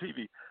come on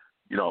TV,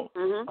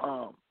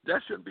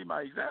 that shouldn't be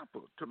my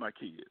example to my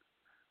kids.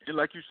 And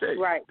like you say,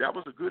 that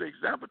was a good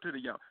example to the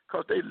young,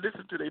 because they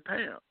listen to their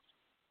parents.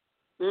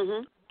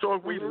 So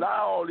if we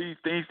allow all these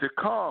things to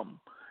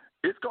come,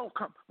 it's going to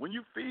come. When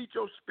you feed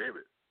your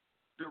spirit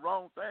the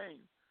wrong thing,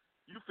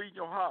 you feed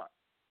your heart.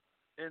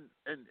 And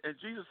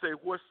Jesus said,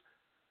 what's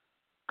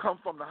come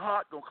from the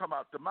heart going to come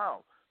out the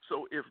mouth.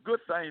 So if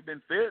good things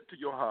been fed to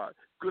your heart,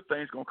 good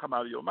things going to come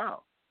out of your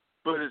mouth.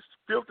 But if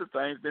filthy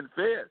things been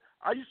fed,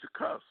 I used to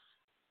cuss.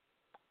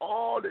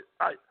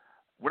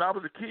 When I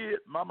was a kid,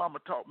 my mama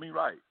taught me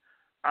right.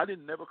 I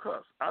didn't never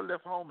cuss. I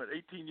left home at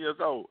 18 years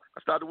old.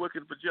 I started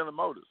working for General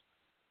Motors.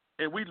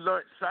 And we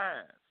learned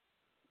signs.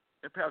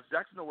 And Pastor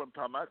Jackson know what I'm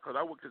talking about, because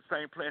I worked at the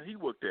same plant he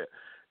worked at.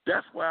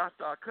 That's why I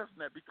started cussing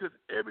that, because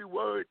every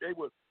word they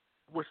was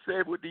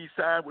said with these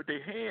signs with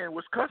their hand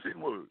was cussing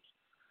words.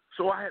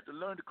 So I had to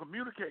learn to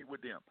communicate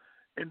with them.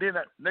 And then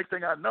next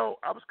thing I know,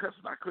 I was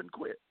cussing. I couldn't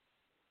quit,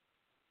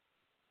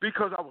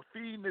 because I was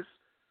feeding this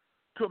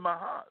to my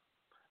heart.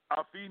 I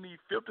was feeding these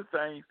filthy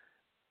things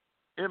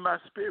in my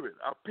spirit.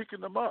 I was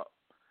picking them up.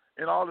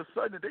 And all of a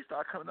sudden, they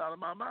start coming out of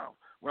my mouth.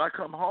 When I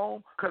come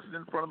home, cussing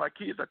in front of my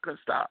kids, I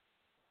couldn't stop.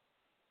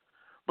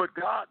 But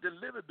God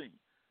delivered me.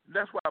 And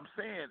that's why I'm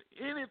saying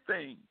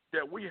anything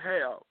that we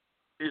have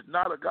is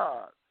not of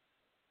God.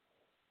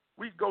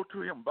 We go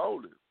to him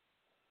boldly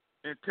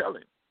and tell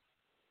him,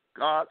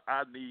 God,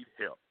 I need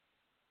help.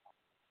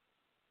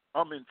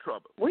 I'm in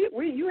trouble.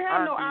 You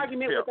have no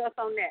argument with us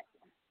on that.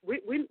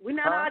 We're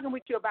not arguing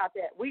with you about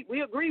that.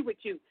 We agree with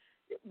you.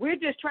 We're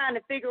just trying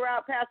to figure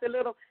out, Pastor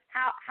Little,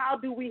 how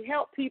do we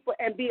help people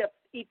and be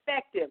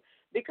effective?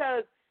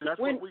 Because that's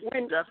what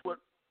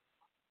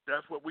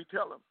we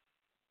tell them.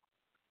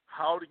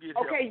 How to get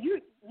help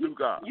through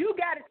God. You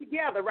got it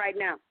together right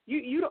now.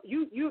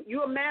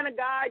 You're a man of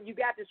God. You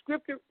got the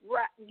scripture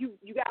right.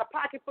 You got a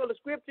pocket full of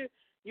scripture.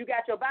 You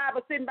got your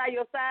Bible sitting by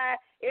your side.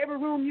 Every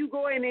room you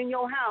go in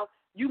your house,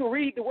 you can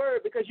read the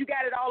word, because you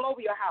got it all over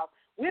your house.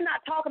 We're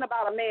not talking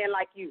about a man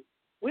like you.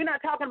 We're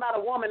not talking about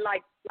a woman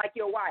like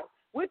your wife.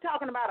 We're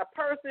talking about a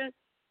person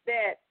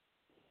that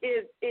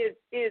is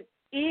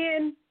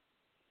in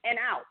and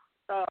out,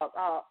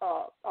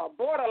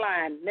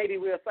 borderline, maybe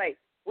we'll say.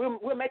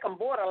 We'll make them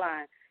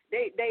borderline.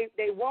 They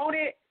want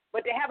it,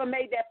 but they haven't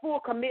made that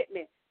full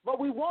commitment. But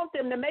we want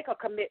them to make a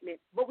commitment,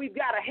 but we've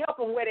got to help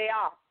them where they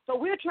are. So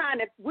we're trying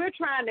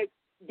to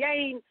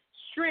gain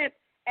strength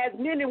as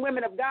men and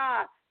women of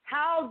God.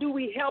 How do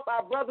we help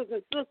our brothers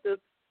and sisters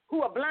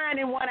who are blind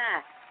in one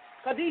eye?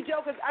 Because these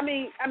jokers, I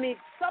mean,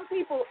 some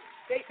people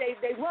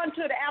they run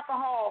to the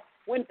alcohol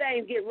when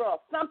things get rough.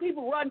 Some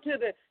people run to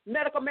the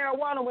medical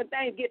marijuana when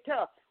things get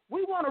tough.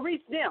 We want to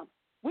reach them.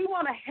 We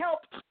want to help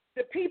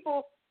the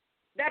people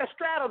that are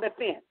straddle the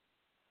fence.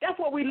 That's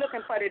what we're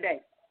looking for today.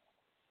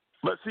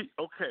 But see,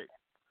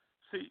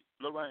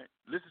 Lorraine,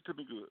 listen to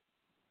me good.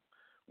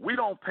 We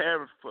don't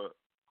perish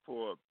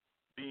for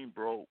being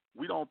broke.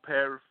 We don't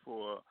perish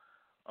for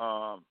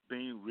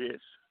being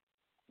rich.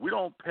 We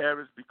don't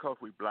perish because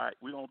we're black.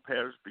 We don't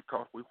perish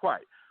because we're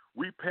white.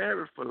 We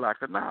perish for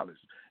lack of knowledge.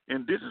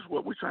 And this is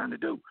what we're trying to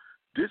do.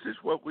 This is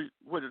what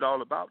it's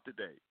all about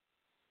today.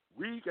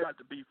 We got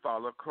to be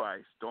follower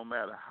Christ, don't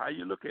matter how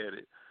you look at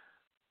it.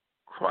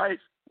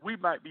 Christ, we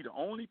might be the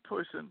only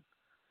person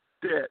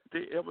that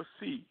they ever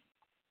see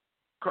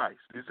Christ.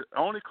 It's the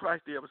only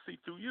Christ they ever see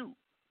through you.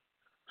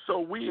 So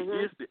we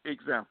is the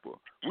example.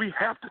 We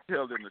have to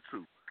tell them the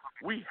truth.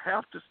 We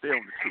have to stay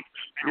on the truth.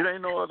 It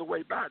ain't no other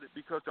way about it,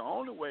 because the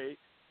only way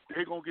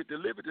they're going to get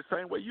delivered the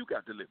same way you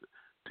got delivered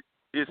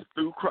is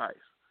through Christ.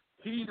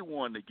 He's the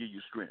one that give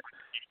you strength.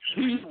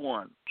 He's the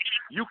one.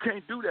 You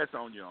can't do that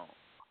on your own.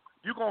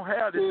 You're going to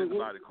have this in the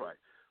body of Christ.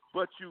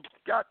 But you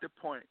got the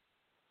point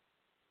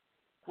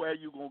where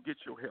you're going to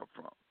get your help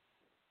from.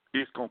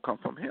 It's going to come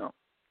from him.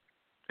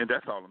 And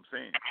that's all I'm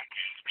saying.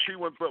 See,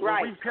 when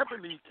we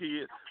helping these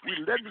kids, we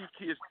letting these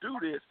kids do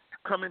this,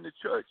 come into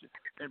church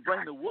and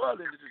bring the world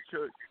into the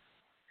church,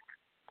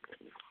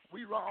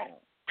 we wrong.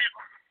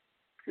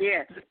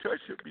 Yes. The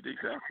church should be the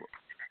example.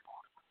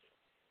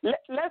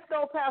 Let's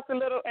go past a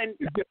little and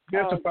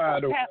justify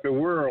the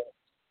world.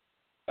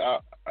 I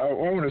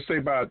want to say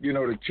about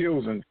the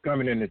children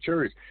coming in the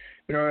church.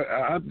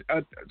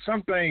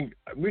 Something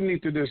we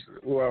need to just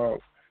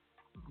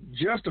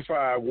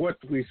justify what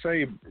we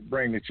say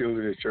bring the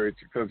children to church,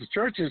 because the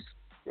church is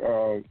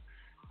the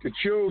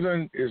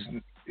children is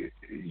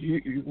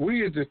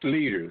we as the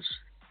leaders,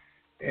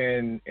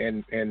 and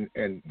they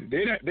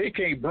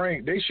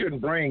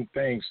shouldn't bring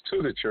things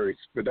to the church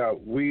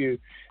without we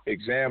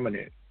examine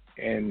it.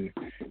 And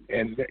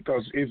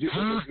because if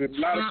a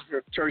lot of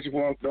churches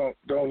don't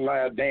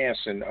allow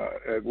dancing,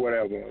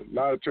 whatever. A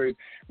lot of churches,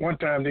 one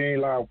time they ain't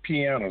allow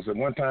pianos, and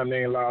one time they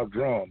ain't allow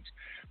drums.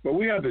 But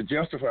we have to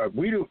justify.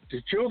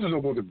 The children are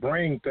supposed to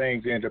bring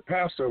things in. The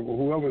pastor, or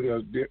whoever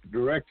the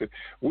director,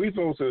 we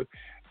supposed to.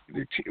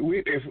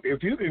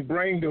 If you can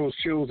bring those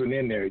children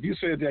in there, you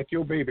said that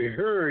your baby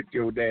heard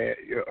your dad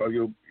or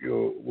your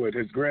what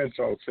his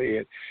grandson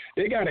said.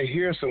 They got to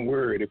hear some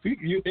word.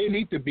 They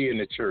need to be in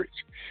the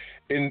church.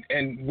 And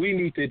we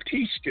need to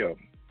teach them.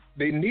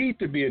 They need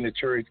to be in the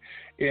church.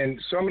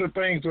 And some of the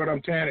things what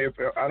I'm telling you,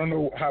 I don't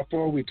know how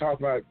far we talk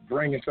about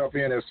bringing stuff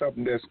in as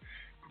something that's,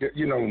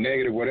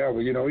 negative,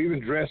 whatever. Even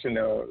dressing,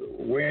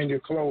 wearing your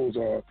clothes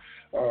or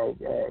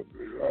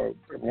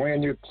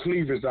wearing your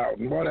cleavage out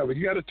and whatever.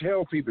 You got to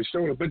tell people,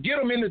 show them, but get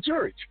them in the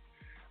church.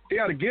 You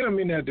got to get them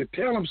in there to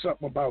tell them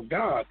something about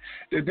God.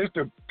 Just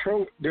to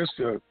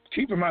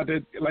keep them out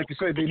there. Like you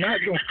said, they're not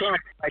going to come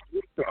like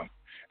we come.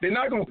 They're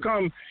not going to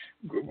come.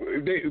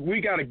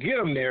 We got to get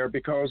them there,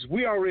 because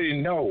we already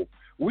know.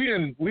 We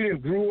didn't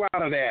grew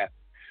out of that,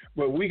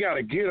 but we got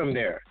to get them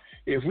there.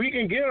 If we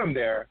can get them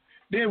there,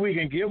 then we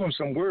can give them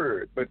some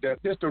word. But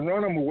just to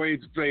run them away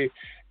to say,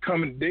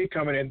 they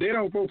coming in. They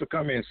don't supposed to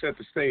come in and set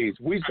the stage.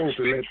 We're supposed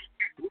to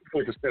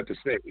set the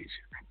stage.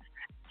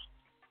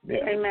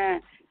 Yeah.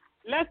 Amen.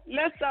 Let's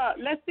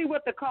see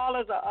what the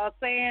callers are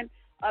saying.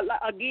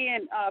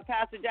 Again,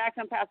 Pastor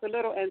Jackson, Pastor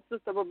Little, and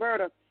Sister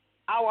Roberta.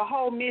 Our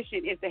whole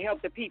mission is to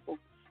help the people.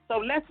 So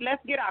let's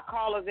get our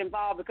callers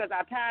involved, because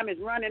our time is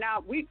running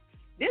out.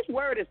 This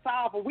word is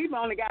powerful. We've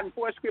only gotten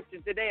 4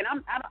 scriptures today, and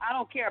I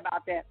don't care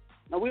about that.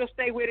 Now, we'll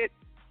stay with it.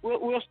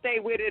 We'll stay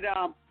with it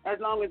as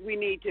long as we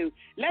need to.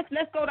 Let's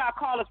go to our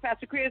callers,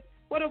 Pastor Chris.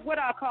 What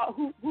our call?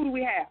 Who do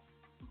we have?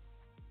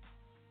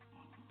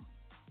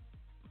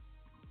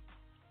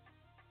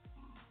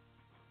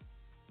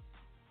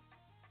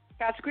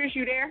 Pastor Chris,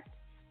 you there?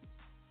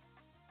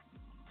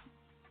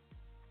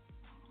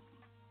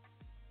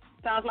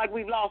 Sounds like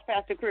we've lost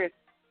Pastor Chris.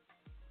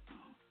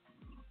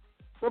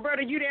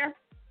 Roberta, you there?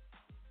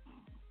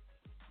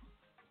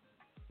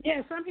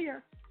 Yes, I'm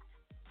here.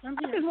 I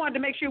just wanted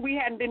to make sure we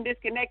hadn't been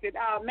disconnected.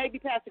 Maybe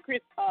Pastor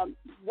Chris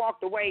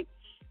walked away.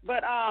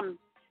 But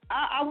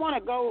I want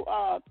to go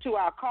to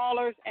our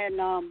callers,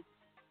 and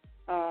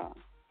I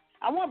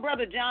want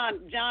Brother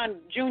John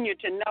Jr.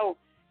 to know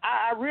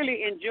I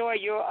really enjoy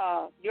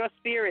your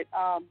spirit,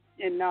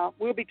 and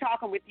we'll be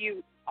talking with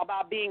you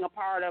about being a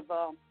part of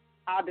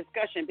our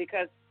discussion,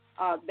 because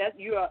that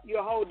you're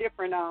a whole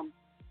different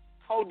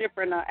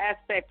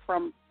aspect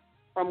from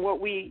where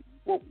we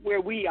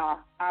are,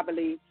 I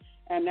believe.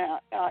 And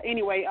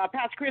anyway,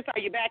 Pastor Chris,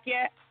 are you back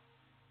yet?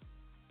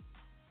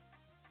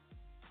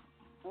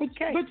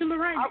 Okay. But to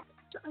Lorraine,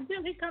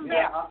 until he comes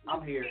back. Yeah,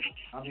 I'm here.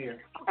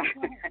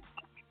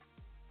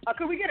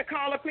 Could we get a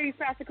caller, please,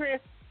 Pastor Chris?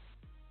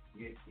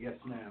 Yes,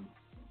 ma'am.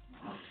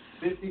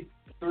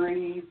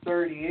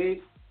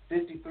 5338.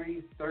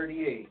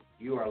 5338.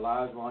 You are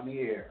live on the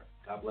air.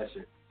 God bless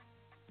you.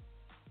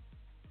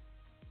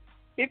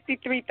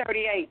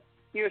 5338.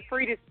 You're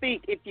free to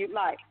speak if you'd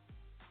like.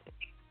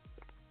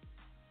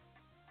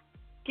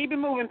 Keep it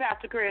moving,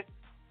 Pastor Chris.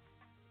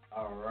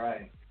 All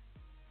right.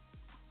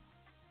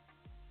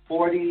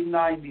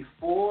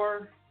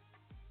 4094.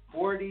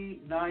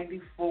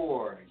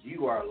 4094.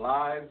 You are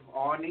live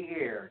on the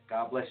air.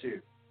 God bless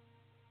you.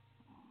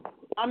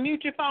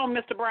 Unmute your phone,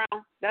 Mr.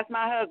 Brown. That's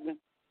my husband.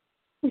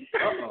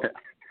 Uh-oh.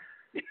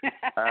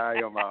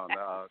 Come on,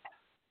 dog.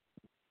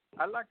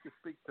 I'd like to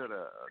speak to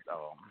the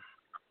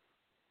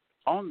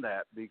on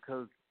that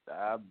because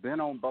I've been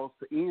on both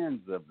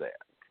ends of that.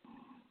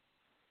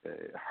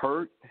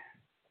 Hurt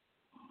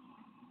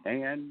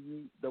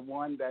and the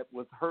one that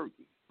was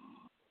hurting.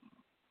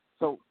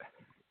 So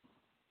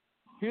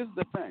here's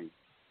the thing.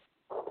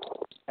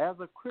 As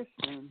a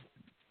Christian,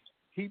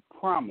 he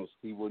promised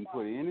he wouldn't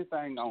put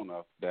anything on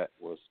us that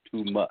was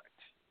too much.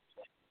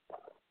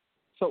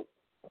 So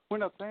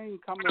when a thing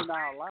comes in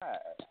our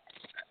lives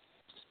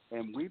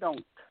and we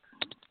don't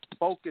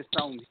focus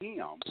on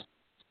him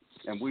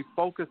and we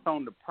focus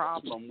on the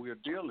problem we're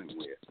dealing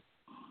with,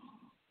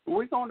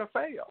 we're going to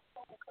fail.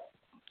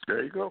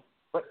 There you go.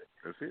 But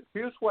that's it.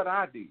 Here's what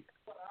I did.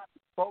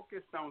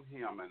 Focused on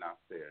him, and I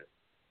said,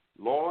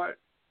 Lord,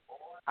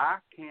 I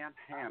can't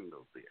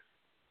handle this.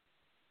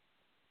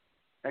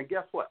 And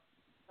guess what?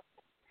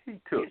 He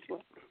took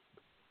it.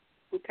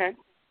 Okay.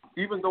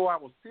 Even though I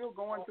was still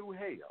going through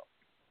hell,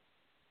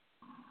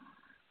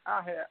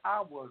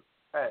 I was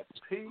at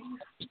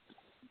peace.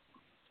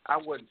 I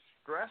wasn't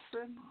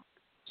stressing.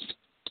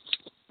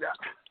 Yeah,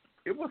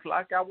 it was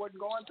like I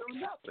wasn't going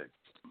through nothing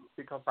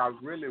because I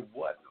really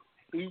wasn't.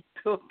 He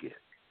took it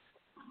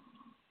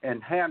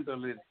and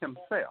handled it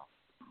himself.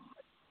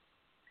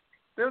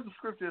 There's a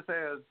scripture that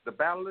says, the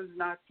battle is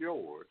not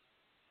yours,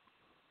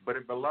 but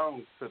it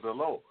belongs to the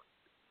Lord.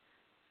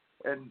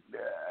 And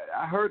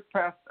I heard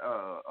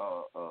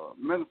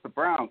Minister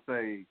Brown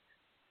say,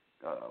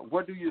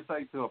 what do you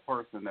say to a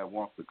person that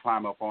wants to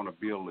climb up on a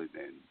building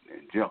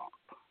and jump?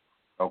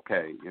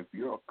 Okay, if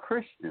you're a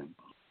Christian,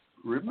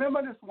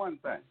 remember this one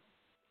thing.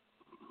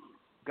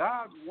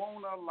 God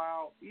won't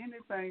allow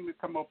anything to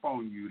come up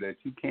on you that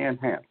you can't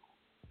handle.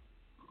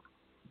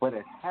 But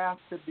it has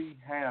to be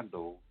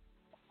handled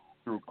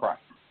through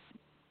Christ.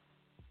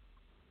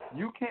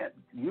 You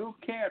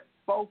can't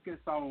focus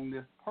on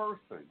this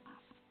person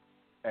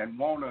and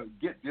want to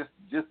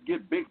just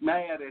get big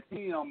mad at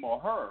him or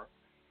her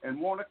and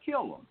want to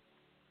kill them.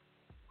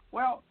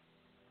 Well,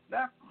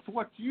 that's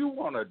what you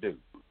want to do.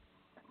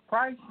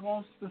 Christ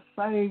wants to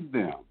save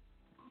them.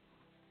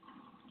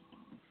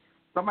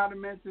 Somebody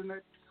mentioned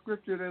that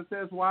scripture that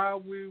says, while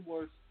we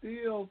were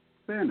still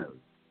sinners,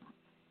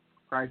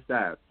 Christ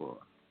died for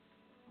us.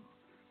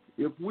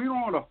 If we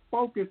want to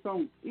focus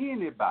on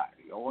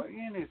anybody or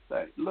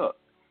anything, look,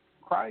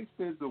 Christ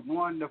is the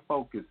one to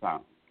focus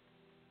on.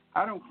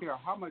 I don't care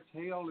how much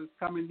hell is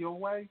coming your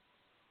way.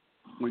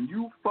 When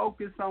you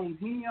focus on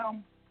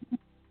him,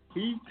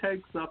 he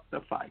takes up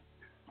the fight.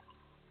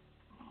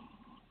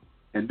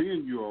 And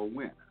then you're a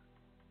winner.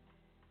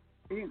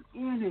 In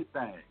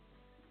anything,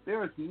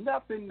 there is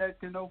nothing that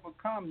can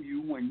overcome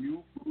you when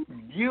you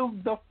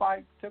give the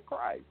fight to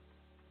Christ.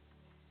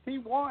 He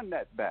won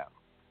that battle.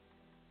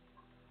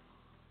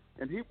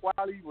 And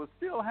while he was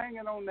still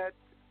hanging on that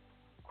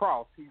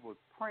cross, he was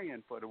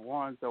praying for the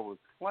ones that was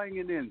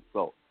slinging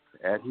insults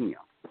at him.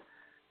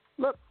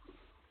 Look,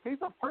 he's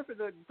a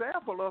perfect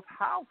example of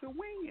how to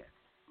win.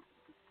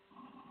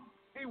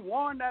 He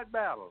won that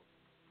battle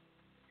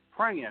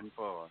praying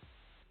for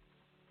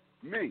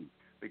me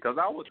because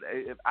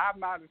I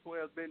might as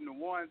well have been the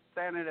one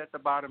standing at the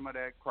bottom of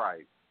that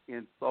Christ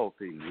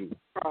insulting me.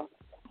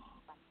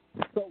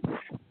 So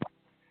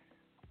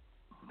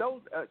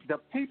those the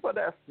people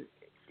that's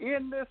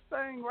in this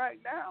thing right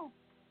now,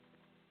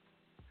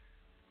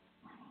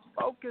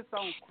 focus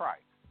on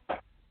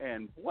Christ.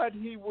 And what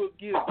he will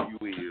give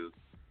you is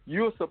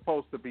you're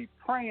supposed to be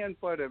praying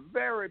for the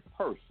very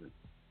person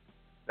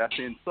that's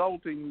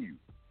insulting you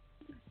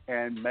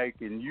and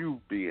making you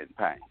be in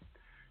pain.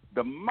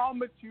 The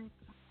moment you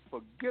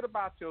forget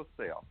about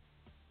yourself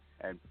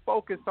and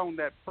focus on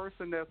that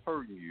person that's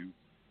hurting you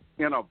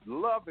in a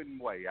loving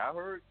way. I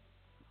heard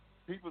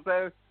people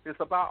say it's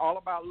all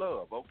about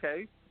love,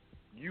 okay?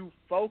 You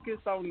focus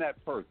on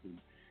that person,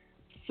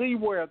 see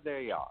where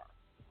they are,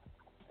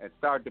 and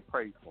start to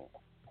pray for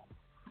them.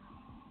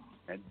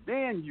 And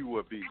then you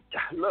will be,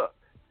 look,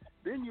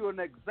 then you're an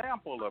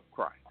example of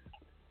Christ.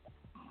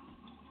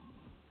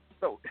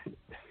 So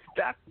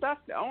that's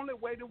the only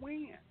way to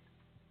win.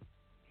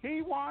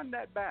 He won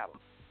that battle.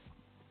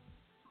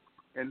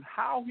 And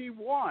how he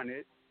won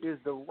it is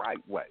the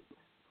right way.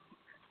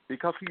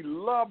 Because he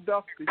loved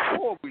us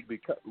before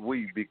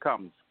we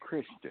become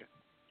Christians.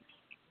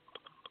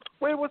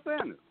 We were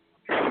sinners.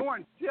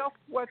 Doing just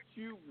what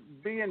you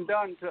being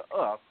done to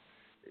us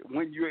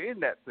when you're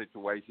in that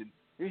situation.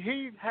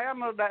 He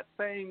handled that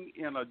thing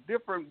in a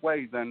different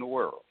way than the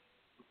world.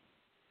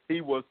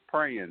 He was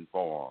praying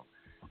for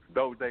them,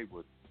 though they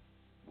was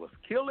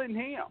killing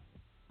him.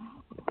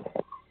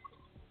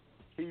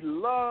 He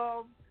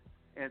loved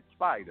in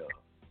spite of.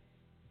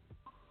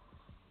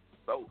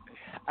 So,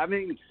 I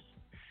mean,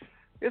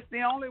 it's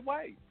the only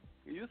way.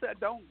 You said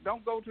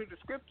don't go to the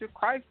scripture.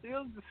 Christ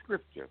is the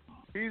scripture.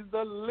 He's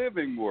the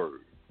living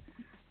word.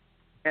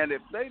 And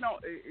if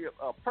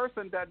a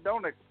person that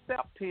don't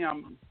accept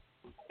him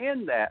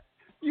in that,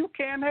 you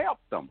can't help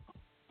them.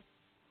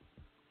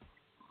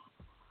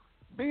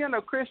 Being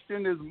a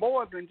Christian is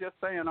more than just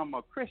saying I'm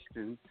a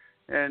Christian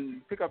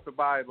and pick up the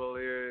Bible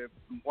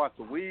once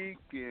a week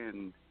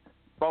and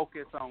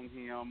focus on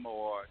him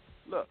or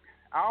look.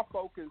 Our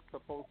focus is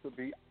supposed to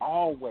be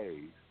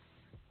always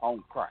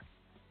on Christ.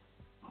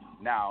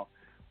 Now,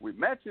 we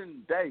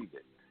mentioned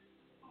David,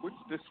 which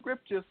the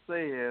scripture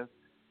says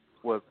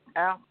was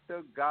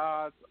after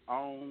God's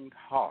own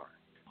heart.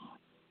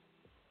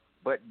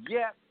 But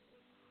yet,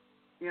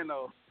 in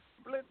a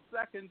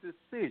split-second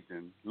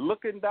decision,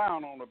 looking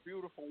down on a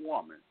beautiful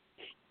woman,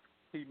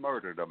 he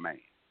murdered a man.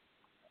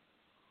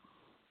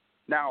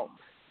 Now,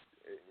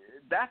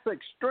 that's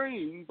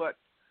extreme, but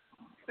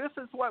this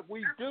is what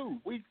we do.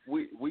 We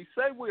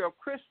say we are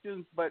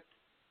Christians, but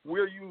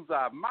we'll use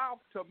our mouth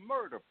to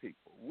murder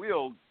people.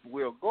 We'll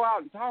go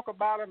out and talk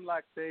about them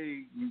like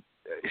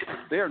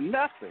they're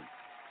nothing.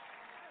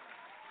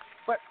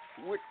 But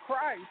with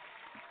Christ,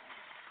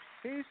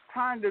 he's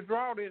trying to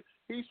draw them.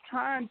 He's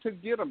trying to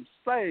get them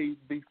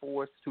saved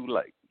before it's too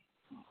late.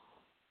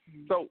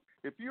 So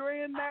if you're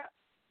in that,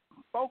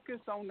 focus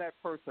on that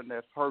person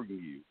that's hurting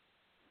you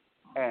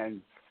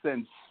and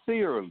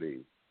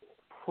sincerely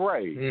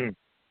pray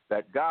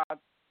that God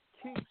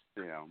keeps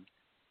them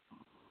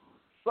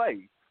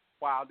safe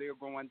while they're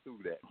going through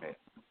that mess.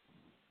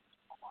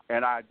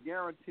 And I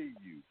guarantee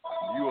you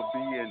will be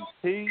in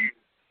peace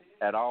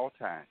at all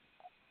times.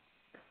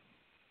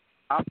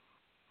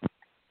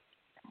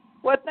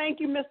 Well, thank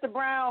you, Mr.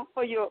 Brown,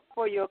 for your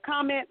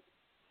comment.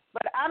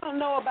 But I don't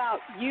know about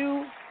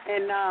you,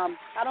 and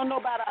I don't know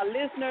about our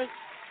listeners,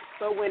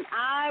 but when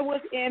I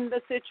was in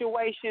the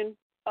situation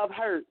of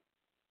hurt,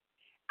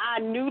 I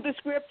knew the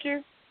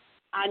scripture,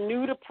 I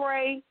knew to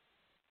pray,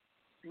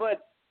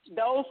 but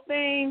those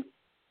things,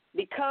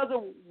 because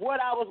of what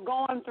I was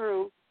going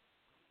through,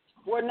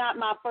 were not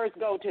my first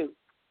go-to.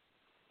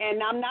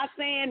 And I'm not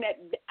saying that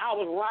I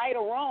was right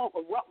or wrong.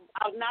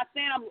 I'm not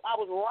saying I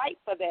was right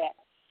for that.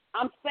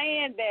 I'm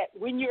saying that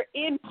when you're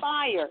in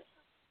fire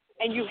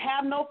and you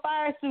have no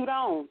fire suit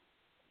on,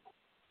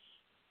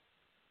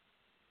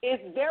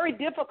 it's very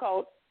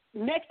difficult,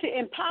 next to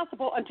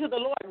impossible, until the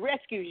Lord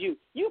rescues you.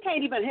 You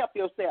can't even help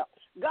yourself.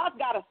 God's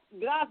got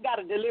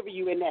to deliver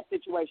you in that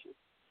situation.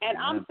 And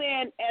I'm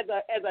saying, as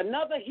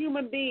another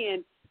human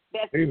being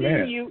that see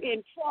you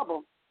in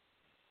trouble,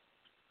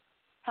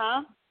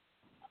 I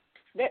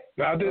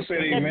just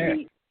said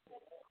amen.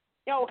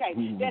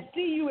 That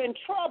see you in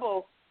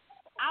trouble.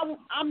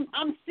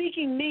 I'm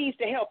seeking means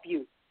to help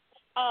you.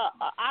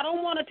 I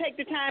don't want to take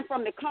the time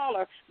from the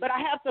caller, but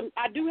I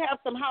do have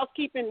some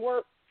housekeeping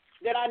work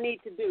that I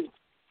need to do.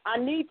 I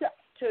need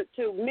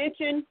to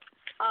mention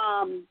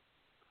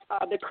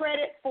the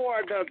credit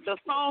for the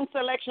song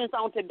selections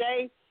on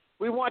today.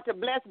 We want to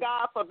bless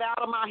God for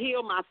Battle My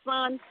Hill, my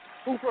son,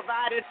 who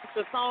provided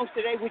the songs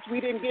today, which we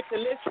didn't get to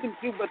listen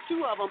to, but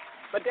two of them,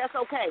 but that's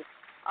okay.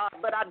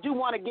 But I do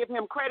want to give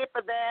him credit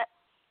for that.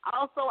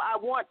 Also, I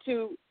want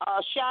to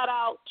shout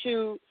out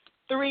to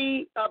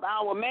three of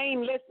our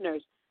main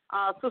listeners.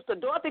 Sister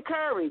Dorothy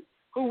Curry,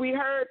 who we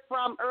heard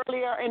from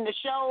earlier in the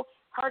show,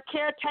 her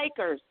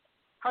caretakers,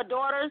 her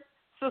daughters,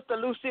 Sister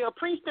Lucille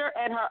Priester,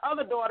 and her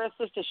other daughter,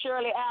 Sister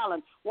Shirley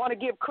Allen. Want to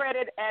give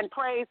credit and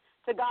praise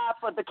to God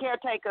for the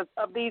caretakers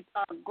of these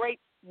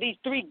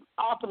three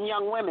awesome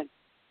young women.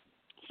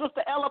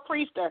 Sister Ella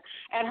Priester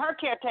and her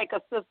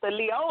caretaker, Sister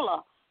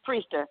Leola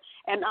Priester.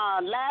 And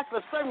last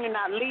but certainly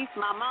not least,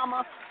 my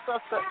mama,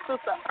 Sister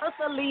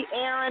Eartha Lee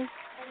Aaron,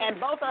 and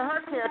both of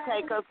her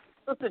caretakers,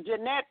 Sister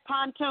Jeanette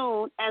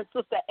Pontoon and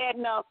Sister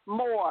Edna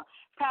Moore.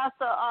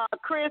 Pastor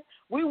Chris,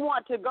 we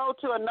want to go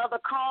to another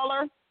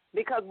caller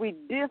because we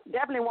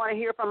definitely want to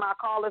hear from our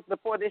callers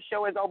before this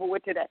show is over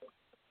with today.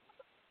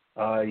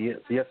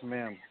 Yes,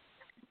 ma'am.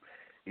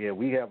 Yeah,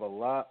 we have a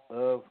lot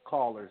of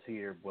callers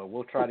here, but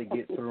we'll try to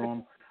get through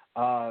them.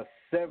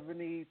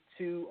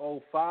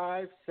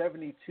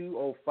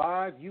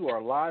 7205, you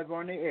are live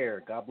on the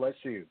air. God bless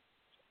you.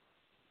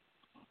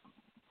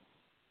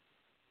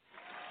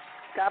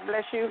 God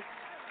bless you.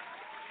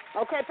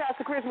 Okay,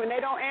 Pastor Chris, when they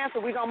don't answer,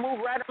 we're going to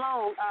move right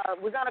along.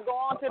 We're going to go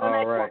on to the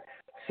next one.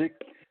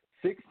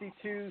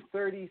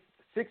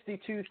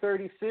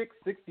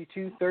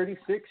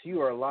 6236,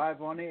 you are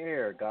live on the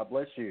air. God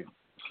bless you.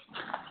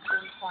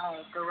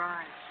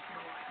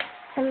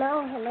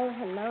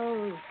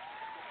 Hello.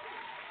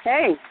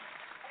 Hey.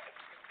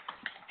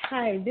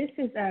 Hi, this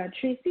is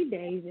Tracy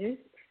Davis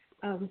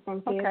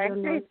from Fayetteville,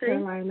 North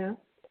Carolina.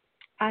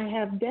 I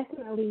have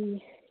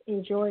definitely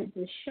enjoyed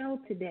the show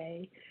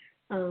today.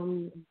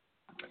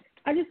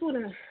 I just want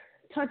to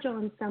touch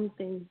on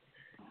something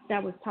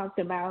that was talked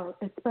about,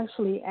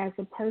 especially as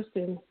a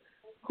person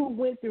who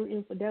went through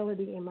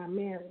infidelity in my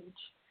marriage.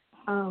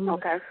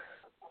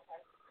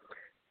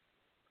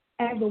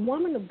 As a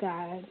woman of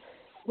God,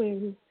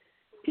 when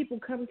people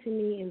come to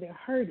me and they're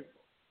hurting,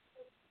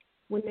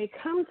 when they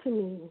come to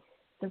me,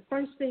 the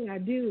first thing I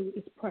do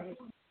is pray.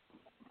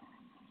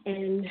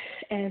 And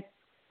as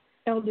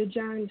Elder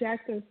John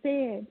Jackson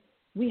said,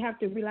 we have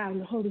to rely on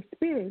the Holy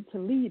Spirit to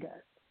lead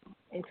us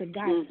and to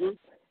guide us.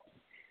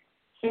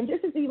 And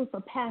this is even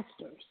for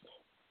pastors,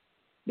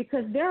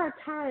 because there are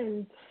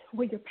times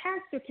where your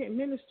pastor can't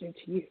minister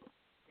to you,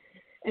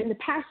 and the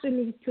pastor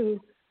needs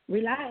to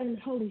rely on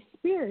the Holy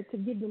Spirit to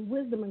give them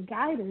wisdom and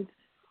guidance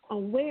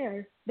on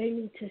where they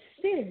need to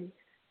send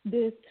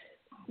this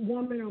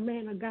woman or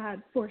man of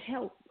God for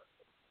help.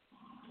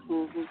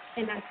 Mm-hmm.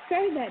 And I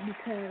say that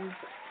because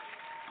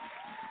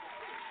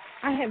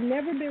I have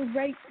never been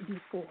raped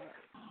before.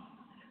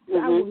 So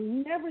I will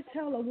never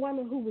tell a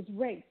woman who was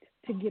raped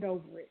to get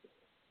over it.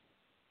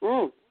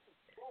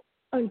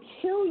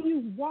 Until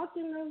you walk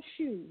in those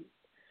shoes,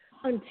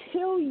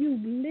 until you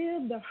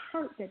live the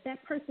hurt that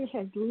that person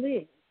has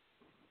lived,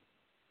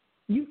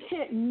 you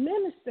can't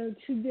minister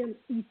to them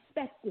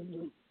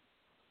effectively.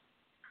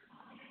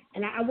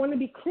 And I want to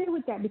be clear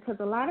with that, because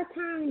a lot of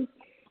times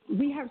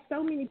we have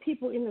so many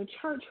people in the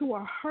church who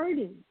are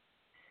hurting.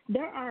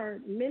 There are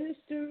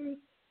ministers,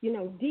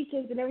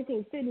 deacons and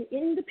everything sitting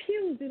in the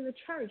pews in the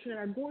church that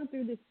are going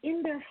through this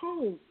in their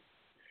homes.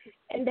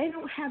 And they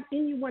don't have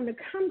anyone to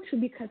come to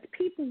because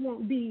people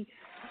won't be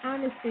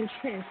honest and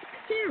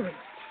transparent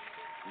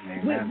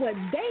with what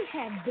they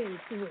have been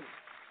through.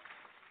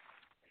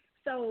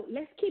 So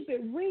let's keep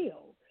it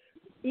real.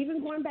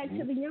 Even going back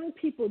to the young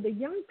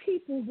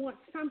people want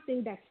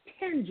something that's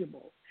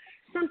tangible,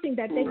 something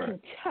that they can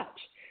touch,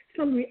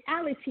 some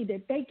reality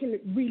that they can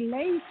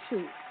relate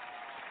to.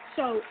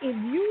 So if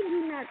you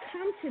do not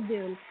come to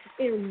them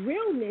in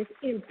realness,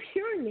 in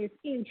pureness,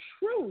 in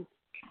truth,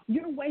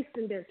 you're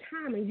wasting their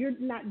time and you're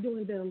not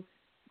doing them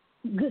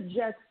good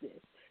justice.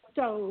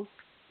 So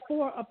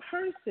for a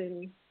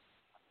person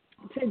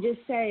to just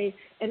say,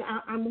 and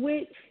I'm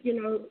with,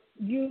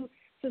 you,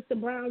 Sister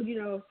Brown,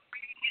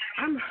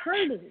 I'm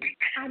hurting.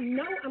 I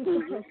know I'm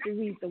supposed to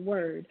read the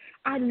word.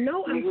 I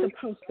know I'm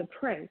supposed to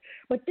pray.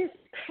 But this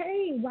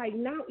pain right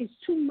now is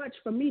too much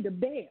for me to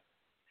bear.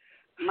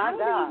 How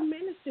do you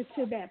minister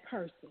to that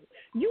person?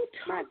 You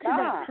talk to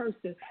that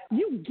person.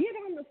 You get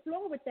on the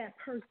floor with that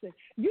person.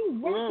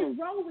 You rock and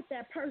roll with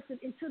that person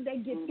until they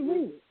get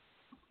through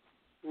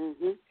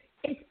it.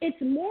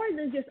 It's more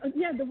than just,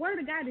 the word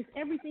of God is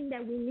everything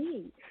that we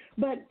need.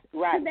 But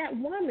to that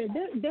woman,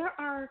 there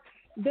are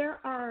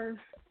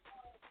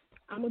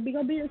I'm going to be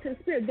obedient to the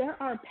Spirit. There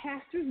are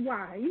pastors'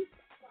 wives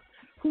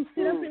who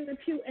sit up in the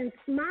pew and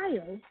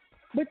smile,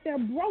 but they're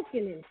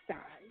broken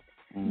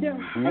inside. They're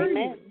hurting.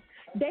 Amen.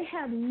 They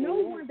have no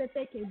one that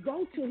they can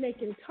go to and they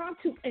can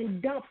talk to and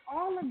dump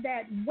all of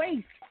that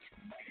waste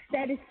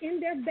that is in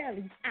their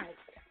bellies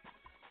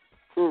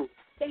out.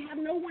 They have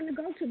no one to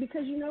go to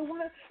because you know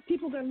what?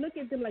 People are going to look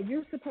at them like,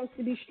 you're supposed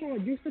to be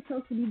strong. You're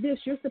supposed to be this.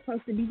 You're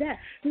supposed to be that.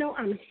 No,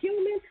 I'm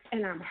human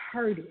and I'm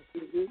hurting.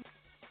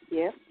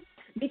 Yep.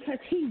 Because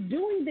he's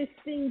doing this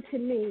thing to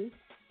me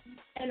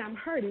and I'm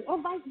hurting. Or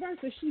vice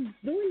versa. She's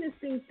doing this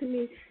thing to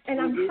me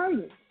and I'm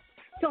hurting.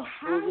 So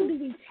how do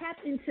we tap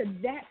into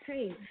that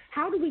pain?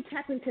 How do we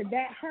tap into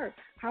that hurt?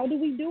 How do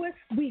we do it?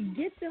 We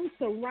get them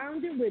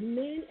surrounded with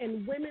men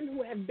and women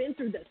who have been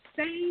through the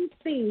same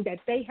thing that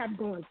they have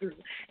gone through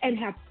and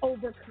have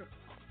overcome.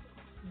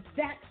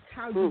 That's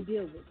how you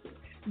deal with it.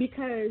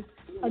 Because,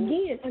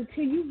 again,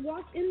 until you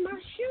walk in my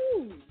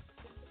shoes,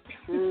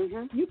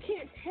 you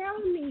can't tell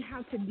me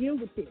how to deal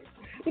with this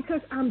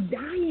because I'm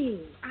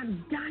dying.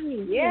 I'm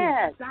dying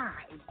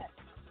inside.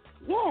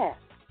 Yeah.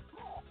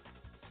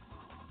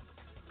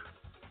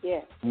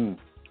 Yeah.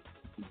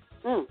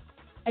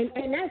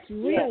 And that's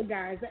real,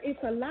 guys. It's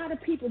a lot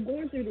of people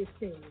going through this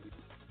thing.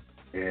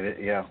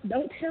 Yeah.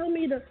 Don't tell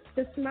me to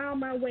smile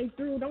my way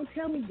through. Don't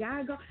tell me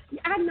God go.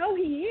 I know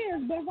He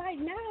is, but right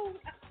now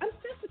I'm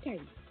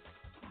suffocating.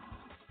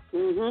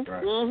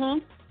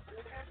 Right.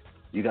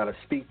 You got to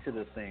speak to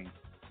the thing.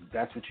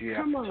 That's what you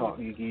have to talk.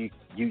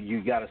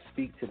 You got to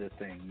speak to the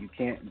thing. You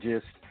can't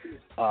just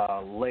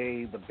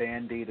lay the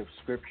Band-Aid of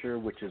Scripture,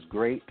 which is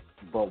great,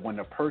 but when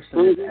a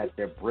person is at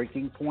their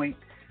breaking point,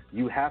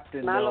 you have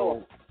to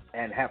know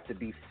and have to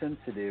be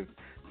sensitive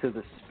to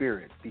the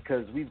Spirit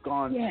because we've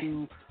gone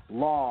too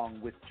long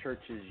with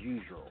church as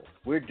usual.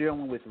 We're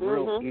dealing with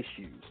real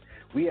issues.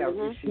 We have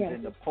issues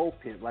in the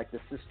pulpit, like the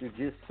sister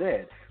just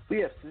said. We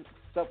have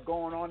stuff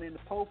going on in the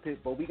pulpit,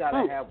 but we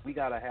gotta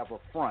have a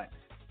front.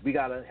 We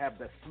gotta have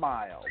the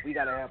smile. We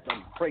gotta have the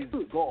praise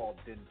God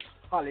and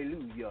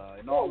hallelujah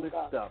and all this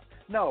stuff.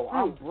 No,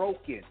 I'm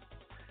broken.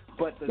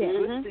 But the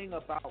good thing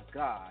about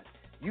God,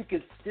 you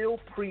can still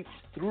preach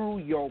through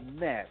your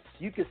mess.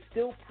 You can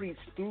still preach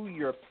through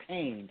your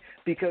pain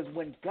because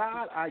when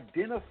God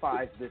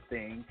identifies the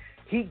thing,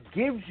 He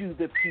gives you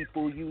the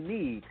people you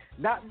need,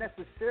 not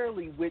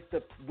necessarily with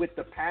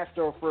the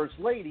pastor or first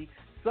lady.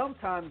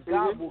 Sometimes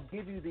God will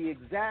give you the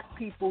exact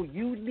people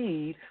you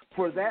need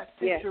for that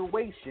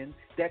situation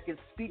that can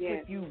speak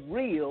with you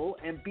real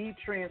and be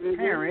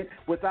transparent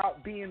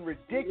without being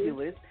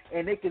ridiculous,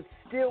 and they can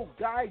still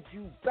guide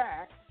you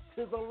back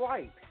to the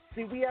light.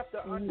 See, we have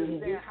to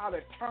understand how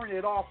to turn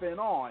it off and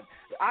on.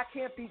 I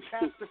can't be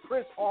Pastor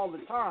Chris all the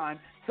time.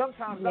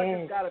 Sometimes I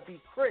just got to be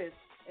Chris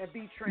and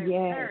be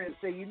transparent and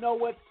say, you know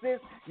what, sis?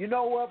 You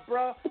know what,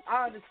 bruh?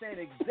 I understand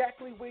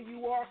exactly where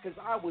you are because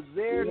I was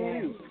there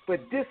too. But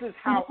this is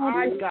how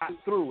I got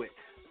through it.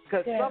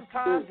 Because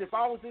sometimes if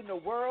I was in the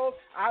world,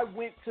 I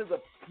went to the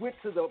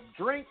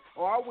drink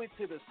or I went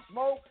to the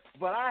smoke,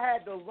 but I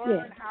had to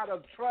learn how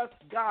to trust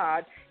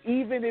God,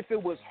 even if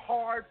it was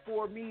hard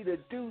for me to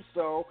do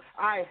so.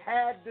 I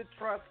had to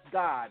trust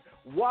God.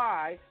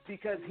 Why?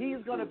 Because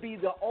He's going to be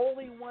the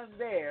only one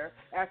there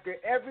after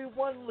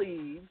everyone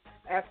leaves,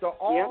 after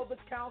all the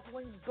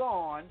counseling's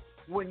gone,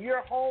 when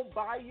you're home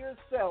by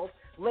yourself,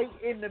 late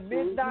in the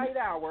midnight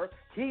hour,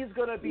 He's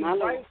going to be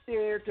right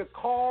there to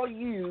call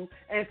you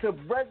and to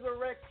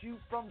resurrect you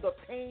from the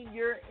pain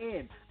you're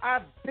in.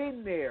 I've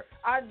been there.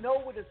 I know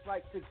what it's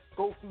like to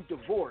go through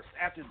divorce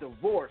after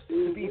divorce,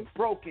 to be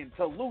broken,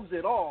 to lose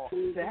it all,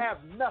 to have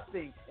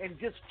nothing, and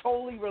just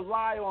totally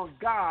rely on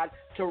God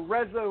to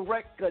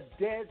resurrect a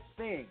dead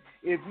thing.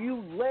 If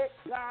you let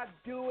God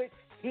do it,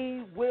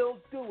 He will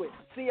do it.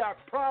 See, I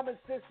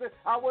promised, sister,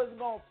 I wasn't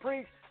going to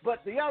preach,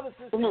 but the other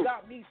sister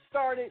got me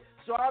started,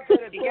 so I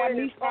better go ahead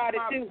and pump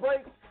my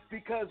brakes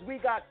because we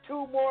got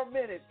 2 more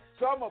minutes.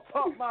 So I'm going to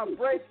pump my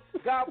brakes.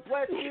 God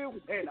bless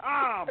you, and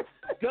I'm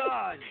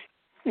done.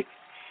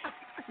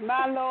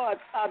 My Lord,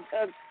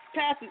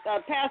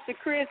 Pastor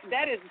Chris,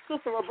 that is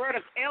Sister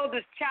Roberta's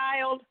eldest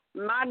child,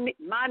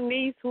 my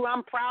niece, who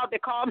I'm proud to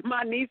call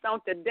my niece on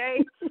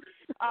today.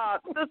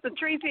 Sister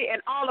Tracy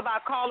and all of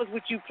our callers,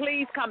 would you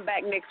please come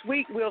back next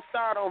week? We'll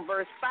start on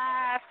verse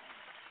 5.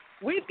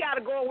 We've got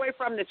to go away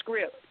from the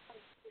script.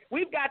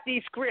 We've got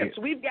these scripts.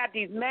 We've got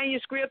these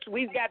manuscripts.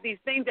 We've got these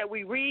things that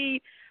we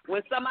read.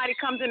 When somebody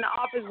comes in the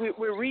office,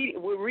 we're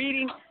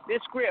reading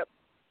this script.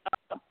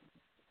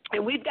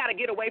 And we've got to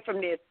get away from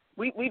this.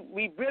 We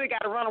really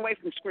got to run away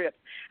from scripts.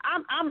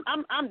 I'm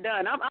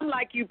done. I'm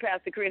like you,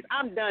 Pastor Chris.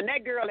 I'm done.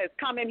 That girl has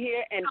come in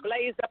here and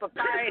blazed up a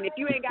fire. And if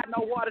you ain't got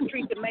no water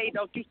treatment made,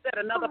 don't you set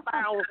another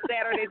fire on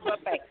Saturday's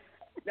buffet.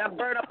 Now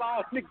burn up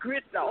all the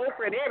grits, the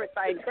okra, and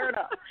everything. Burn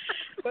up.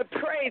 But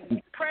praise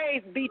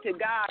be to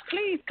God.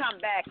 Please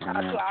come back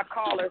to our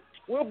callers.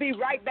 We'll be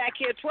right back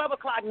here 12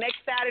 o'clock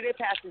next Saturday.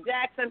 Pastor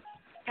Jackson,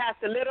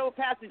 Pastor Little.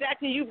 Pastor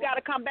Jackson, you've got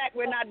to come back.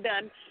 We're not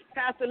done.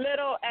 Pastor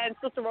Little and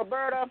Sister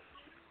Roberta,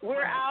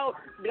 we're out.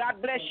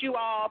 God bless you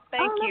all.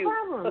 Thank you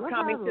for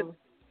coming to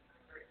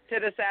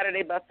the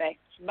Saturday buffet.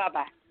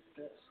 Bye-bye.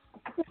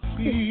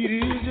 Sweet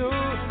is your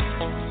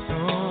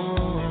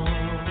song.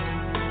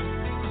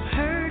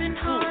 Hurt and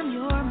harm,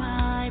 you're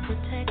my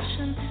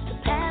protection. The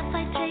path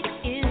I take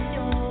is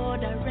your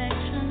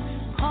direction.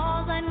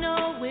 'Cause I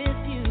know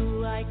with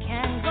you I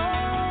can go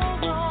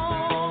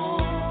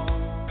wrong.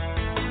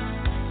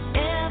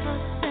 Ever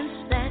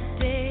since that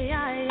day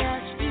I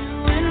asked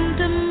you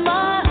into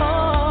my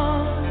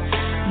heart,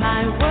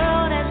 my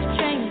world has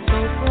changed, so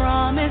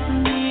promise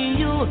me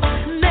you'll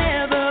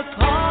never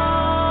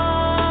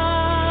part.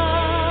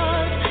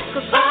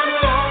 'Cause I'm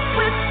lost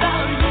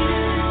without you.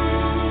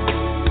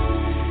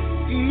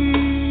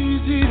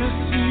 Easy to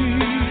see.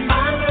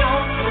 I'm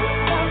lost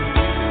without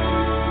you.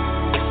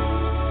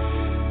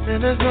 And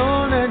there's no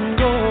letting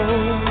go.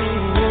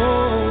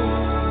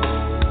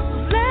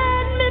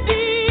 Let me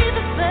be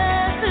the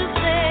first to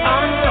say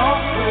I'm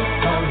lost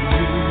without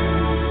you.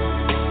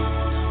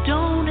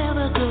 Don't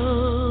ever go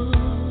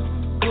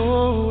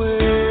away.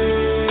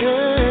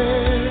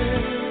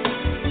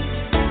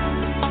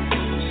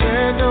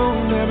 Say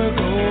don't ever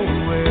go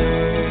away.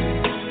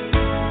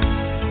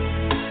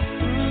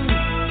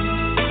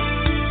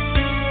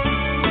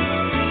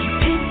 You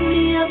pick me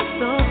up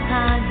those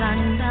times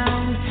I'm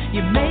down.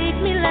 You make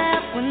me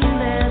laugh when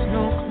there's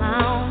no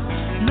clown.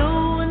 No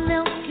one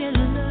else can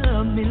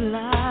love me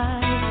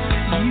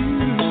like you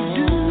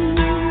do.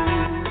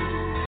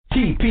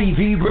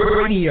 TPV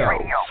Radio,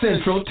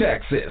 Central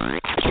Texas.